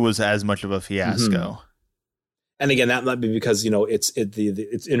think it was as much of a fiasco. And again, that might be because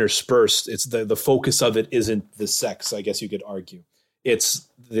it's interspersed. It's the focus of it isn't the sex. I guess you could argue it's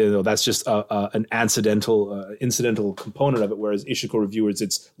that's just an incidental component of it. Whereas Ishiko Reviewers,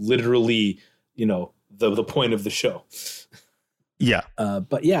 it's literally the point of the show. Yeah.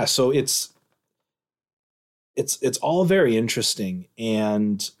 But yeah, so it's all very interesting.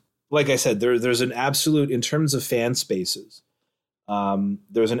 And like I said, there's an absolute, in terms of fan spaces,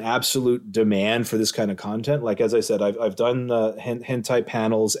 there's an absolute demand for this kind of content. Like, as I said, I've done hentai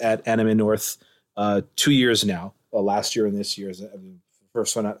panels at Anime North 2 years now, last year and this year.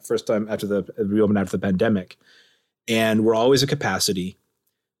 First time after the reopened after the pandemic, and we're always at capacity.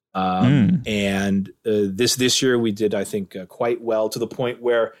 And this year we did, I think, quite well, to the point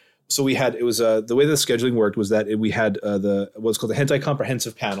where, so we had, it was the way the scheduling worked was that we had what's called the Hentai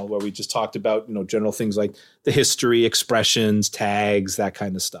Comprehensive Panel, where we just talked about, general things like the history, expressions, tags, that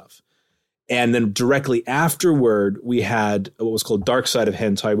kind of stuff. And then directly afterward, we had what was called Dark Side of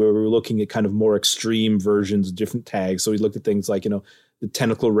Hentai, where we were looking at kind of more extreme versions of different tags. So we looked at things like, the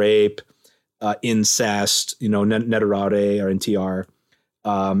tentacle rape, incest, netarare or NTR.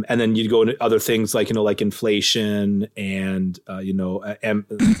 And then you'd go into other things like, like inflation and,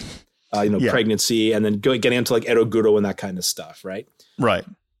 pregnancy, and then getting into like eroguro and that kind of stuff. Right. Right.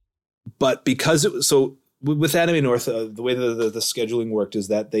 But because with Anime North, the way the scheduling worked is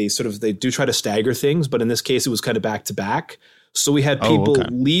that they do try to stagger things. But in this case, it was kind of back to back. So we had people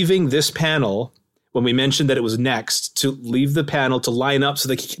leaving this panel when we mentioned that it was next, to leave the panel to line up so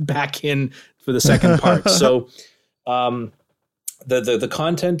they could get back in for the second part. So, the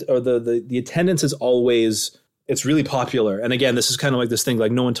content or the attendance is always, it's really popular. And again, this is kind of like this thing,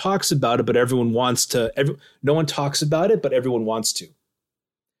 like no one talks about it, but everyone wants to, no one talks about it, but everyone wants to.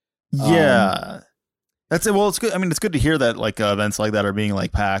 Yeah. That's it. Well, it's good. I mean, it's good to hear that like events like that are being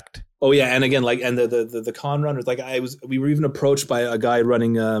like packed. Oh yeah. And again, like, and the con runners, like we were even approached by a guy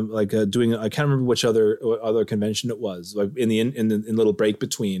running, doing, I can't remember which other convention it was, like in little break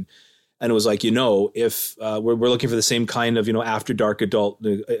between. And it was like, if we're looking for the same kind of, after dark adult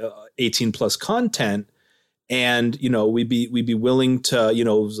 18 plus content, and, we'd be willing to,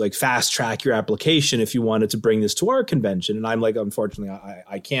 like fast track your application if you wanted to bring this to our convention. And I'm like, unfortunately,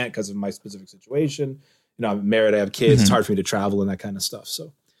 I can't because of my specific situation. I'm married, I have kids. It's hard for me to travel and that kind of stuff.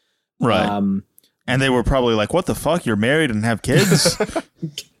 So, right. And they were probably like, what the fuck? You're married and have kids?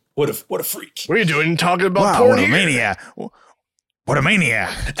 What a freak. What are you doing talking about porn? What a maniac. What a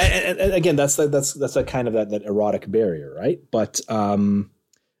maniac. And again, that's that kind of that erotic barrier, right? But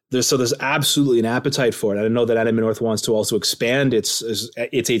there's absolutely an appetite for it. And I know that Anime North wants to also expand its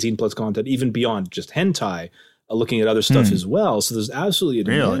 18 plus content even beyond just hentai, looking at other stuff as well. So there's absolutely a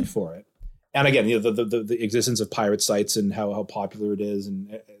demand for it. And again, the existence of pirate sites and how popular it is,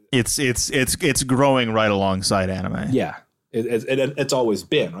 and it's growing right alongside anime. Yeah. It's always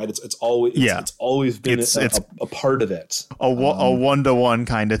been, right. It's always been a part of it. A 1-to-1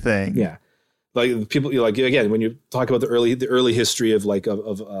 kind of thing. Yeah. Like people, like, again, when you talk about the early history of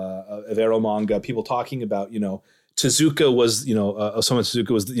ero manga, people talking about, Tezuka was, Osamu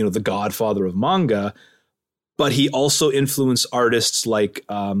Tezuka was, the godfather of manga, but he also influenced artists like,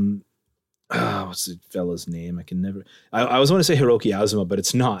 what's the fella's name? I always want to say Hiroki Azuma, but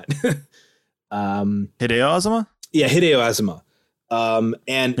it's not. Hideo Azuma? Yeah, Hideo Azuma.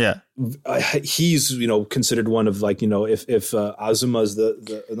 And he's, considered one of, like, if Azuma's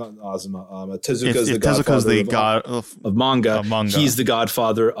not Azuma, Tezuka's the godfather of manga, he's the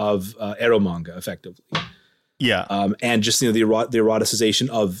godfather of ero manga, effectively. Yeah. And just, the eroticization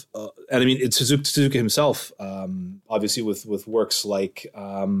of, and I mean, it's Tezuka himself, obviously with works like,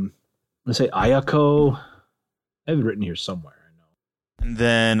 let's say Ayako. I have it written here somewhere. And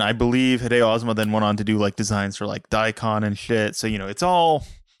then I believe Hideo Azuma then went on to do like designs for like Daikon and shit. So, it's all,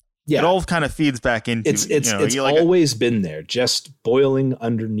 it all kind of feeds back into, it's always been there, just boiling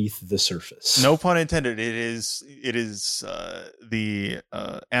underneath the surface. No pun intended. It is the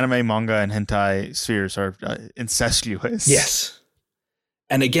anime, manga, and hentai spheres are incestuous. Yes.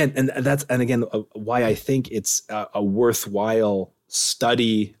 And again, why I think it's a worthwhile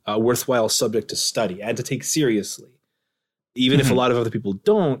study, a worthwhile subject to study and to take seriously. Even if a lot of other people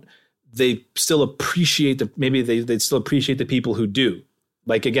don't, they still appreciate they still appreciate the people who do.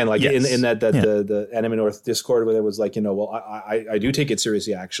 Like, again, like in that the Anime North Discord, where there was like, I do take it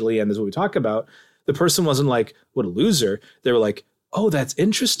seriously, actually. And this is what we talk about. The person wasn't like, what a loser. They were like, oh, that's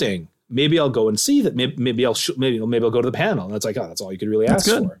interesting. Maybe I'll go and see that. Maybe I'll go to the panel. And it's like, oh, that's all you could really ask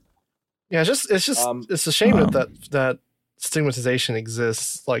for. Yeah. It's a shame that stigmatization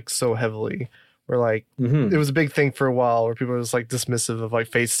exists like so heavily. Where like it was a big thing for a while where people were just like dismissive of like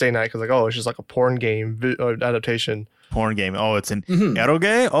Fate Stay Night because like, oh, it's just like a porn game adaptation. Porn game. Oh, it's an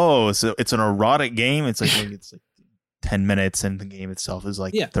eroge. Oh, so it's an erotic game. It's like 10 minutes, and the game itself is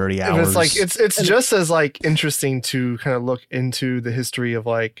like 30 hours. And it's like it's just as like interesting to kind of look into the history of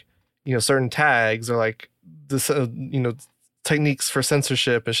like certain tags or like this techniques for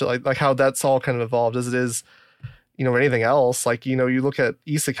censorship and shit like how that's all kind of evolved as it is anything else. Like, you look at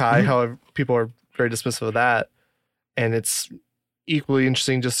isekai, how people are very dismissive of that. And it's equally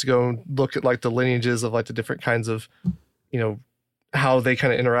interesting just to go and look at like the lineages of like the different kinds of, how they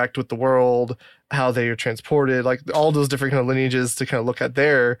kind of interact with the world, how they are transported, like all those different kind of lineages to kind of look at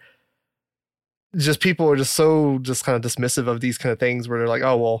there. Just people are just so just kind of dismissive of these kind of things where they're like,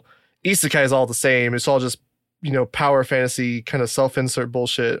 oh, well, isekai is all the same. It's all just, power fantasy kind of self-insert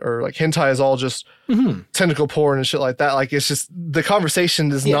bullshit, or like hentai is all just tentacle porn and shit like that. Like, it's just, the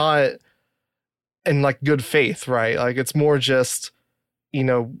conversation is not in like good faith, right? Like, it's more just,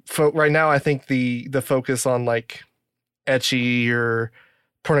 right now I think the focus on like ecchi or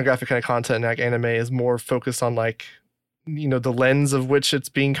pornographic kind of content in like anime is more focused on like, the lens of which it's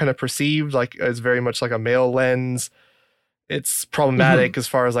being kind of perceived. Like, it's very much like a male lens. It's problematic as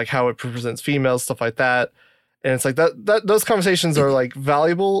far as like how it presents females, stuff like that. And it's like that those conversations are like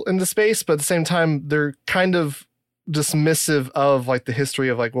valuable in the space, but at the same time, they're kind of dismissive of like the history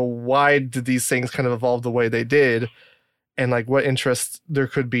of like, well, why did these things kind of evolve the way they did? And like what interest there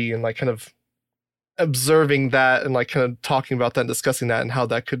could be in like kind of observing that and like kind of talking about that and discussing that and how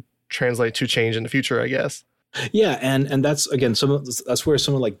that could translate to change in the future, I guess. Yeah, and that's again that's where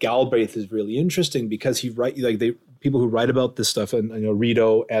someone like Galbraith is really interesting, because people who write about this stuff, and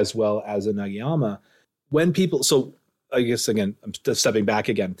Rito as well as Nagayama, when people, so I guess again I'm just stepping back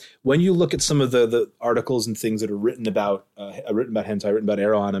again, when you look at some of the articles and things that are written about hentai, written about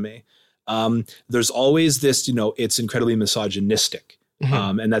ero anime, there's always this, it's incredibly misogynistic,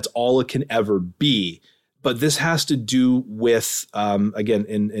 and that's all it can ever be. But this has to do with, again,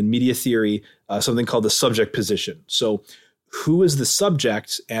 in media theory, something called the subject position. So who is the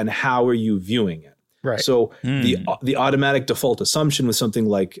subject and how are you viewing it? Right. So the automatic default assumption with something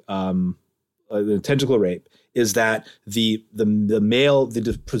like the tentacle rape is that the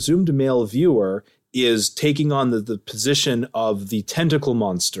presumed male viewer is taking on the position of the tentacle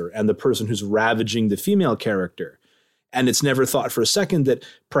monster and the person who's ravaging the female character. And it's never thought for a second that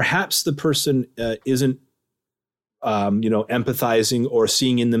perhaps the person isn't empathizing or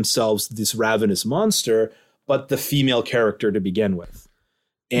seeing in themselves this ravenous monster, but the female character to begin with.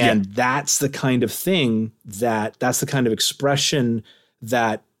 And that's the kind of thing that's the kind of expression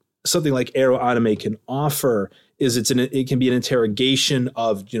that something like ero anime can offer. Is it can be an interrogation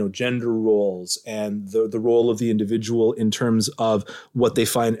of gender roles and the role of the individual in terms of what they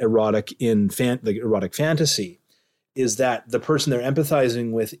find erotic in erotic fantasy. Is that the person they're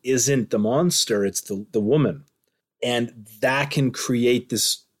empathizing with isn't the monster, it's the woman. And that can create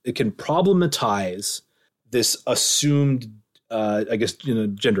this, it can problematize this assumed,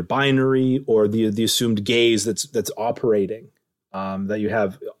 gender binary, or the assumed gaze that's operating, that you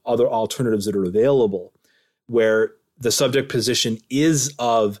have other alternatives that are available, where the subject position is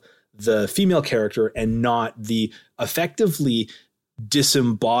of the female character and not the effectively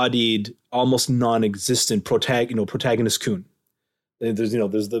disembodied, almost non-existent protagonist kun. There's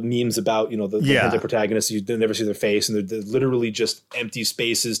the memes about the protagonists, you never see their face, and they're literally just empty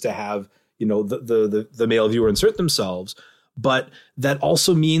spaces to have the male viewer insert themselves. But that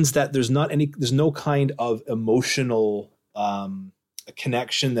also means that there's no kind of emotional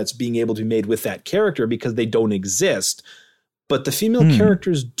connection that's being able to be made with that character, because they don't exist. But the female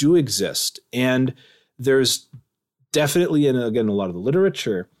characters do exist, and there's definitely, and again, a lot of the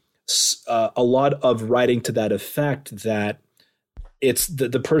literature, a lot of writing to that effect, that it's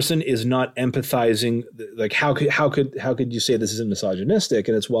the person is not empathizing. Like, how could you say this isn't misogynistic?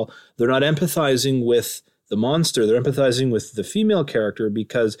 And it's, well, they're not empathizing with the monster. They're empathizing with the female character,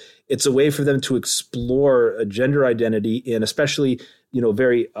 because it's a way for them to explore a gender identity in especially,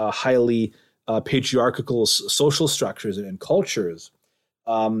 very highly patriarchal social structures and cultures,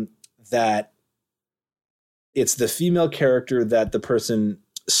 that it's the female character that the person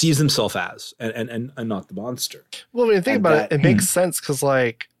sees himself as, and not the monster. Well, when you think about it makes sense, because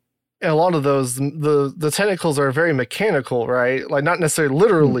like a lot of those, the tentacles are very mechanical, right? Like, not necessarily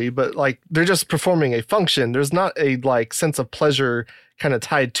literally, but like they're just performing a function. There's not a like sense of pleasure kind of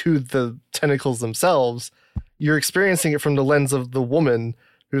tied to the tentacles themselves. You're experiencing it from the lens of the woman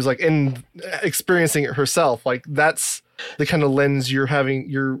who's like experiencing it herself. Like, that's the kind of lens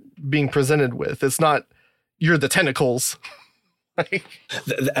you're being presented with. It's not, you're the tentacles.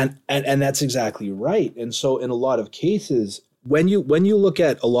 and that's exactly right. And so in a lot of cases, when you look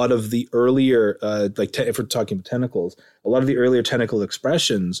at a lot of the earlier, if we're talking about tentacles, a lot of the earlier tentacle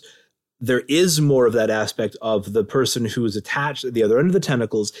expressions, there is more of that aspect of the person who is attached at the other end of the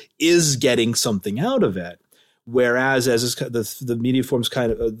tentacles is getting something out of it. Whereas as the media forms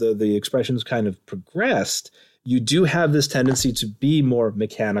kind of, the expressions kind of progressed, you do have this tendency to be more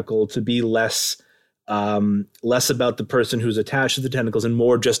mechanical, to be less less about the person who's attached to the tentacles and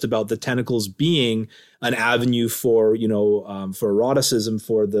more just about the tentacles being an avenue for, for eroticism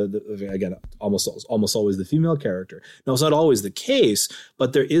for the again, almost always the female character. Now, it's not always the case,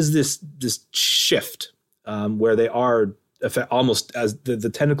 but there is this shift where they are almost as the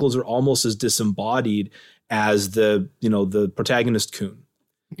tentacles are almost as disembodied as the protagonist Kun.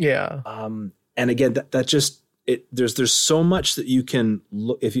 Yeah. And again, that just there's so much that you can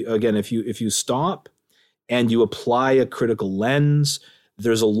look if you stop and you apply a critical lens.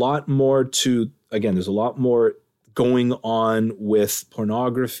 There's a lot more going on with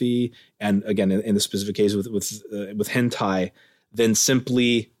pornography, and again, in the specific case with hentai, than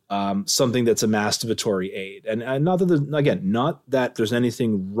simply something that's a masturbatory aid. And not that there's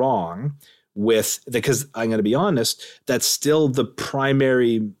anything wrong with, because I'm going to be honest, that's still the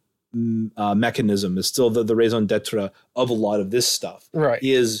primary mechanism, is still the raison d'etre of a lot of this stuff, right?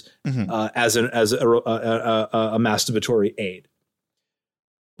 Is as a masturbatory aid,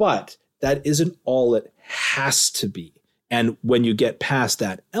 but that isn't all it has to be. And when you get past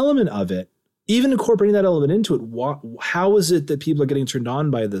that element of it, even incorporating that element into it, how is it that people are getting turned on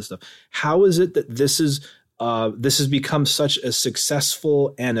by this stuff? How is it that this has become such a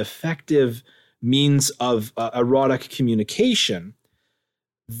successful and effective means of erotic communication?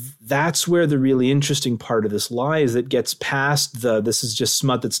 That's where the really interesting part of this lies. That gets past this is just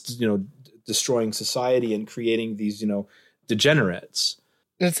smut that's destroying society and creating these degenerates.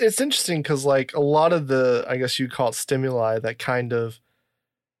 It's interesting because like a lot of the, I guess you'd call it, stimuli that kind of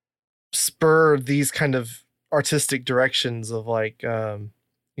spur these kind of artistic directions of like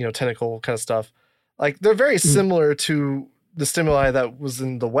tentacle kind of stuff, like they're very similar to the stimuli that was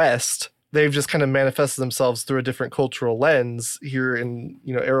in the West. They've just kind of manifested themselves through a different cultural lens here in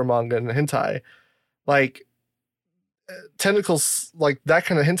era manga and hentai. Like tentacles, like that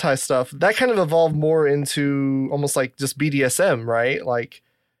kind of hentai stuff, that kind of evolved more into almost like just BDSM, right? Like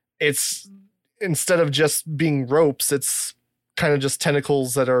it's, instead of just being ropes, it's kind of just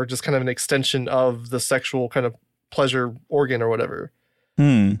tentacles that are just kind of an extension of the sexual kind of pleasure organ or whatever.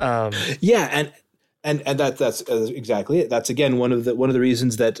 Yeah, and that's exactly it. That's again one of the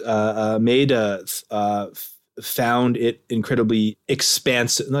reasons that Maeda found it incredibly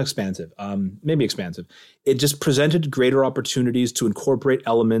expansive. It just presented greater opportunities to incorporate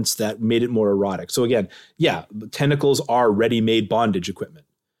elements that made it more erotic. So again, yeah, tentacles are ready-made bondage equipment.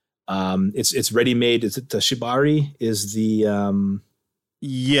 It's ready-made. Is it the shibari? Is the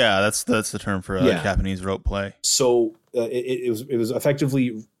that's the term for Japanese rope play. So it was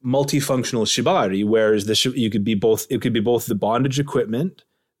effectively multifunctional shibari, whereas it could be both the bondage equipment,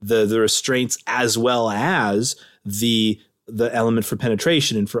 the restraints, as well as the element for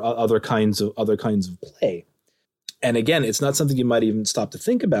penetration and for other kinds of play. And again, it's not something you might even stop to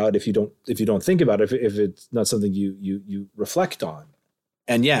think about if you don't think about it, if it's not something you reflect on.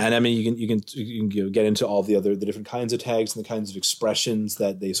 And yeah, and I mean, you can get into all the different kinds of tags and the kinds of expressions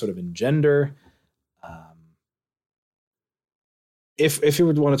that they sort of engender. If you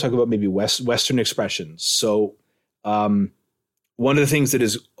would want to talk about maybe Western expressions, so one of the things that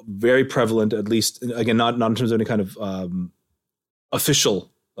is very prevalent, at least again, not in terms of any kind of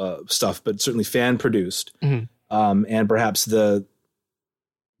official stuff, but certainly fan produced, and perhaps the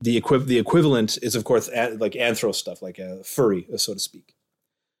equivalent is of course like anthro stuff, like furry, so to speak.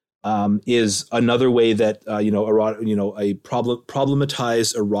 Is another way that a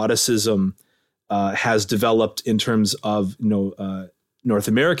problematized eroticism has developed in terms of North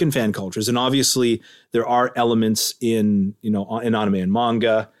American fan cultures, and obviously there are elements in anime and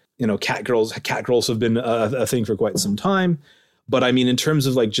manga. Cat girls have been a thing for quite some time, but I mean in terms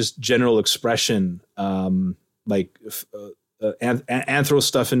of like just general expression, anthro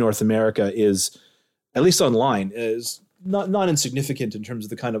stuff in North America is, at least online, is not insignificant in terms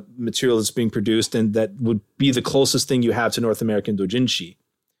of the kind of material that's being produced, and that would be the closest thing you have to North American doujinshi,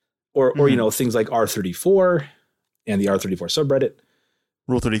 or things like R34 and the R34 subreddit,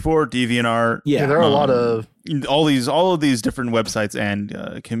 Rule 34, DeviantArt. Yeah, there are a lot of all of these different websites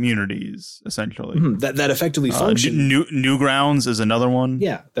and communities essentially that effectively function. Newgrounds is another one.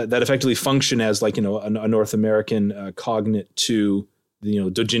 Yeah, that effectively function as like a North American cognate to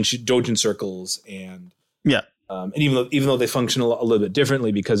doujin circles, and yeah. And even though they function a little bit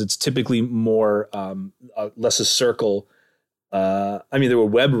differently, because it's typically more less a circle. I mean, there were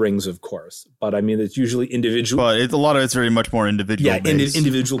web rings, of course, but I mean, it's usually individual. But a lot of it's very much more individual. Yeah,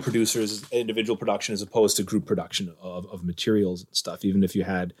 individual producers, individual production, as opposed to group production of materials and stuff. Even if you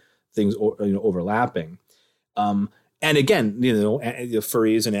had things overlapping, and again, the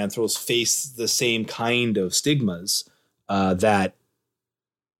furries and anthros face the same kind of stigmas that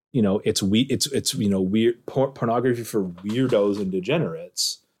it's weird pornography for weirdos and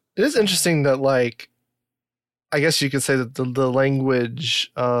degenerates. It is interesting that, like, I guess you could say that the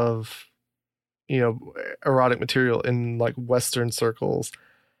language of, erotic material in like Western circles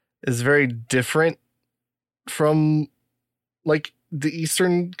is very different from like the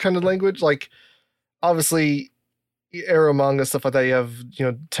Eastern kind of language. Like, obviously, ero manga, stuff like that, you have,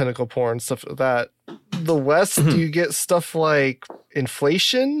 tentacle porn, stuff like that. The West, you get stuff like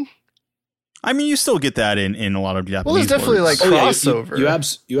inflation. I mean, you still get that in a lot of Japanese. Well, there's definitely words. like crossover.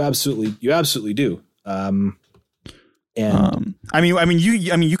 You absolutely do.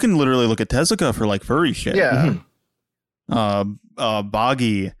 You can literally look at Tezuka for like furry shit. Yeah.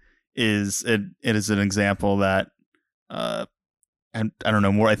 Boggy is an example that and I don't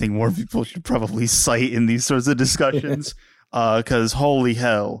know, more. I think more people should probably cite in these sorts of discussions because holy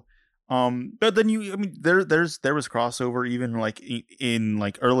hell. But then there was crossover even like in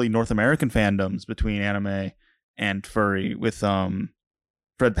like early North American fandoms between anime and furry with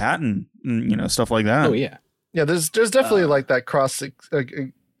Fred Patton, stuff like that. Oh yeah. Yeah, there's definitely like that cross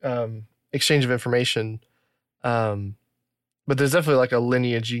exchange of information. But there's definitely like a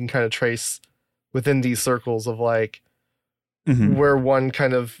lineage you can kind of trace within these circles of like where one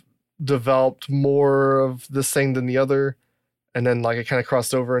kind of developed more of this thing than the other, and then like it kind of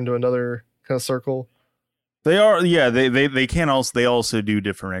crossed over into another kind of circle. They are, yeah. They also do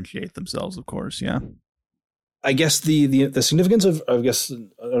differentiate themselves, of course. Yeah. I guess the significance of I don't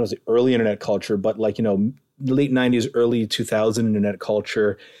know, the early internet culture, but like late 90s, early 2000 internet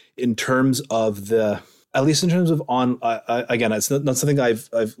culture, in terms of at least in terms of again, it's not something I've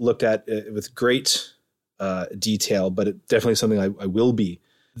looked at with great detail, but it's definitely something I will be,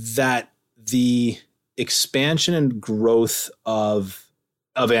 that the expansion and growth of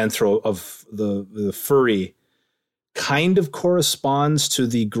the furry kind of corresponds to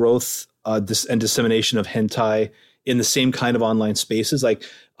the growth and dissemination of hentai in the same kind of online spaces. Like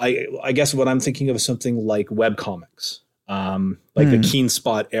I guess what I'm thinking of is something like webcomics, like the Keen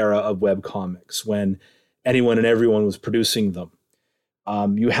Spot era of webcomics, when anyone and everyone was producing them.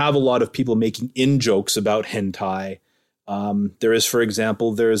 You have a lot of people making in-jokes about hentai. There is, for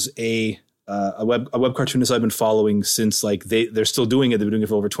example, there's a web cartoonist I've been following since like they're still doing it. They've been doing it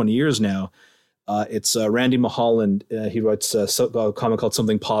for over 20 years now. It's Randy Mulholland. He writes a comic called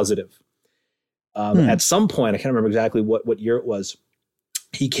Something Positive. At some point, I can't remember exactly what year it was,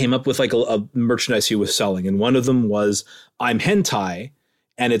 he came up with like a merchandise he was selling. And one of them was I'm hentai.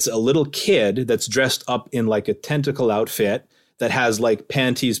 And it's a little kid that's dressed up in like a tentacle outfit that has like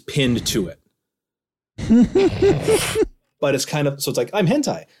panties pinned to it. But it's kind of, so it's like, I'm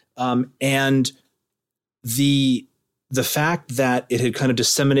hentai. And the fact that it had kind of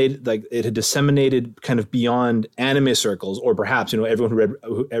disseminated kind of beyond anime circles, or perhaps, everyone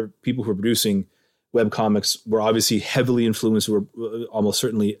people who were producing webcomics were obviously heavily influenced, who were almost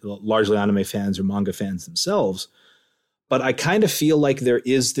certainly largely anime fans or manga fans themselves. But I kind of feel like there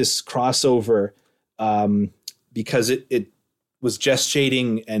is this crossover because it was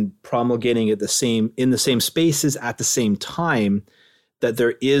gestating and promulgating in the same spaces at the same time, that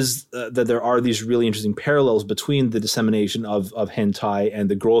there are these really interesting parallels between the dissemination of hentai and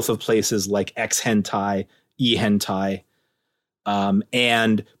the growth of places like X hentai, E hentai,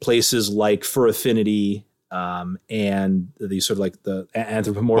 and places like Fur Affinity, and the sort of like the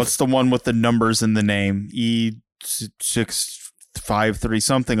anthropomorphic. What's the one with the numbers in the name? E653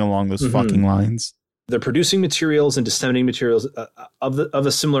 something along those fucking lines. They're producing materials and disseminating materials of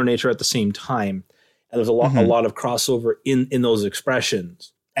a similar nature at the same time. And there's a lot of crossover in those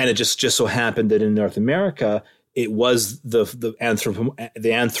expressions. And it just so happened that in North America, it was the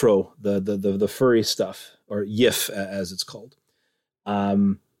furry stuff, or YIF as it's called.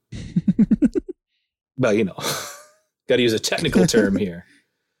 Well, got to use a technical term here.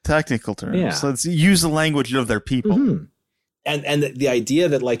 Technical terms. Yeah. So let's use the language of their people. And the idea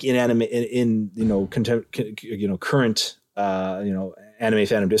that like in anime, current anime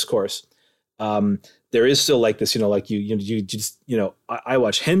fandom discourse, there is still like this, like you just, I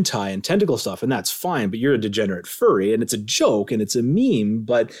watch hentai and tentacle stuff, and that's fine, but you're a degenerate furry, and it's a joke and it's a meme,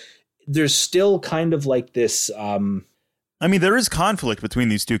 but there's still kind of like this. I mean, there is conflict between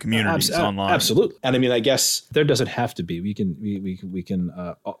these two communities online. Absolutely. And I mean, I guess there doesn't have to be. We can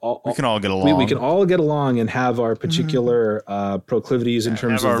all get along. We can all get along and have our particular proclivities in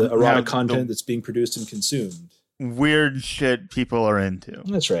terms of the erotic content that's being produced and consumed. Weird shit people are into.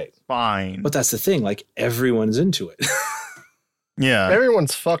 That's right. Fine. But that's the thing. Like, everyone's into it. Yeah.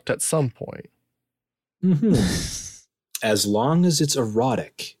 Everyone's fucked at some point. As long as it's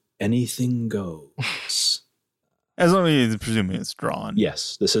erotic, anything goes. As long as presuming it's drawn.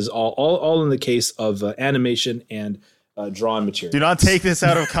 Yes, this is all in the case of animation and drawn material. Do not take this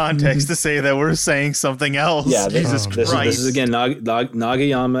out of context to say that we're saying something else. Yeah, Jesus Christ. This is again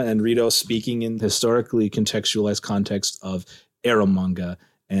Nagayama and Rito speaking in historically contextualized context of ero manga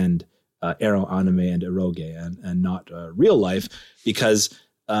and ero anime and eroge and not real life, because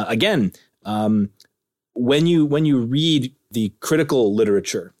again, when you read the critical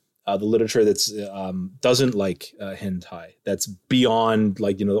literature, the literature that's doesn't like hentai, that's beyond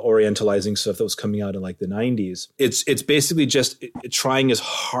like, the orientalizing stuff that was coming out in like the 90s. It's basically just trying as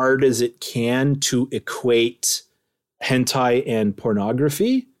hard as it can to equate hentai and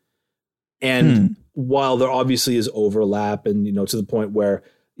pornography. And while there obviously is overlap, and to the point where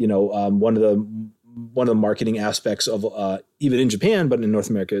one of the marketing aspects of even in Japan, but in North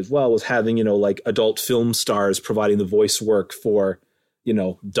America as well, was having like adult film stars providing the voice work for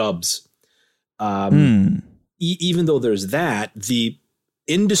dubs. Even though there's that, the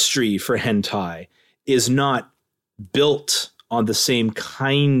industry for hentai is not built on the same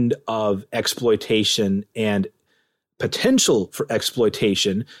kind of exploitation and potential for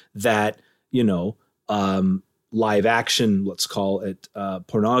exploitation that, live action, let's call it,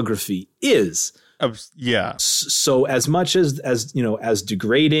 pornography is. Yeah. So as much as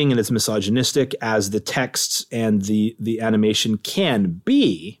degrading and as misogynistic as the texts and the animation can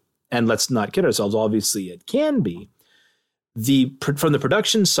be, and let's not kid ourselves, obviously it can be, from the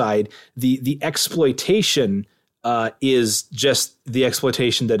production side, the exploitation is just the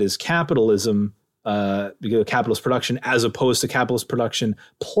exploitation that is capitalism, because capitalist production, as opposed to capitalist production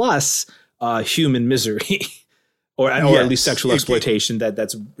plus human misery. Or at least sexual exploitation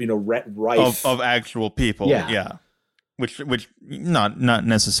that's rife of actual people. Yeah. Which not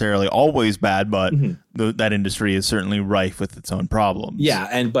necessarily always bad, but that industry is certainly rife with its own problems.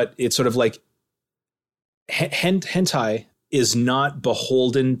 Yeah, but it's sort of like hentai is not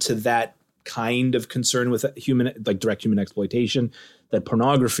beholden to that kind of concern with direct human exploitation that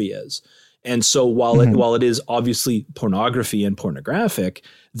pornography is. And so while it is obviously pornography and pornographic,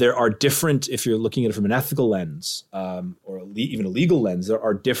 there are different, if you're looking at it from an ethical lens or even a legal lens, there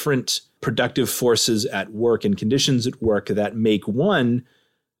are different productive forces at work and conditions at work that make one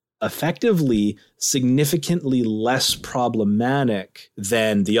effectively significantly less problematic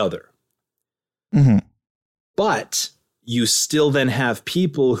than the other. But you still then have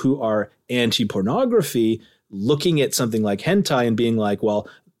people who are anti-pornography looking at something like hentai and being like, well,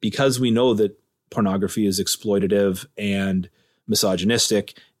 because we know that pornography is exploitative and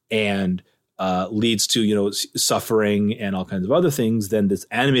misogynistic and leads to, suffering and all kinds of other things, then this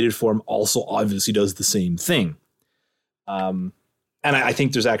animated form also obviously does the same thing. And I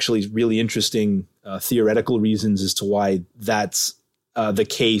think there's actually really interesting theoretical reasons as to why that's the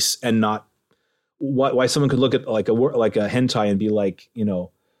case, and not why someone could look at like a hentai and be like,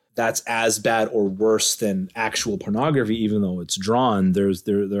 that's as bad or worse than actual pornography, even though it's drawn. There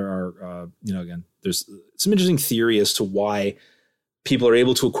are again, there's some interesting theory as to why people are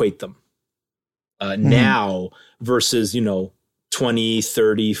able to equate them now versus 20,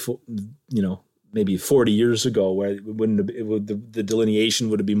 30, maybe 40 years ago, where the delineation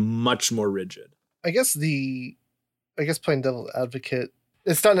would have been much more rigid. I guess playing devil's advocate,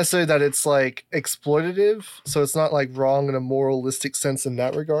 it's not necessarily that it's like exploitative, so it's not like wrong in a moralistic sense in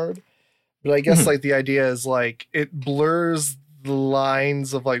that regard. But I guess like the idea is like it blurs the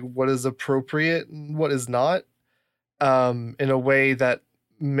lines of like what is appropriate and what is not, in a way that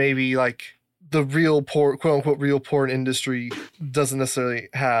maybe like the real porn, quote unquote real porn industry doesn't necessarily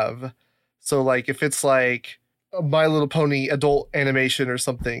have. So like if it's like a My Little Pony adult animation or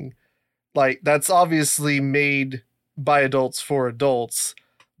something, like that's obviously made by adults for adults,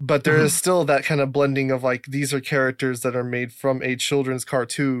 but there is still that kind of blending of like, these are characters that are made from a children's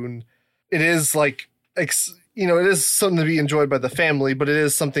cartoon. It is like, it is something to be enjoyed by the family, but it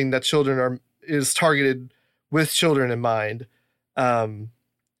is something that is targeted with children in mind. And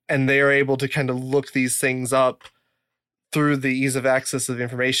they are able to kind of look these things up through the ease of access of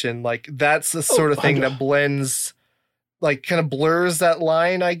information. Like that's the sort of thing that blends, like kind of blurs that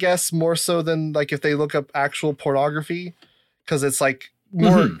line, I guess, more so than like if they look up actual pornography, because it's like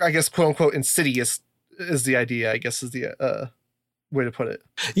more, I guess, quote unquote, insidious is the idea, I guess, is the way to put it.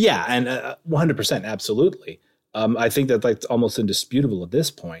 Yeah, and 100%, absolutely. I think that like almost indisputable at this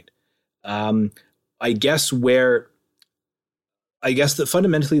point. I guess that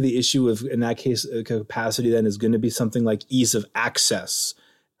fundamentally the issue of, in that case, capacity then is going to be something like ease of access,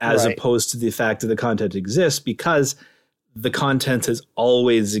 as opposed to the fact that the content exists, because the content has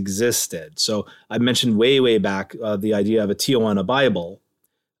always existed. So I mentioned way back the idea of a Tijuana Bible,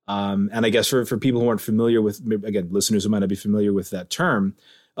 And I guess for people who aren't familiar with, again, listeners who might not be familiar with that term,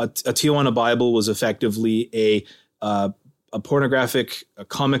 a Tijuana Bible was effectively a pornographic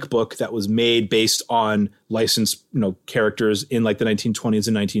comic book that was made based on licensed, characters in like the 1920s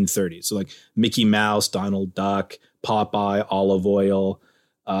and 1930s. So like Mickey Mouse, Donald Duck, Popeye, Olive Oil,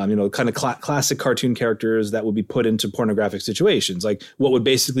 kind of classic cartoon characters that would be put into pornographic situations, like what would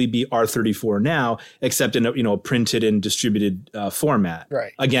basically be R34 now, except in a printed and distributed format.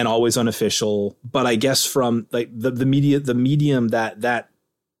 Right. Again, always unofficial, but I guess from like the medium that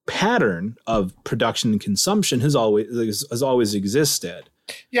pattern of production and consumption has always existed.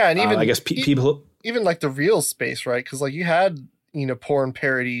 Yeah, and even I guess people even like the real space, right? Because like you had porn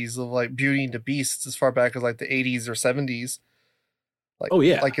parodies of like Beauty and the Beast as far back as like the 80s or 70s. Like, oh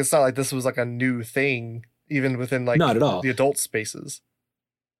yeah, like it's not like this was like a new thing, even within like not at all the adult spaces.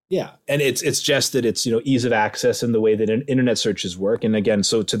 Yeah, and it's just that it's ease of access and the way that internet searches work. And again,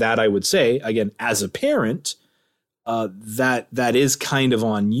 so to that I would say, again, as a parent, that is kind of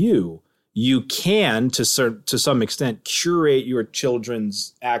on you. You can to some extent curate your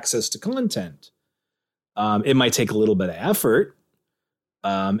children's access to content. It might take a little bit of effort.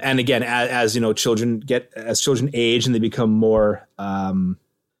 And again, as children age and they become more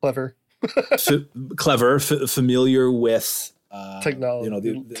clever, familiar with technology,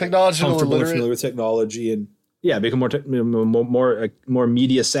 familiar with technology, and become more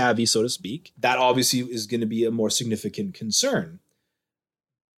media savvy, so to speak. That obviously is going to be a more significant concern.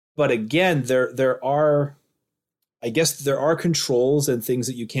 But again, there are controls and things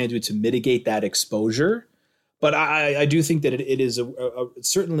that you can do to mitigate that exposure. But I do think that it is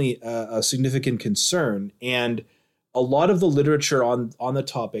certainly a significant concern, and a lot of the literature on the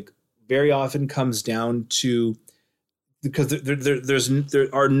topic very often comes down to, because there's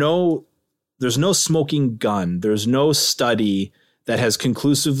no smoking gun, there's no study that has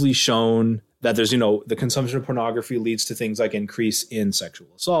conclusively shown that there's the consumption of pornography leads to things like increase in sexual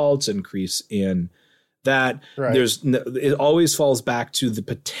assaults, increase in that. Right. It always falls back to the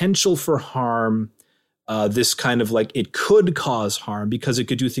potential for harm. This kind of like it could cause harm because it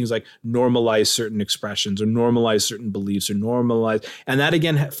could do things like normalize certain expressions or normalize certain beliefs or normalize. And that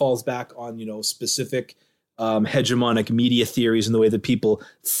again falls back on, specific hegemonic media theories and the way that people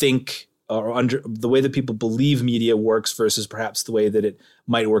think or the way that people believe media works versus perhaps the way that it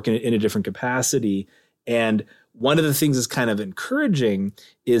might work in a different capacity. And one of the things that's kind of encouraging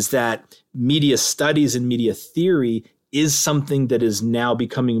is that media studies and media theory is something that is now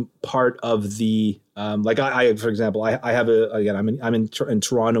becoming part of the I for example, I'm in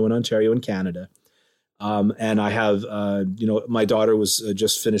Toronto and Ontario in Canada, and I have my daughter was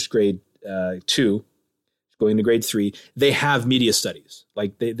just finished grade 2, going to grade 3. They have media studies,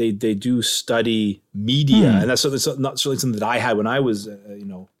 like they do study media, and that's not really something that I had when I was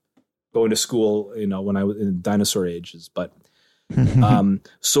going to school, when I was in dinosaur ages, but.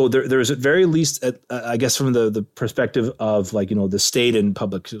 So there's at very least, I guess, from the perspective of the state and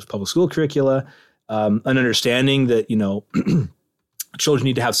public school curricula, an understanding that children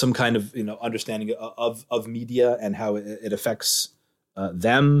need to have some kind of understanding of media and how it affects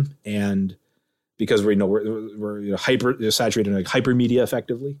them, and because we're hyper saturated in like hyper media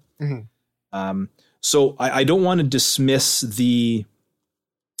effectively. Mm-hmm. So I don't want to dismiss the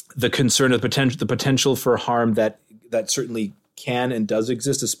concern of the potential for harm that certainly can and does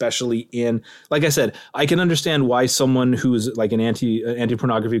exist, especially in, like I said, I can understand why someone who's like an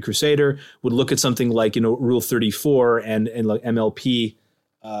anti-pornography crusader would look at something like, Rule 34 and like MLP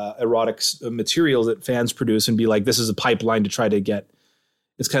erotic materials that fans produce and be like, this is a pipeline to try to get.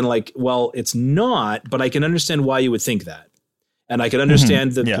 It's kind of like, well, it's not, but I can understand why you would think that. And I can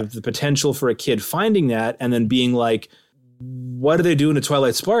understand the potential for a kid finding that and then being like, what do they do in a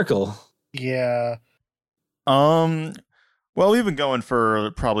Twilight Sparkle? Yeah. Well, we've been going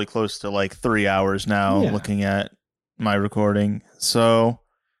for probably close to like 3 hours now, looking at my recording. So,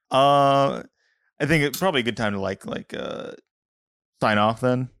 I think it's probably a good time to sign off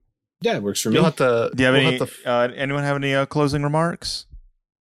then. Yeah, it works for me. You'll have to. Do you have anyone have any closing remarks?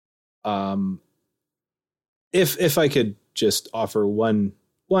 If I could just offer one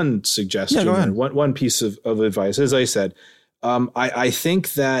suggestion, go ahead. One piece of advice, as I said, I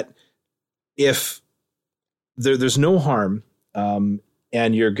think that if there's no harm, and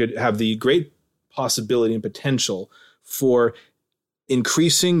you're good, have the great possibility and potential for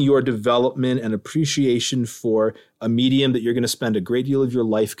increasing your development and appreciation for a medium that you're going to spend a great deal of your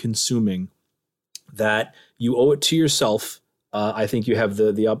life consuming, that you owe it to yourself. I think you have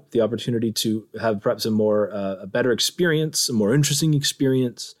the opportunity to have perhaps a better experience, a more interesting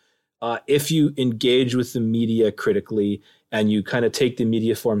experience, if you engage with the media critically and you kind of take the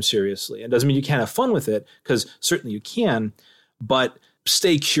media form seriously. It doesn't mean you can't have fun with it, because certainly you can, but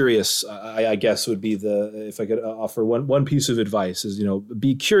stay curious, I guess would be if I could offer one piece of advice is,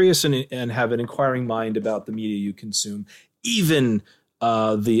 be curious and have an inquiring mind about the media you consume, even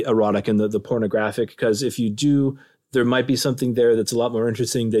the erotic and the pornographic, because if you do, there might be something there that's a lot more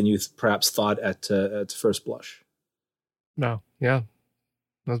interesting than you perhaps thought at first blush. No, yeah,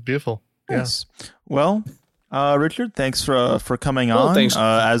 that's beautiful. Nice. Yeah. Well, Richard, thanks for coming on. Thanks.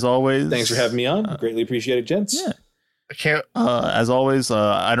 As always. Thanks for having me on. Greatly appreciated, gents. Yeah. I can't. As always,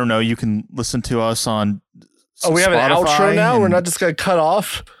 I don't know. You can listen to us on. Oh, we have an outro now. We're not just gonna cut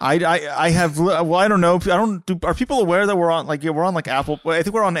off. I have. Well, I don't know. Are people aware that we're on Apple? I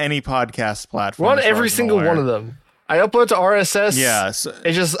think we're on any podcast platform. We're on every single one of them. I upload to RSS. Yeah, so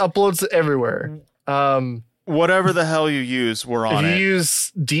it just uploads everywhere. Whatever the hell you use, we're on it. If you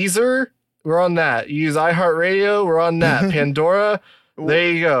use Deezer, we're on that. You use iHeartRadio, we're on that. Pandora.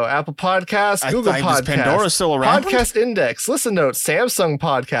 There you go. Apple Podcasts, Google Podcasts, Pandora's still around. Podcast Index, Listen Notes, Samsung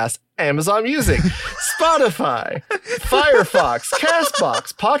Podcast, Amazon Music, Spotify, Firefox,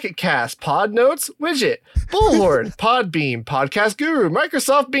 Castbox, Pocket Cast, Podnotes, Widget, Bullhorn, Podbeam, Podcast Guru,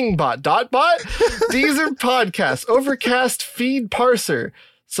 Microsoft Bingbot, Dotbot, Deezer Podcast, Overcast Feed Parser,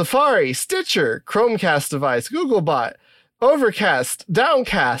 Safari, Stitcher, Chromecast device, Googlebot, Overcast,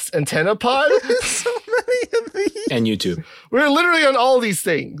 Downcast, Antenna Pod. So many of these. And YouTube. We're literally on all these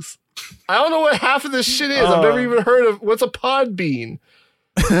things. I don't know what half of this shit is. I've never even heard of what's a Podbean.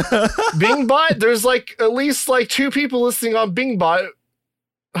 Bingbot? There's at least 2 people listening on Bingbot.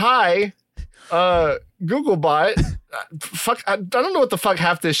 Hi. Googlebot. Fuck, I don't know what the fuck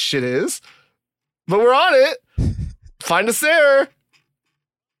half this shit is. But we're on it. Find us there.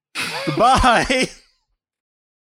 Goodbye.